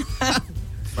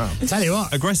 Wow. Tell you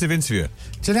what. Aggressive interviewer.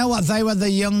 Do you know what? They were the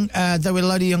young, there were a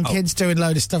load of young kids doing a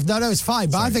load of stuff. No, it's fine,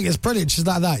 but I think it's brilliant. Just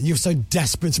like that. You're so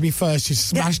desperate to be first, you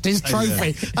smashed his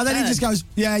trophy. And then he just goes,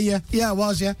 yeah, it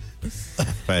was, yeah.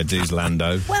 Fair dues,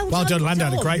 Lando. Well done, Lando.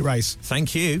 Had a great race.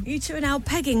 Thank you. You two are now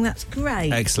pegging, that's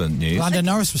great. Excellent news. Lando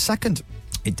Norris was second.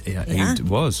 He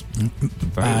was.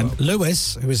 Very And well.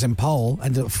 Lewis, who was in pole,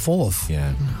 ended up fourth.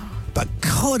 Yeah. But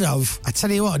could have, I tell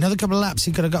you what, another couple of laps,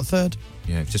 he could have got third.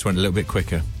 Yeah, just went a little bit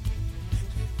quicker.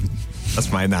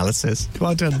 That's my analysis.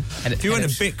 Well done. If you went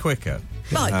a bit quicker,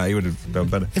 Right. he would have done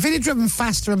better. If he'd have driven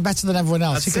faster and better than everyone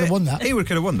else, he could have won that. He could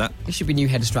have won that. It should be new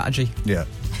head of strategy. Yeah.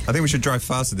 I think we should drive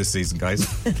faster this season, guys.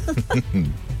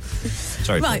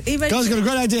 Sorry. Right, are you ready? Guys got a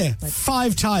great idea.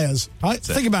 5 tyres, right?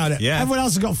 Think about it. Yeah. Everyone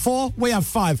else has got 4, we have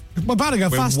 5. We're about to go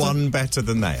We're faster. one better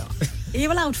than they are. Are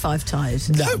you allowed 5 tyres?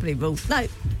 No. Probably will. No.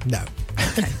 No.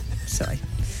 Okay, sorry.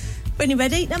 When you're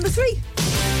ready, number 3.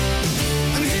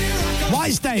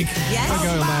 White Snake. Yes.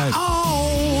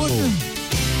 Oh,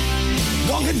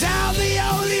 walking down the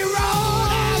only road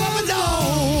I've ever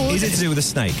known. Is it to do with a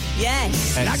snake?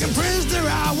 Yes. Like a prisoner,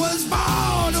 I was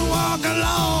born to walk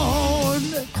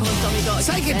alone. Come on, Tommy, got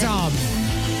Take it, Tom.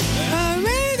 I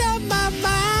made up my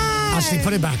mind. Actually,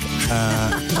 put it back.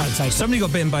 Don't take it. Somebody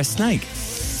got bitten by a snake.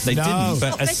 They No. didn't,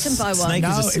 but Got bitten by one. snake No,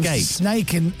 has it was a escaped.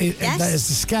 snake Yes. that has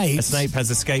escaped. A snake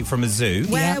has escaped from a zoo.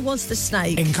 Where was the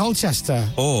snake? In Colchester.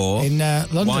 Or in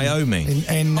London. Wyoming.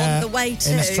 In On the way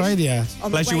to... in Australia.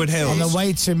 On the Pleasurewood way to- Hills. On the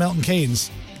way to Milton Keynes.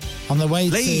 On the way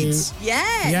Leeds.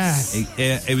 Yes.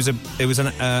 Yeah. It was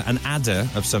an adder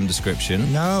of some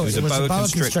description. No, it was a boa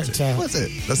constrictor. Was it?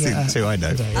 That's Yeah. the two I know.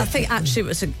 I think actually it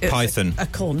was a Python. a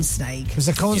corn snake. It was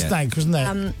a corn Yeah. snake, wasn't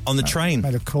it? On the train.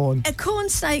 Made of corn. A corn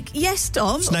snake, yes,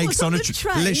 Dom. Snakes was on a the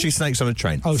train literally snakes on a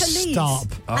train. Oh, to Leeds. stop.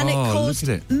 And it Oh, caused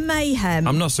look at it. mayhem.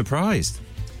 I'm not surprised.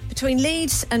 Between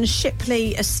Leeds and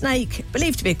Shipley, a snake,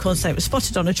 believed to be a corn snake, was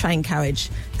spotted on a train carriage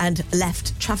and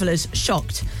left travellers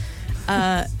shocked.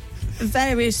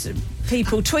 Various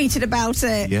people tweeted about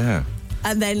it. Yeah.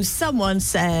 And then someone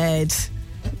said,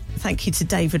 thank you to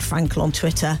David Frankel on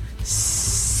Twitter,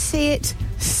 see it,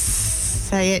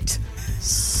 say it,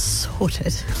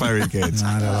 sorted. Very good.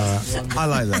 I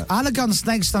like that. I'd have gone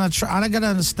snakes on I'd have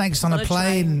gone snakes on a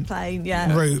plane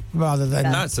yeah. route rather than.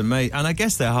 That's amazing. And I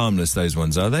guess they're harmless, those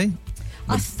ones, are they?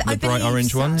 I The bright believe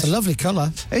orange so. ones? It's a lovely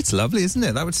colour. It's lovely, isn't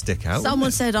it? That would stick out. Someone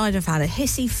wouldn't said I'd have had a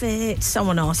hissy fit.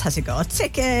 Someone asked, has it got a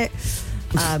ticket?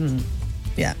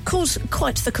 Yeah, caused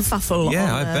quite the kerfuffle.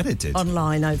 Yeah, on, I bet it did.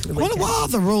 Online over the What weekend. are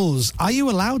the rules? Are you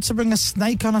allowed to bring a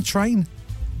snake on a train?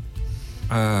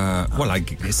 Well,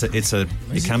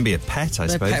 it can be a pet, I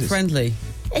They're suppose. pet friendly.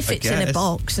 If I it's in a guess.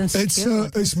 box and It's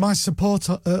secured. it's my support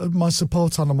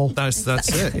animal. That's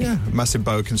it. Yeah, massive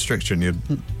boa constrictor in your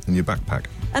backpack.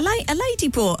 A lady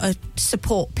brought a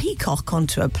support peacock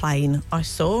onto a plane. I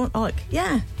saw,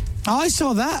 yeah. Oh, I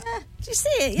saw that. Did you see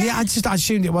it? Yeah, I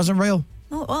assumed it wasn't real.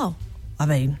 Oh, well, I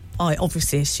mean, I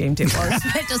obviously assumed it was.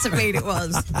 It doesn't mean it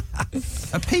was.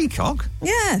 A peacock?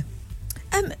 Yeah.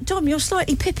 Dom, you're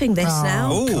slightly pipping this now.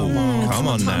 Oh, come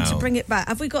on Time now. to bring it back.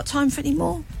 Have we got time for any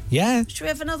more? Yeah, Should we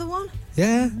have another one?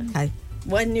 yeah. Okay.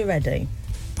 When you're ready.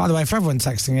 By the way, for everyone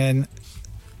texting in,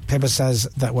 Pippa says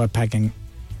that we're pegging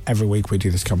every week we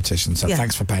do this competition, so Yeah.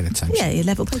 thanks for paying attention. Yeah, you're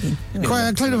level pegging.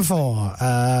 Clue number 4.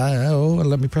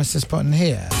 Let me press this button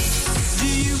here.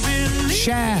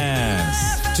 Share.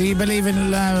 Yes. Do you believe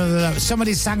in love?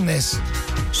 Somebody sang this.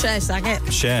 Cher sang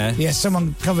it. Cher. Yeah,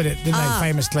 someone covered it, didn't they?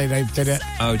 Famously, they did it.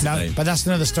 Oh, did no, they? but that's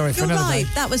another story for You're another right.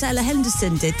 day. That was Ella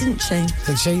Henderson didn't she?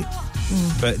 Did she?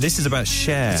 But this is about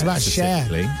Cher. It's about Cher.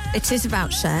 specifically. It is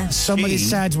about Cher. Somebody She-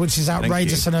 said, which is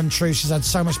outrageous Thank and untrue, she's had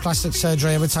so much plastic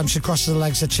surgery every time she crosses her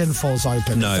legs, her chin falls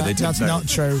open. No, they didn't. That's No. not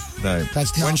true. No.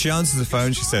 That's When not. she answers the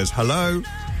phone, she says, hello.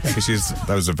 Because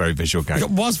that was a very visual gag. It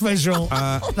was visual.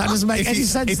 that doesn't make If any you-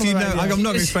 sense. If on you the know, radio. I'm not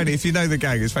going to explain it. If you know the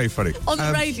gag, it's very funny. On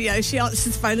the radio, she answers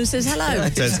the phone and says hello.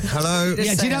 It says, hello.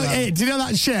 Yeah, do you know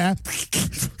that Cher?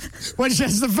 When she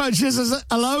has the phone, she says,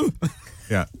 hello?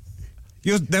 Yeah.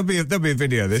 There'll be a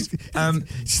video of this.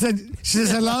 She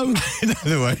says hello.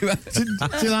 Another way.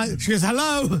 She goes,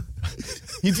 hello.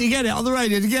 You get it on the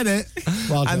radio, you get it?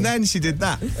 Well done. And then she did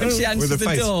that. When she answered with a the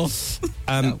face. door.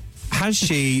 Has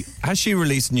she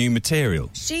released new material?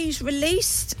 She's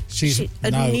released She's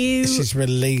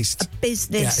released a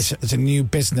business. Yeah, it's a new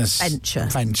business venture.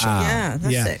 Ah. Yeah,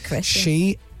 that's it, Chris.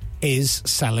 She is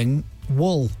selling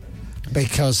wool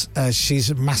because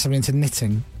she's massively into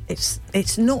knitting. It's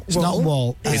not wool. It's not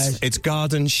wool. It's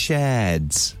garden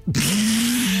sheds.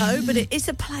 No, but it is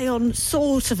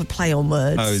sort of a play on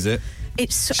words. Oh, is it?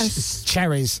 It's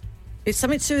cherries. It's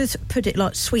something to do with pudding,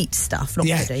 like sweet stuff, not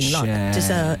Yeah. pudding, like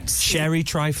desserts. Sherry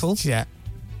trifle? Yeah.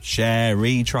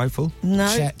 Sherry trifle? No.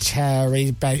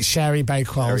 Sherry Bakewell's. Sherry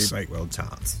Bakewell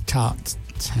tart. Tart.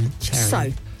 Cherry.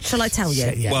 So, shall I tell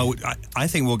you? Yeah. Well, I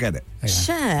think we'll get it.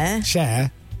 Cher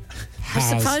has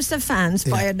surprised her fans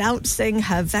by announcing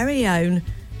her very own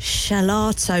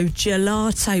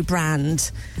gelato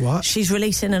brand. What? She's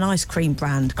releasing an ice cream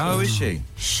brand Oh, called is she?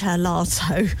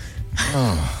 Gelato.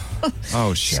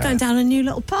 Oh, She's Cher. going down a new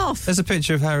little path. There's a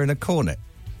picture of her in a cornet.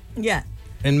 Yeah.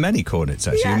 In many cornets,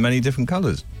 actually, Yeah. in many different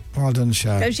colours. Well done,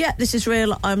 Cher. Goes, yeah, this is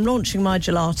real. I'm launching my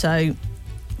gelato.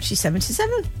 She's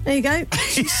 77. There you go.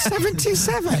 She's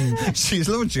 77. She's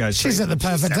launching ice cream. She's at the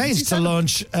perfect age to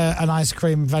launch an ice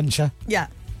cream venture. Yeah.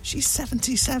 She's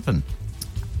 77.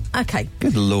 Okay.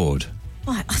 Good Lord.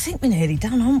 Right, I think we're nearly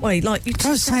done, aren't we? Like you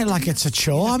Don't say it like it's a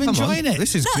chore. I'm Come enjoying on, it.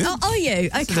 This is No, good. are you?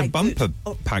 This is Okay, a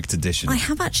bumper-packed edition. I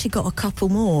have actually got a couple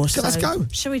more. So Let's go.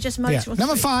 Shall we just Yeah. motor on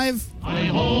Number through? 5.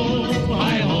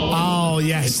 Oh,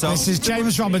 yes. This is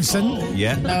James Robinson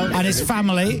Yeah. and his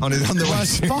family On the were way.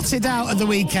 spotted out at the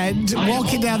weekend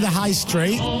walking down the high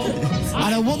street,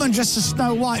 and a woman dressed as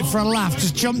Snow White for a laugh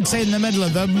just jumped in the middle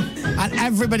of them, and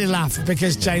everybody laughed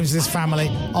because James and his family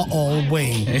are all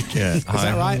we. Yeah. Is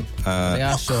that right? They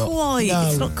are short. Quite. No.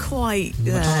 It's not quite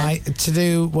there. Right, to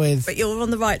do with But you're on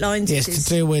the right lines. yes, It is- to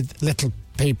do with little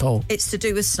people. It's to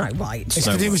do with Snow White. It's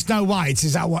to do with Snow White.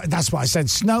 Is that what? That's what I said.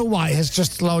 Snow White has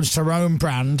just launched her own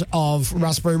brand of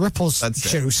Raspberry Ripples That's it.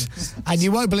 juice, and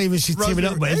you won't believe who she's teaming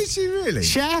up with. Is she really?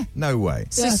 Cher. No way.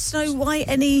 So Snow White,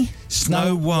 any...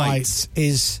 Snow White.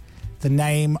 is the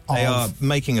name of. They are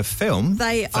making a film.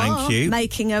 They Thank are you.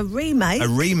 making a remake. A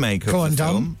remake of Go on, the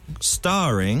Dom. film,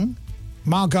 starring.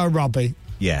 Margot Robbie.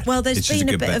 Yeah. Well, there's which is been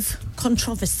a good bit bet. of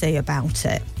controversy about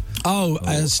it.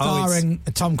 Starring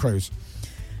Tom Cruise.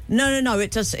 No. It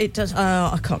does.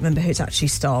 I can't remember who it's actually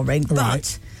starring, but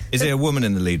Right. Is it a woman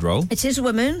in the lead role? it is a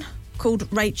woman called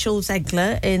Rachel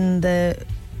Zegler in the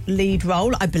lead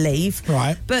role, I believe.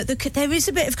 Right. But there is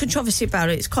a bit of controversy about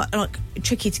it. It's quite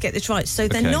tricky to get this right. So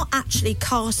they're Okay. not actually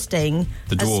casting,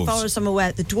 The as dwarves. far as I'm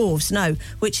aware, the dwarves. No,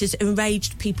 which has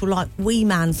enraged people like Wee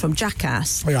Man from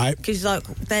Jackass. Right. Because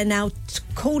they're now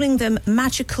calling them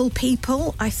magical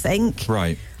people, I think.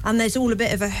 Right. And there's all a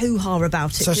bit of a hoo-ha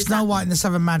about it. So 'cause Snow White and the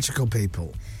Seven Magical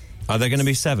People. Are there going to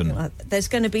be 7? there's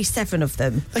going to be 7 of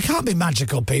them. They can't be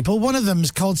magical people. One of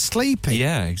them's called Sleepy.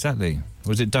 Yeah, exactly.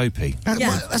 Was it Dopey?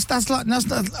 Yeah. That's not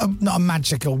a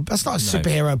magical. That's not a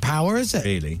superhero power, is it?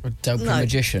 Really? A dopey No.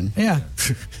 magician. Yeah.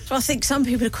 So I think some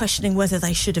people are questioning whether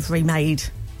they should have remade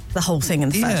the whole thing in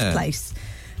the Yeah. first place.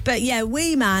 But yeah,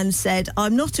 Wee Man said,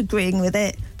 I'm not agreeing with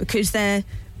it because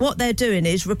what they're doing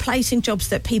is replacing jobs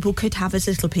that people could have as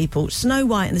little people. Snow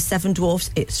White and the 7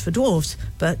 Dwarfs, it's for dwarves,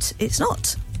 but it's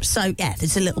not. So yeah,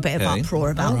 there's a little bit of Okay.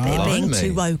 uproar about All it right. being Blimey.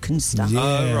 too woke and stuff.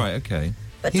 Oh, right, okay.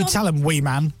 But You Dom, tell him, wee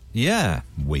man. Yeah,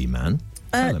 wee man.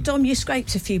 Tell him. Dom, you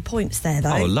scraped a few points there,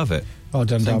 though. Oh, love it. Well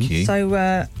done, Dom. Thank you.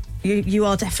 So you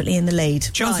are definitely in the lead.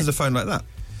 She answers the phone like that.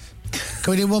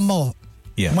 Can we do one more?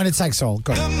 Yeah. When it takes all.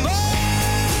 Go on.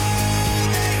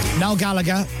 Noel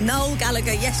Gallagher. Noel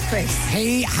Gallagher, yes, Chris.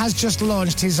 He has just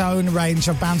launched his own range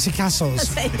of bouncy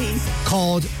castles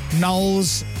called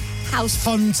Noel's House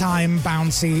Fun Time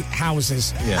Bouncy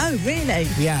Houses. Yeah. Oh, really?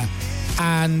 Yeah.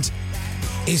 And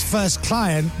his first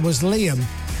client was Liam,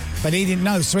 but he didn't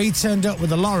know. So he turned up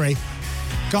with a lorry,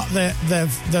 got the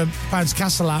bouncy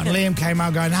castle out, and Liam came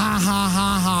out going, ha, ha,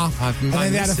 ha, ha. I've And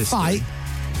then they missed had a this fight.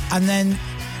 And then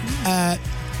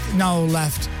Noel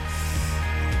left.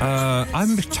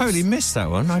 I totally missed that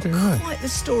one. I don't know. Quite the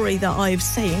story that I've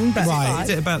seen, but Is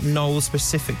it about Noel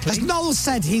specifically? As Noel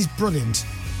said, he's brilliant.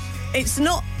 It's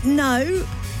not. No,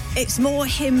 it's more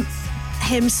him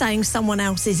saying someone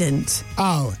else isn't.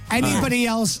 Oh, anybody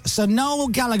else? So Noel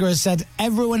Gallagher has said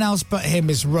everyone else but him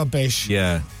is rubbish.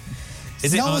 Yeah.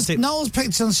 Noel's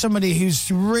picked on somebody who's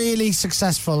really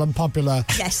successful and popular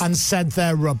and said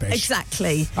they're rubbish.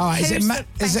 Exactly. All right, is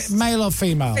it male or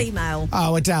female? Female.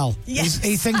 Oh, Adele. Yes.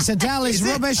 He thinks Adele is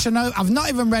rubbish and I've not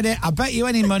even read it. I bet you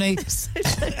any money.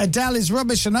 Adele is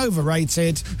rubbish and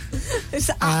overrated.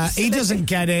 He doesn't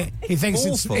get it. He thinks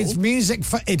it's music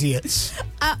for idiots.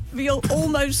 You're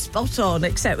almost spot on,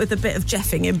 except with a bit of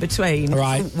jeffing in between.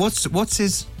 Right.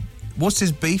 What's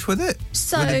his beef with it?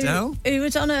 So with Adele? he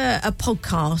was on a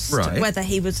podcast, Right. whether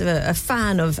he was a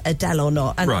fan of Adele or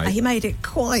not, and Right. he made it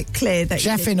quite clear that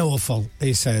Jeffing awful,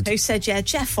 he said. He said, "Yeah,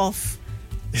 Jeff off,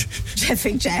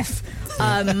 Jeffing Jeff."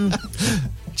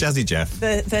 Jazzy Jeff.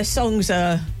 The songs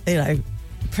are,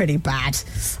 pretty bad.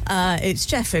 It's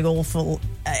Jeffing awful.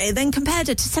 Then compared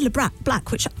it to Cilla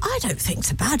Black, which I don't think's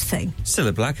a bad thing.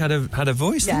 Cilla Black had a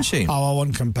voice, didn't she? Oh, I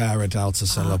wouldn't compare Adele to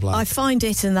Cilla Black. I find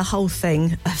it and the whole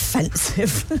thing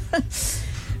offensive.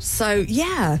 So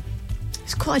yeah,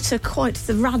 it's quite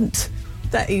the rant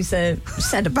that he's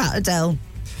said about Adele.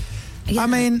 Yeah. I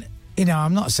mean,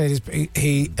 I'm not saying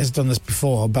he has done this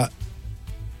before, but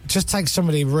just take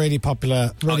somebody really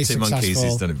popular, really Arctic successful. Monkeys,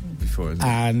 he's done it before, isn't he?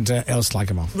 And he'll slag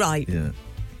him off. Right. Yeah.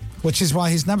 Which is why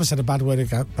he's never said a bad word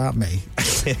about me.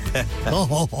 Because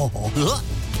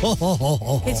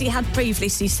he had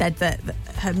previously said that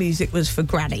her music was for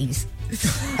grannies.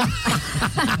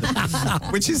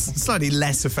 Which is a slightly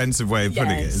less offensive way of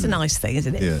putting it. It's a nice thing,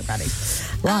 isn't it? Yeah. Grannies.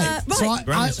 Right.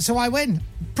 So I win.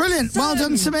 Brilliant. Well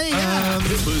done to me.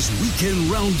 Pippa's Weekend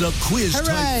Roundup quiz type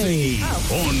Hooray. thingy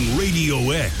on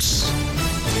Radio X.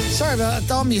 Sorry about that,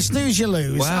 Dom. You snooze, you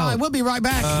lose. Wow. All right, we'll be right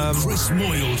back. Chris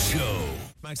Moyle Show.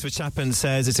 Max Verstappen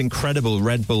says it's incredible.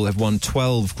 Red Bull have won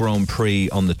 12 Grand Prix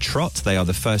on the trot. They are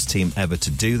the first team ever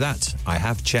to do that. I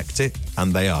have checked it,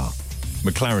 and they are.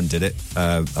 McLaren did it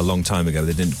a long time ago.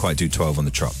 They didn't quite do 12 on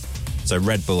the trot. So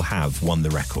Red Bull have won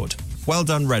the record. Well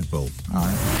done, Red Bull. All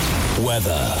right.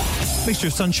 Weather. Mixture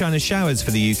of sunshine and showers for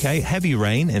the UK. Heavy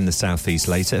rain in the southeast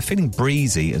later. Feeling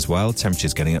breezy as well.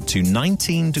 Temperatures getting up to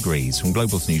 19 degrees. From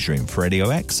Global's newsroom for Radio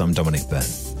X, I'm Dominic Byrne.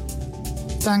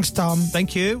 Thanks, Tom.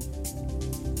 Thank you.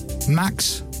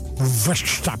 Max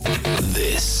Verstappen.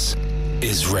 This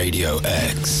is Radio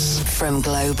X. From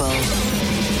Global.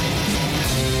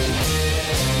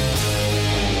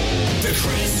 The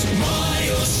Chris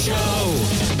Miles Show.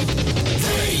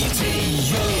 Radio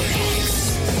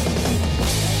X.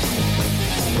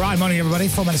 Right, morning, everybody.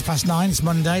 4 minutes past 9. It's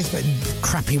Monday. It's a bit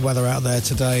crappy weather out there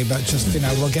today, but just,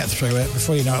 we'll get through it.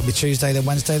 Before you know it, it'll be Tuesday, then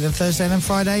Wednesday, then Thursday, then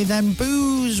Friday, then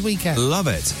booze weekend. Love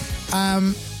it.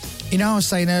 I was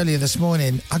saying earlier this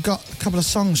morning, I got a couple of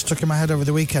songs stuck in my head over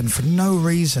the weekend for no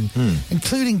reason,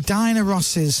 including Diana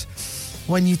Ross's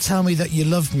When You Tell Me That You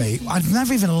Love Me. I've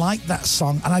never even liked that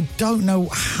song, and I don't know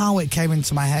how it came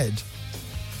into my head.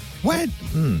 Where?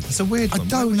 It's a weird one. I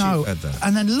don't know.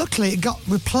 And then luckily it got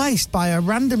replaced by a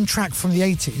random track from the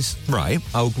 80s. Right.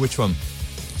 Oh, which one?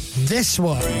 This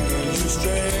one. I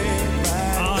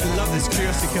love this.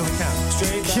 Curiosity Killed the Cat.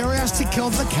 Curiosity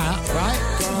Killed the Cat, right?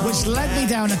 Which led me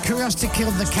down a Curiosity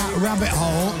Killed the Cat rabbit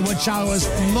hole, which I was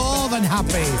more than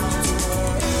happy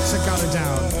to go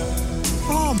down.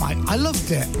 Oh my, I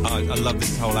loved it. I love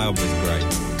this whole album. It's great.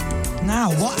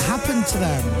 Now, what happened to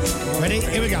them? Ready?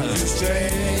 Here we go. Straight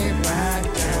back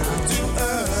down to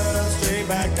earth, straight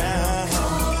back down.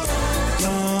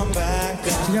 Come back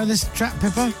down. Do you know this track,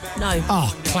 Pippa? No.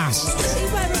 Oh, class. Does he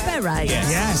wear a beret?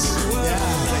 Yes.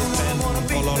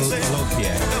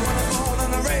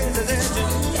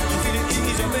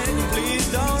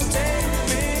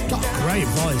 Got a great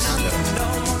voice.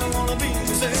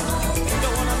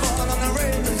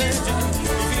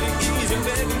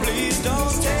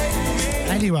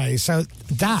 Anyway, so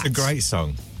that's a great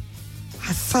song.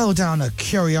 I fell down a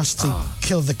Curiosity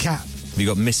Killed the Cat. You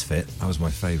got Misfit. That was my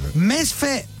favourite.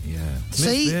 Misfit. Yeah.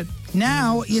 See, Misfit.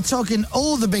 now you're talking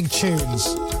all the big tunes.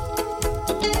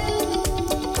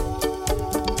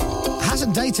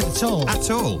 Hasn't dated at all. At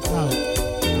all. No.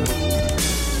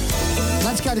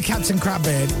 Let's go to Captain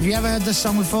Crapbeard. Have you ever heard this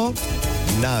song before?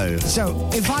 No. So,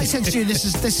 if I said to you this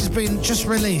has been just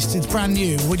released, it's brand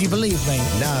new, would you believe me?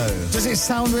 No. Does it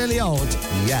sound really old?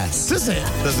 Yes. Does it?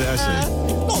 Does it actually?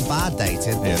 Not bad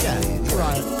dated. Yeah.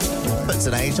 Right. Puts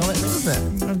an age on it,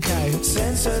 doesn't it? Okay.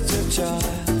 Sensitive child,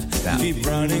 that.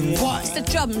 What? It's the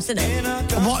drums, isn't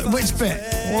it? What? Which bit?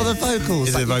 Or the vocals.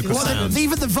 Is it vocal What, sound?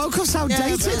 even the vocals sound Yeah,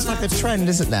 dated. it's like a trend,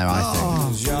 isn't there,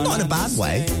 I think? Not in a bad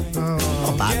way.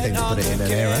 Not a bad thing to put it in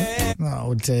an era.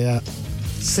 Oh, dear.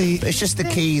 See, But it's just the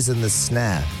keys and the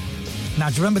snare. now,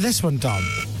 do you remember this one, Dom?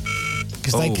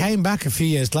 Because they came back a few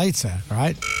years later,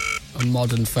 right? A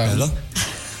modern phone. Do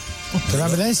you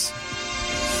remember this?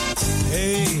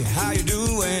 Hey, how you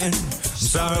doing?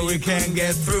 Sorry we can't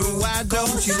get through. Why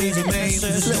don't you leave a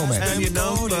message Little Mix. and your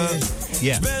number?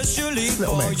 Yeah. Especially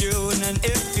Little for Mix. you, and then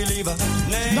if you leave a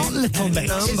name Not Little and a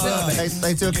Mix. number,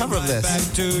 They do a cover of this.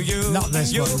 back to you. Not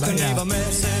this you one, but can yeah. leave a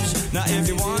message now if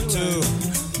you want to.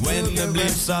 When the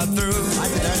blips are through.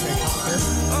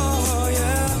 Oh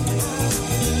yeah,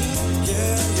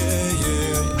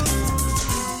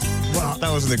 Well,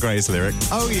 That wasn't the greatest lyric.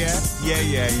 Oh, yeah.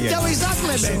 Yeah. no, he's ad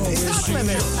limit. He's ad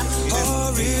limit.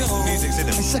 Music's in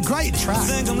it. It's a great track.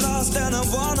 think I'm lost and I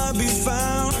wanna be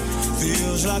found.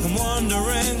 Feels like I'm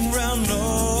wandering round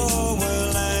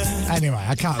nowhere land. Anyway,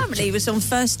 I can't. Apparently he was on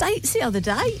First Dates the other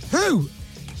day. Who?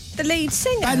 The lead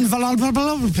singer. Ben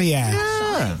Volopoulos.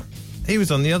 Yeah. He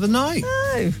was on the other night.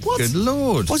 Oh, What? Good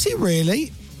Lord. Was he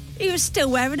really? he was still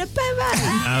wearing a beret.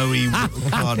 Oh, he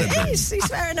can't have been. He's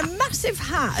wearing a massive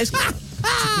hat.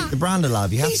 The brand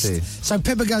alive, you have to. So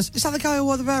Pippa goes, is that the guy who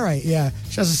wore the beret? Yeah.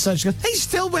 She has a search. She goes, he's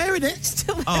still wearing it.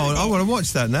 Oh, I want to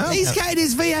watch that now. He's getting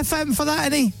his VFM for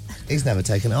that, isn't he? He's never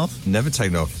taken it off. Never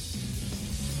taken off.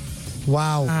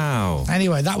 Wow. Wow.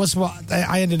 Anyway, that was what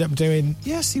I ended up doing.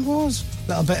 Yes, he was. A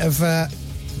little bit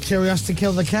of Curiosity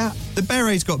Killed the Cat. The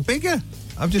beret's got bigger.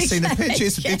 I've just seen the picture.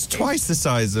 It's twice the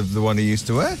size of the one he used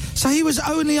to wear. So he was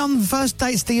only on First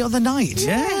Dates the other night?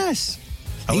 Yes.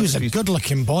 He was a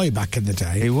good-looking boy back in the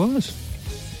day. He was.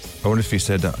 I wonder if he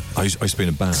said that. I used to be in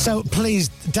a band. So please,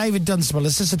 David Dunstable,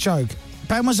 this is a joke.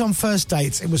 Ben was on First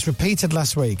Dates. It was repeated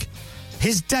last week.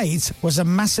 His date was a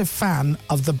massive fan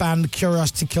of the band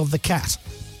Curiosity Killed the Cat.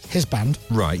 His band.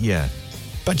 Right, yeah.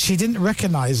 But she didn't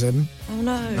recognise him. Oh,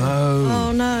 no. Oh.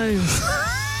 Oh, no.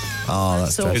 Oh,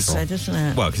 that's all dreadful. said, isn't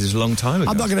it? Well, because it's a long time ago.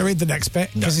 I'm not going to read the next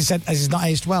bit because he said as he's not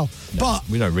aged well. But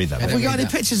we don't read that. have we got any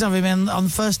pictures of him on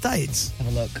First Dates? Have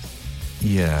a look.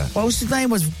 Yeah. What was his name?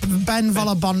 Was Ben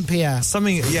Volopoulos?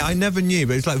 Something, yeah, I never knew,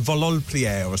 but it's like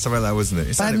Vololplier or something like that, wasn't it?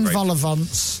 It Ben sounded very-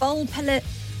 Volopoulos.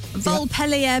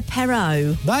 Volpellier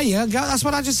Perot. There you go. That's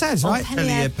what I just said, right?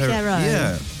 Volpellier Perot.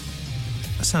 Yeah.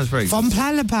 That sounds very From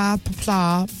Palapa,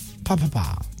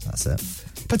 Papa. That's it.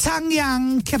 Patang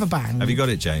Yang Kebabang. Have you got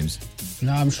it, James?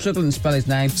 No, I'm struggling to spell his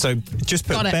name. So just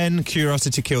put Got it. Ben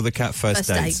Curiosity Kill the Cat First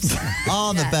Dates.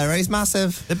 Oh, the beret's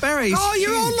massive. The beret's Oh,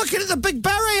 you're all huge. looking at the big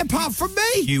beret apart from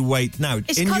me. You wait. Now,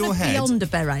 It's in kind your of head, beyond a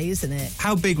beret, isn't it?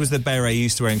 how big was the beret you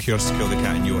used to wear in Curiosity Kill the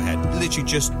Cat in your head? Literally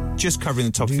just covering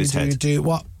the top of his head. Do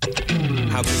what?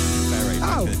 How big was the beret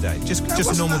back in the day? Just a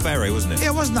wasn't normal that- beret, wasn't it? Yeah,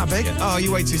 it wasn't that big. Yeah. Oh,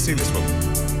 you wait till you see this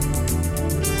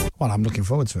one. Well, I'm looking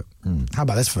forward to it. How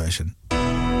about this version?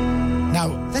 Now,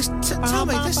 tell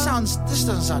me, this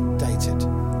doesn't sound dated.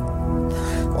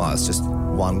 Well, it's just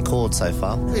one chord so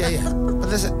far. Yeah. But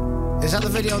is that the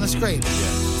video on the screen?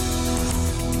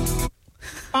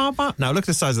 Now, look at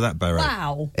the size of that beret.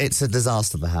 Wow. It's a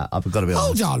disaster, the hat. I've got to be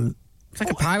honest. Hold on. It's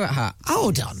like a pirate hat.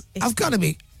 Hold on. I'm going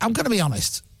to be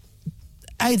honest.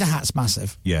 A, the hat's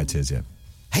massive. Yeah, it is, yeah.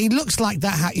 He looks like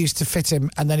that hat used to fit him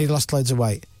and then he lost loads of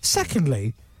weight.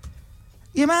 Secondly,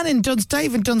 your man in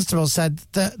David Dunstable said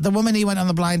that the woman he went on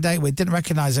the blind date with didn't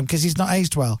recognise him because he's not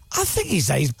aged well. I think he's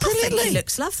aged brilliantly. He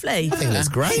looks lovely. I think that's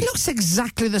great. He looks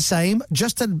exactly the same,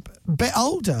 just a bit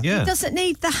older. Yeah. He doesn't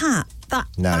need the hat.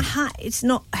 That hat is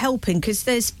not helping because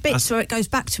there's bits where it goes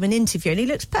back to an interview and he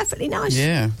looks perfectly nice.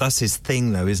 Yeah. That's his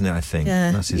thing, though, isn't it, I think?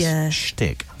 Yeah, That's his yeah.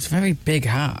 shtick. It's a very big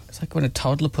hat. It's like when a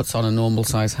toddler puts on a normal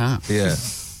size hat. Yeah.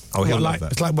 Oh, he'll What, love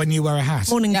that. it's like when you wear a hat.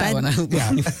 Morning, Yeah, Ben.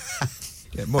 Yeah.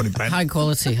 Yeah, morning, Ben. High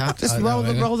quality hat. Just I know,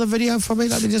 really. roll the video for me.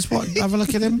 Let me just have a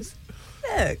look at him.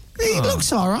 Look. He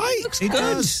looks all right. He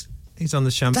does. He's on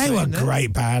the champagne. They were a now.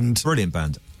 great band. Brilliant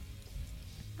band.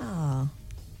 Oh.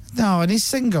 No, and he's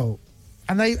single.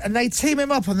 And they team him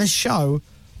up on this show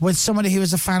with somebody who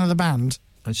was a fan of the band.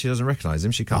 And she doesn't recognise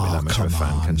him. She can't be Oh, that much of a come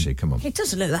fan, on. can she? Come on. He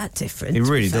doesn't look that different. He to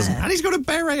be really fair. doesn't. And he's got a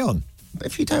beret on. But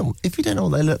if you don't know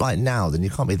what they look like now, then you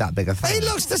can't be that big a fan. He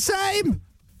looks the same.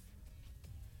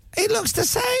 He looks the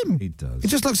same. He does. He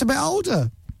just looks a bit older.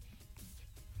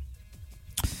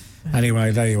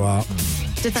 Anyway, there you are.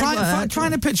 Did they work?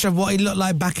 Trying a picture of what he looked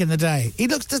like back in the day.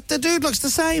 The dude looks the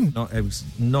same. It was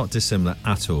not dissimilar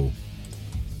at all.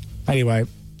 Anyway,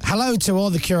 hello to all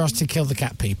the Curiosity Kill the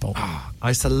Cat people. I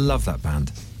used to love that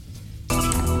band.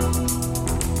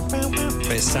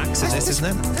 bit of sax in this, isn't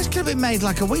it? This could have been made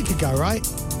like a week ago, right?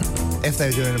 If they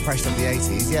were doing an impression of the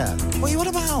 80s, yeah. What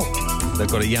about? They've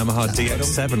got a Yamaha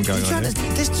DX7 going on here.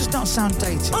 This does not sound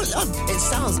dated. It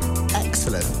sounds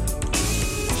excellent.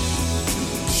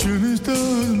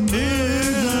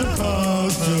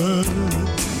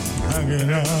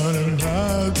 Hanging out and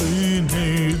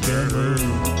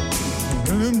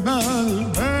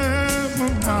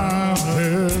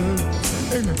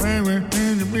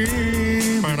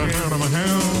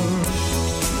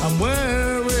I'm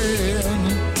wearing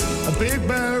a big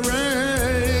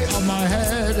beret on my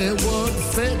head. It would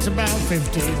fit about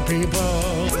 15 people.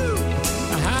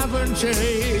 I haven't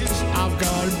changed. I've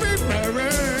got a big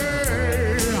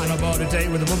beret. And I'm on a date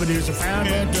with a woman who's a fan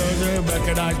but doesn't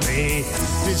recognize me.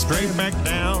 Straight back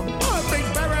down. Oh, big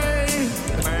beret.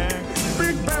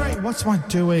 Big beret. What's am I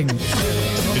doing?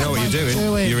 You know what you're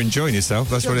doing? You're enjoying yourself.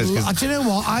 That's what it is. 'Cause Do you know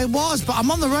what? I was, but I'm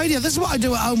on the radio. This is what I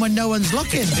do at home when no one's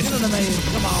looking. You know what I mean?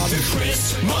 Come on. The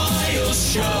Chris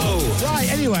Miles Show. Right,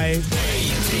 anyway.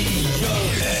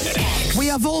 We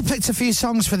have all picked a few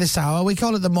songs for this hour. We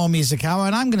call it the More Music Hour,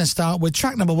 and I'm going to start with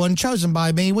track number 1, chosen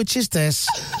by me, which is this.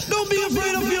 Don't be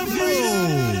afraid of your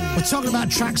freedom. We're talking about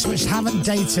tracks which haven't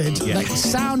dated. They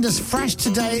sound as fresh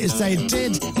today as they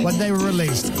did when they were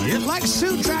released. Like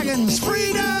Soup Dragons,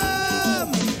 Freedom!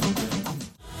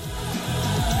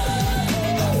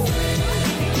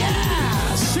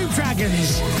 Yeah! Soup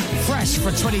Dragons, fresh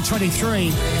for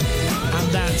 2023.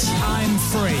 And that's I'm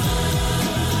Free.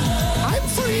 I'm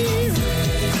free.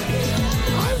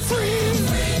 I'm free.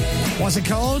 What's it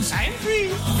called? I'm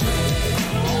free.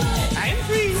 I'm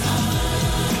free.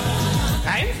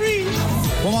 I'm free.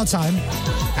 One more time.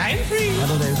 I'm free.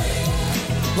 That'll do.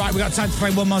 Right, we got time to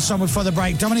play one more song before the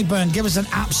break. Dominic Byrne, give us an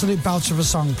absolute belter of a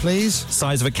song, please.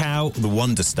 Size of a Cow, The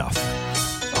Wonder Stuff.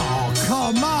 Oh,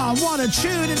 come on. What a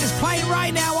tune. And it's playing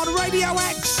right now on Radio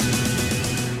X.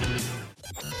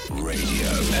 Radio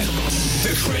X.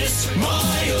 The Chris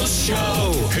Miles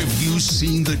Show. Have you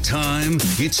seen the time?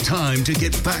 It's time to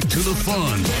get back to the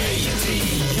fun.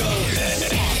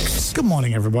 Good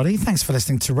morning, everybody. Thanks for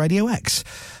listening to Radio X.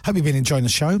 Hope you've been enjoying the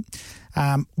show.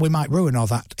 We might ruin all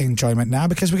that enjoyment now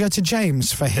because we go to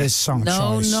James for his song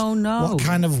choice. No. What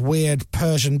kind of weird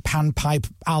Persian panpipe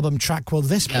album track will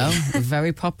this be? No, a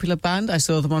very popular band. I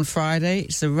saw them on Friday.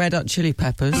 It's the Red Hot Chili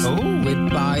Peppers with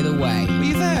By the Way. Were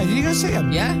you there? Did you go see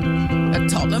them? Yeah, at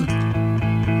Tottenham.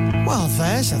 Well,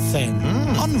 there's a thing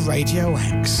on Radio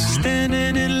X.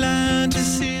 Standing in line to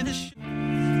see the show.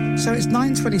 So it's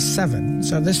 9:27.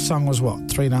 So this song was what,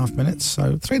 3.5 minutes?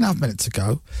 So 3.5 minutes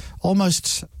ago,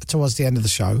 almost towards the end of the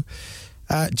show.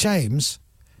 James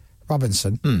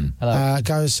Robinson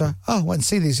goes, "Oh, went and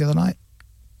see these the other night."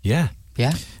 Yeah.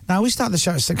 Now we start the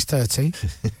show at 6:30.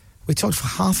 We talked for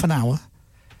half an hour.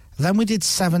 Then we did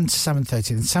 7 to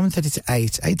 7:30, then 7:30 to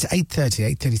 8, 8 to 8:30,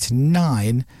 8:30 to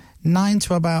 9, 9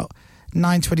 to about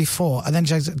 9:24, and then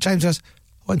James goes,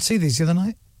 "I went and see these the other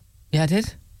night." Yeah, I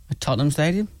did. At Tottenham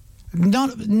Stadium.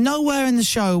 Nowhere in the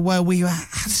show where we had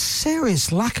a serious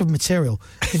lack of material.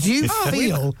 Did you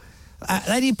feel at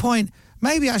any point,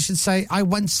 maybe I should say, I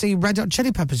went to see Red Hot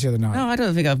Chili Peppers the other night? No, I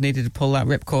don't think I've needed to pull that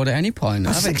ripcord at any point.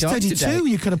 At I've enjoyed 6:32, today.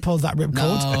 you could have pulled that ripcord.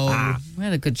 No, we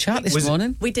had a good chat this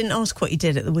morning. We didn't ask what you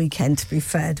did at the weekend, to be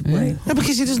fair, did we? No,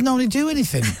 because he doesn't normally do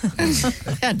anything.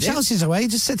 Chelsea's away, he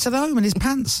just sits at home in his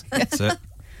pants. That's it.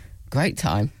 Great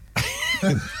time.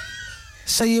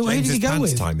 So who did you go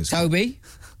with? Toby.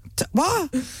 What?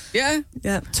 Yeah.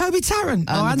 Toby Tarrant.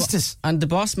 Anstis. And the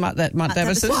boss, Matt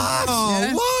Devison. What?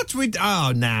 Oh,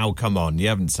 what? Now, come on. You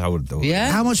haven't told them. Yeah.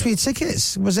 How much were your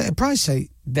tickets? Was it a price seat?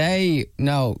 They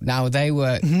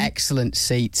were excellent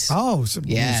seats. Oh, so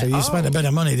you spent a bit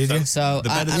of money, did you? So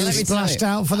you splashed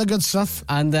out for the good stuff.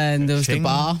 And then there was the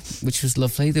bar, which was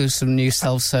lovely. There was some new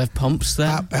self-serve pumps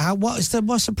there. What's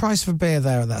the price for beer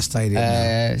there at that stadium?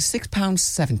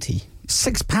 £6.70.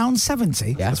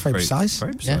 £6.70? Yeah. That's very precise.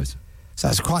 Very precise. So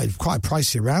that's quite a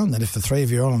pricey round then if the three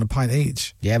of you are all on a pint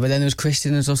each. Yeah, but then there was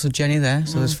Christian, there's also Jenny there,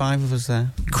 so there's 5 of us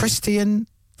there. Christian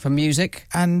for music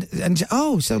and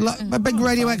so like a big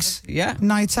Radio X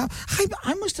night out.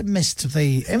 I must have missed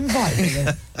the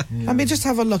invite. Let me just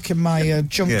have a look in my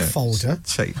junk folder.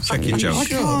 Check your junk. I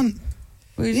can't.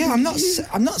 Yeah, I'm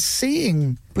not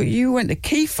seeing. But you went to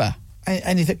Kiefer.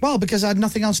 Anything? Well, because I had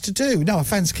nothing else to do. No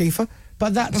offence, Kiefer,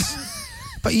 but that's.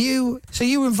 But you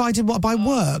were invited by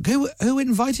work? Who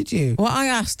invited you? Well, I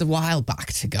asked a while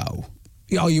back to go.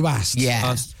 Oh, you asked?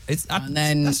 Yeah. And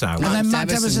then Matt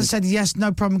Devison said, yes,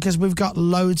 no problem, because we've got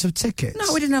loads of tickets.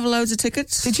 No, we didn't have loads of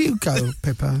tickets. Did you go,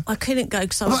 Pippa? I couldn't go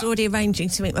because I was already arranging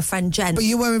to meet my friend Jen. But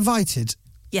you were invited?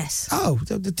 Yes. Oh,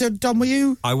 Dom, were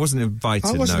you? I wasn't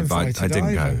invited. I wasn't invited I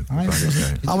didn't either. go.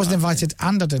 I wasn't invited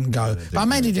and I didn't go. But I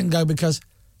mainly didn't go because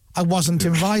I wasn't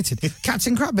invited.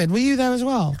 Captain Crapbeard, were you there as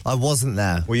well? I wasn't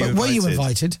there. Were you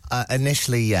invited?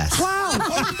 Initially, yes. Wow!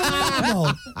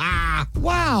 Unbelievable!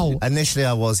 Wow! Initially,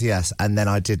 I was, yes, and then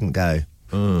I didn't go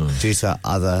due to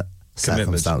other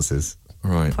circumstances.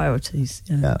 Right. Priorities.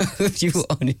 Yeah. You were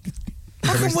on it.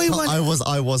 How come we weren't? I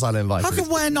was uninvited. How come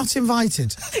we're not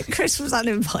invited? Chris was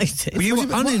uninvited. Well, you were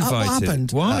uninvited. What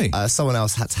happened? Why? Someone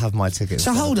else had to have my ticket.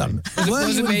 So hold on.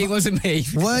 Wasn't me.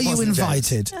 Were you Wasn't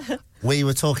invited? We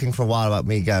were talking for a while about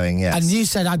me going, yes. And you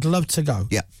said, I'd love to go.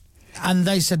 Yeah. And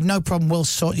they said, no problem, we'll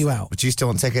sort you out. Do you still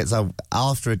want tickets?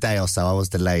 After a day or so, I was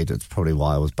delayed. That's probably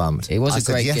why I was bumped. It was I a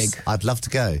said, great yes, gig. I'd love to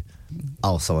go.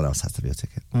 Oh, someone else has to be a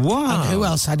ticket. Wow. And who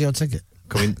else had your ticket?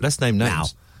 Come in, let's name names. Now.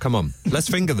 Come on, let's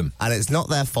finger them. And it's not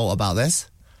their fault about this,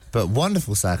 but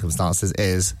wonderful circumstances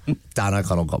is Dan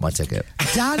O'Connell got my ticket.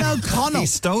 Dan O'Connell. He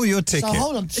stole your ticket. So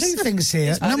hold on, two things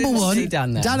here. I Number didn't one, see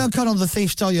Dan there. Dan O'Connell, the thief,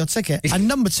 stole your ticket. And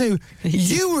number two,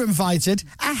 you were invited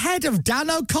ahead of Dan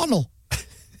O'Connell.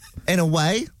 In a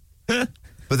way, but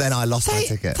then I lost my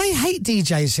ticket. They hate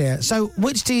DJs here. So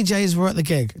which DJs were at the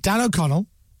gig? Dan O'Connell?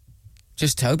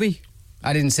 Just Toby.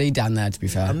 I didn't see Dan there, to be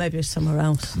fair. Or maybe it's somewhere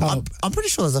else. I'm pretty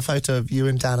sure there's a photo of you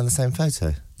and Dan in the same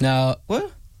photo. No.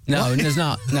 What? No, there's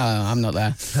not. No, I'm not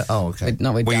there. Oh, okay.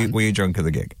 Not with Dan. Were you drunk at the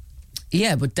gig?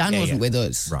 Yeah, but Dan wasn't with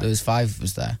us. Right. There was 5 of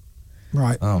us there.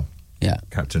 Right. Oh. Yeah.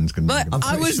 Captain's going But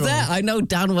I was there. I know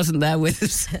Dan wasn't there with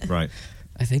us. Right.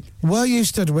 I think. Were you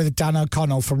stood with Dan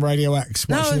O'Connell from Radio X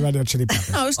watching the Radio Chili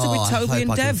Peppers? I was stood with Toby I and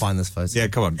hope I can Dev. find this photo. Yeah,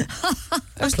 come on.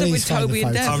 I was stood with Please find Toby the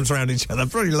and photo. Dev. Arms around each other. I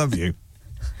probably love you.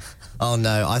 Oh,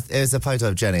 no. It was a photo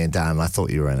of Jenny and Dan, and I thought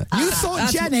you were in it. You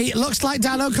thought Jenny looks like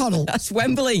Dan O'Connell? That's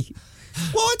Wembley.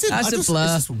 Well, I didn't. That's a blur.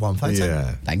 It's just one photo.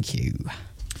 Yeah. Thank you.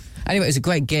 Anyway, it was a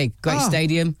great gig. Great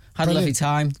stadium. Had a lovely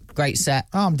time. Great set.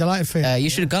 Oh, I'm delighted for you. You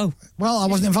should go. Well, I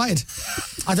wasn't invited.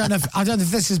 I don't know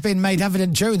if this has been made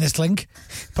evident during this link,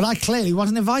 but I clearly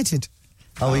wasn't invited.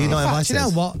 Oh, were you not In fact, invited? you know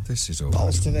what? This is all.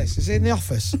 Balls to this. Is it in the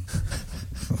office?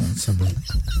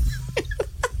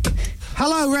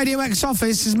 Hello, Radio X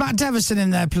office. Is Matt Devison in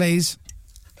there, please?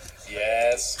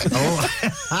 Yes.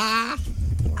 Oh.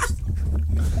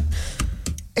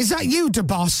 Is that you, the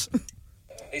boss?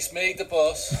 It's me, the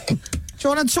boss. Do you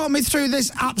want to talk me through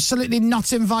this absolutely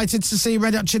not invited to see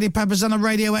Red Hot Chili Peppers on a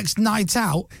Radio X night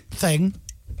out thing?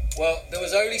 Well, there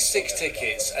was only 6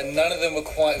 tickets, and none of them were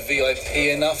quite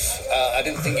VIP enough. I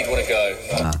didn't think you'd want to go.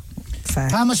 Fair.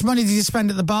 How much money did you spend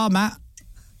at the bar, Matt?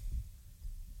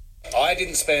 I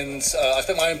didn't spend. I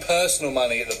spent my own personal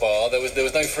money at the bar. There was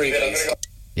no freebies.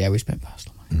 Yeah, we spent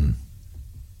personal money.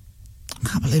 I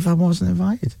can't believe I wasn't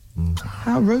invited.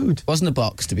 How rude. Wasn't a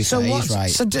box, to be fair. He's right.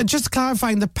 So just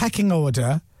clarifying the pecking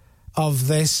order of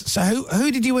this. So who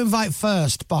did you invite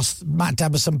first, boss? Matt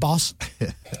Devison, boss?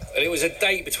 And it was a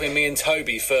date between me and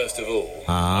Toby, first of all.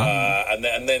 And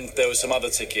then there were some other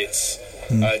tickets.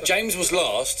 James was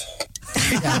last.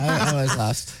 Yeah, I was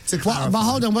last. But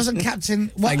hold on, wasn't Captain...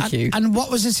 Thank you. And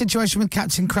what was the situation with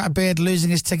Captain Crapbeard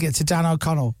losing his ticket to Dan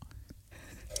O'Connell?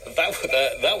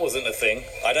 That wasn't a thing.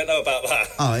 I don't know about that.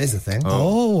 Oh, it is a thing.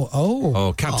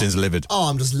 Oh, Captain's livid. Oh,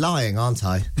 I'm just lying, aren't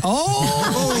I?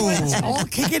 Oh, it's all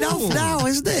kicking off now,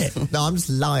 isn't it? No, I'm just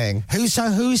lying. Who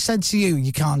said to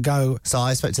you can't go? So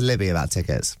I spoke to Libby about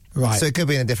tickets. Right. So it could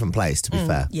be in a different place, to be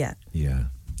fair. Yeah. Yeah.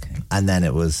 And then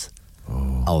it was,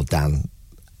 Dan,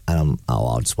 and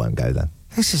I just won't go then.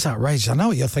 This is outrageous. I know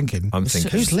what you're thinking. I'm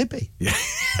thinking. Who's Libby? Yeah.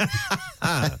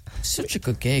 Such a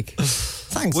good gig.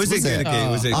 Thanks. Was it good?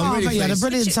 Was it? I bet you had a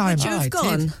brilliant time. Would you have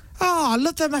gone? Oh, I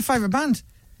love them. My favourite band.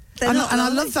 And I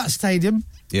love that stadium.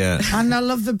 Yeah. And I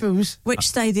love the booze. Which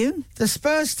stadium? The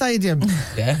Spurs Stadium.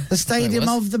 Yeah. The stadium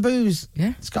of the booze.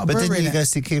 Yeah. It's got a But brewery didn't you in go it.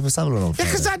 see Kiefer Sutherland on Yeah, Friday?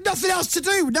 because I had nothing else to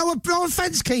do. No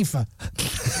offence, Kiefer.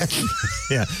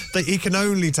 Yeah. He can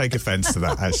only take offence to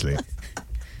that, actually.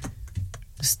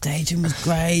 The stadium was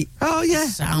great. Oh, yeah.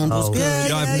 Sound was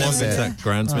good. I've never been to that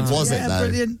Groundsman. Was it, though?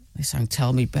 Brilliant. They sang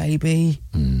Tell Me Baby.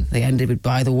 They ended with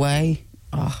By the Way.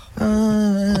 Oh,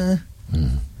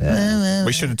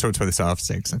 We should have talked about this after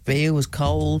 6. beer was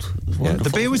cold. It was Yeah, wonderful.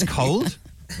 the beer was cold.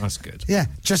 That's good. Yeah,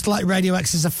 just like Radio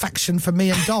X's affection for me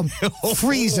and Dom.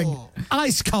 Freezing.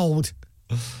 Ice cold.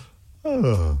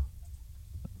 Oh.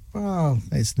 Oh,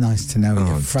 it's nice to know who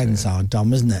your friends are,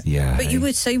 Dom, isn't it? Yeah. But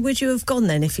would you have gone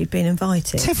then if you'd been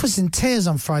invited? Tiff was in tears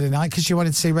on Friday night because she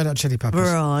wanted to see Red Hot Chili Peppers.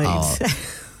 Right.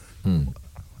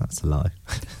 That's a lie.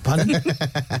 Pardon?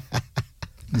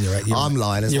 You're right. I'm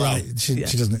lying as You're well. right. She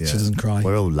doesn't. She doesn't cry.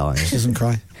 We're all lying. She doesn't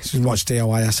cry. She watched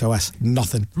DOI SOS.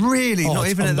 Nothing. Really? Oh, Not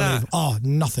it's even at that? unbelievable. Oh,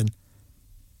 nothing.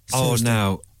 Oh, Seriously.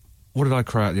 now, what did I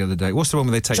cry out the other day? What's the one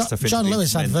where they take stuff into John the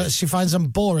Lewis mending? adverts, she finds them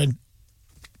boring.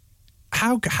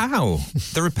 How?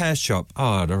 The repair shop. Oh,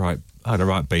 I had a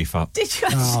right beef up. Did you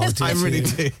Oh, actually? I really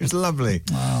did. It was lovely.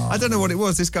 I don't know what it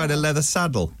was. This guy had a leather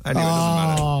saddle. Anyway, it doesn't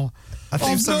matter. Oh, I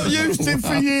think I've some- not used it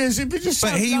for years. It'd be just so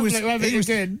But he was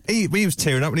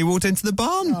tearing up when he walked into the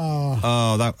barn.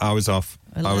 Oh, I was off.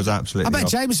 I was absolutely I bet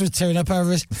off. James was tearing up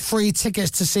over his free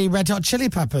tickets to see Red Hot Chili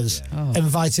Peppers,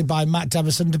 invited by Matt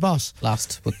Devison DeBoss.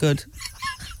 Last, but good.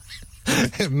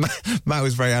 Matt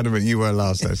was very adamant you were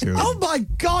last, actually. Oh my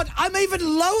God, I'm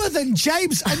even lower than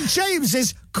James, and James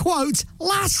is, quote,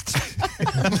 last.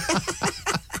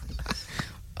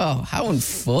 Oh, how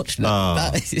unfortunate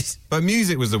that is. But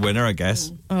music was the winner, I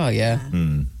guess. Oh, yeah.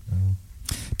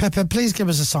 Pepper, please give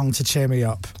us a song to cheer me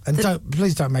up. And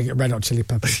please don't make it Red Hot Chili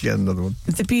Peppers. Yeah, another one.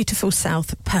 The Beautiful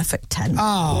South, Perfect 10.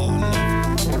 Oh.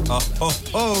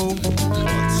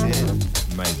 That's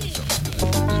it. Amazing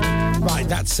song. Right,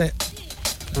 that's it.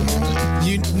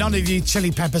 None of you Chili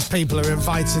Peppers people are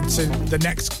invited to the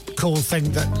next cool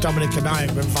thing that Dominic and I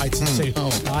are invited to.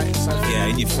 Right, so Yeah,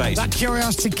 in your face. that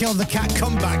Curiosity Killed the Cat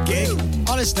comeback gig,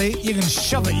 honestly, you can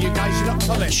shove it, you guys. You're not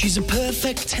coming. She's a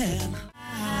perfect 10.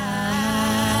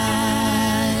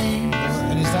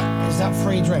 And is that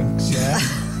free drinks? Yeah.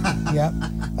 Yep.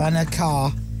 And a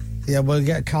car. Yeah, we'll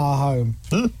get a car home.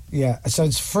 Yeah. So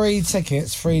it's free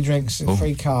tickets, free drinks, and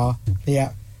free car.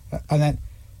 Yeah. And then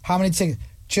how many tickets?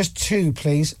 Just 2,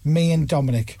 please. Me and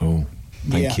Dominic. Oh,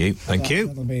 thank you.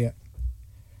 That'll be it.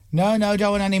 No,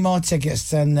 don't want any more tickets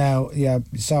then. No. Yeah.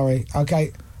 Sorry.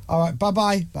 Okay. All right. Bye.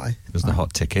 Bye. There's the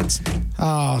hot tickets.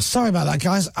 Oh, sorry about that,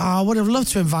 guys. I would have loved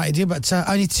to have invited you, but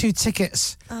only 2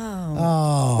 tickets.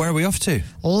 Oh. Where are we off to?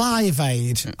 Live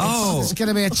Aid. Oh. It's going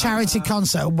to be a charity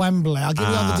concert at Wembley. I'll give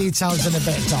you all the details in a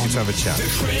bit, Tom. Let's have a chat. The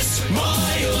Chris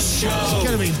Miles Show. It's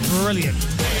going to be brilliant.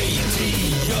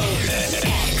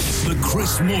 The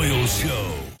Chris Moyle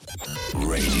Show.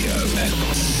 Radio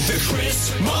X. The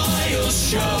Chris Miles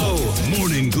Show.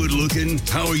 Morning, good looking.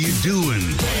 How are you doing?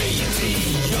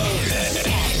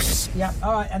 Yeah,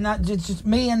 all right, and that's just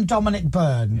me and Dominic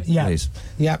Byrne. Yeah. Please.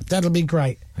 Yeah, that'll be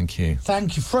great. Thank you.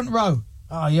 Thank you. Front row.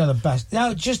 Oh, you're the best.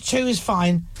 No, just 2 is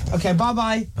fine. Okay,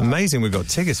 bye-bye. Amazing we've got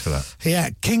tickets for that. Yeah,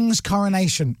 King's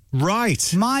Coronation.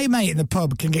 Right. My mate in the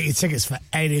pub can get you tickets for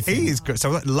anything. He is good.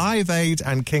 So Live Aid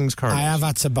and King's Coronation. I have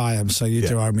had to buy them, so you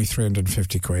do owe me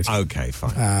 350 quid. Okay,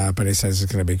 fine. But he says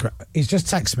it's going to be great. He's just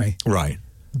texted me. Right.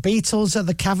 Beatles at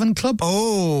the Cavern Club.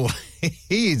 Oh,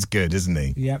 he is good, isn't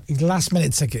he? Yeah, last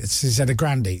minute tickets. He said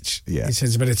 £1,000 each. Yeah. He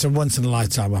says, but it's a once in a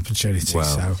lifetime opportunity. Well,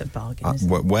 so. It's a bargain, isn't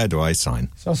it? Where do I sign?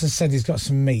 He's also said he's got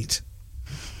some meat.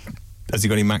 Has he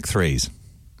got any Mac 3s?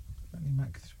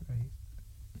 Mac 3.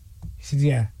 He said,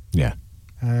 yeah. Yeah.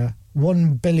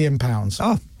 £1 billion.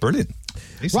 Oh, brilliant.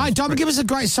 Right, Dom, give us a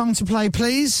great song to play,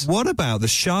 please. What about the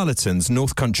Charlatans,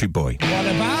 North Country Boy? What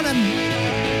about him?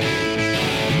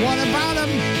 What about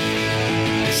him?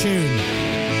 Tune.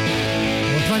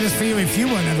 We'll play this for you if you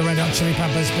weren't at the Red Hot Chili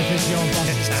Peppers because your boss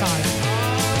is tired.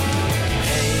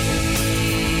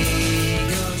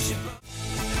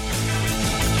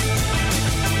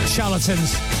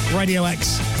 Charlatans, Radio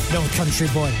X, North Country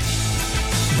Boy.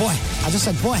 Boy, I just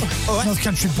said boy. North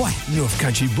Country Boy. North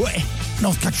Country Boy.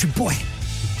 North Country Boy.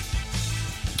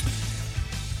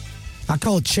 I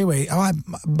called Chewy. All right,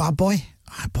 my boy.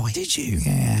 All right, boy. Did you?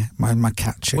 Yeah, my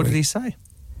cat Chewy. What did he say?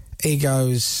 He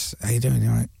goes, how you doing? You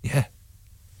all right? Yeah.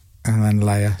 And then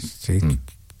Leia.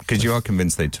 Because you are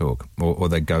convinced they talk, or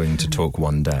they're going to talk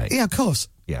one day. Yeah, of course.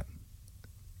 Yeah.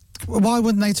 Why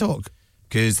wouldn't they talk?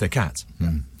 Because they're cats.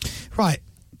 Right.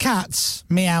 Cats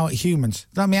meow at humans.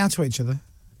 They don't meow to each other.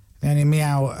 They only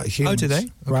meow at humans. Oh, do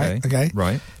they? Right. Okay.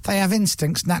 Right. They have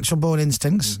instincts, natural born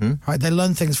instincts. Right. They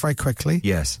learn things very quickly.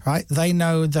 Yes. Right. They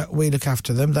know that we look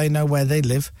after them. They know where they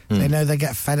live. They know they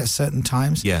get fed at certain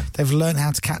times. Yeah. They've learned how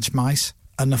to catch mice.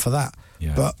 Enough of that.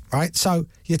 Yeah. But, right. So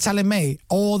you're telling me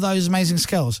all those amazing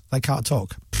skills, they can't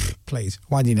talk. Pfft, please.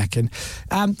 Wind your neck in.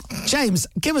 James,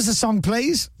 give us a song,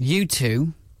 please.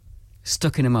 U2,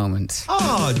 Stuck in a Moment.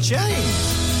 Oh,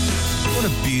 James. What a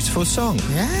beautiful song.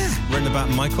 Yeah. Written about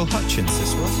Michael Hutchins,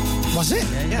 this was. Was it?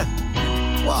 Yeah.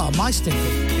 Well, my stinking.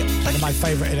 One of my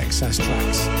favourite In Excess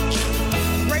tracks.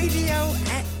 Radio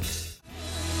X.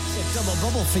 It's a double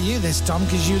bubble for you this, Tom,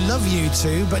 because you love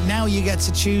U2, but now you get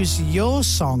to choose your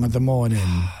song of the morning.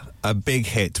 A big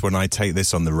hit when I take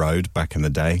this on the road back in the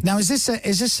day. Now, is this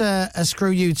a screw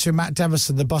you to Matt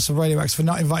Devison, the boss of Radio X, for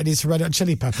not inviting you to Red Hot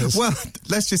Chili Peppers? Well,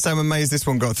 let's just say I'm amazed this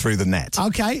one got through the net.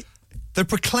 Okay. The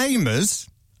Proclaimers,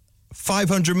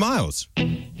 500 Miles.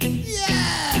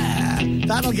 Yeah.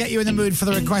 That'll get you in the mood for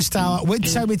the request hour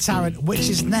with Toby Tarrant, which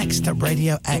is next at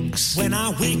Radio X. When I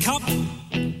wake up,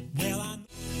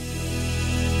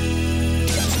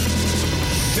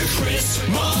 The Chris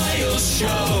Miles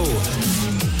Show.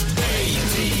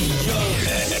 Radio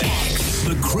X.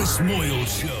 The Chris Moyle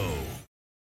Show.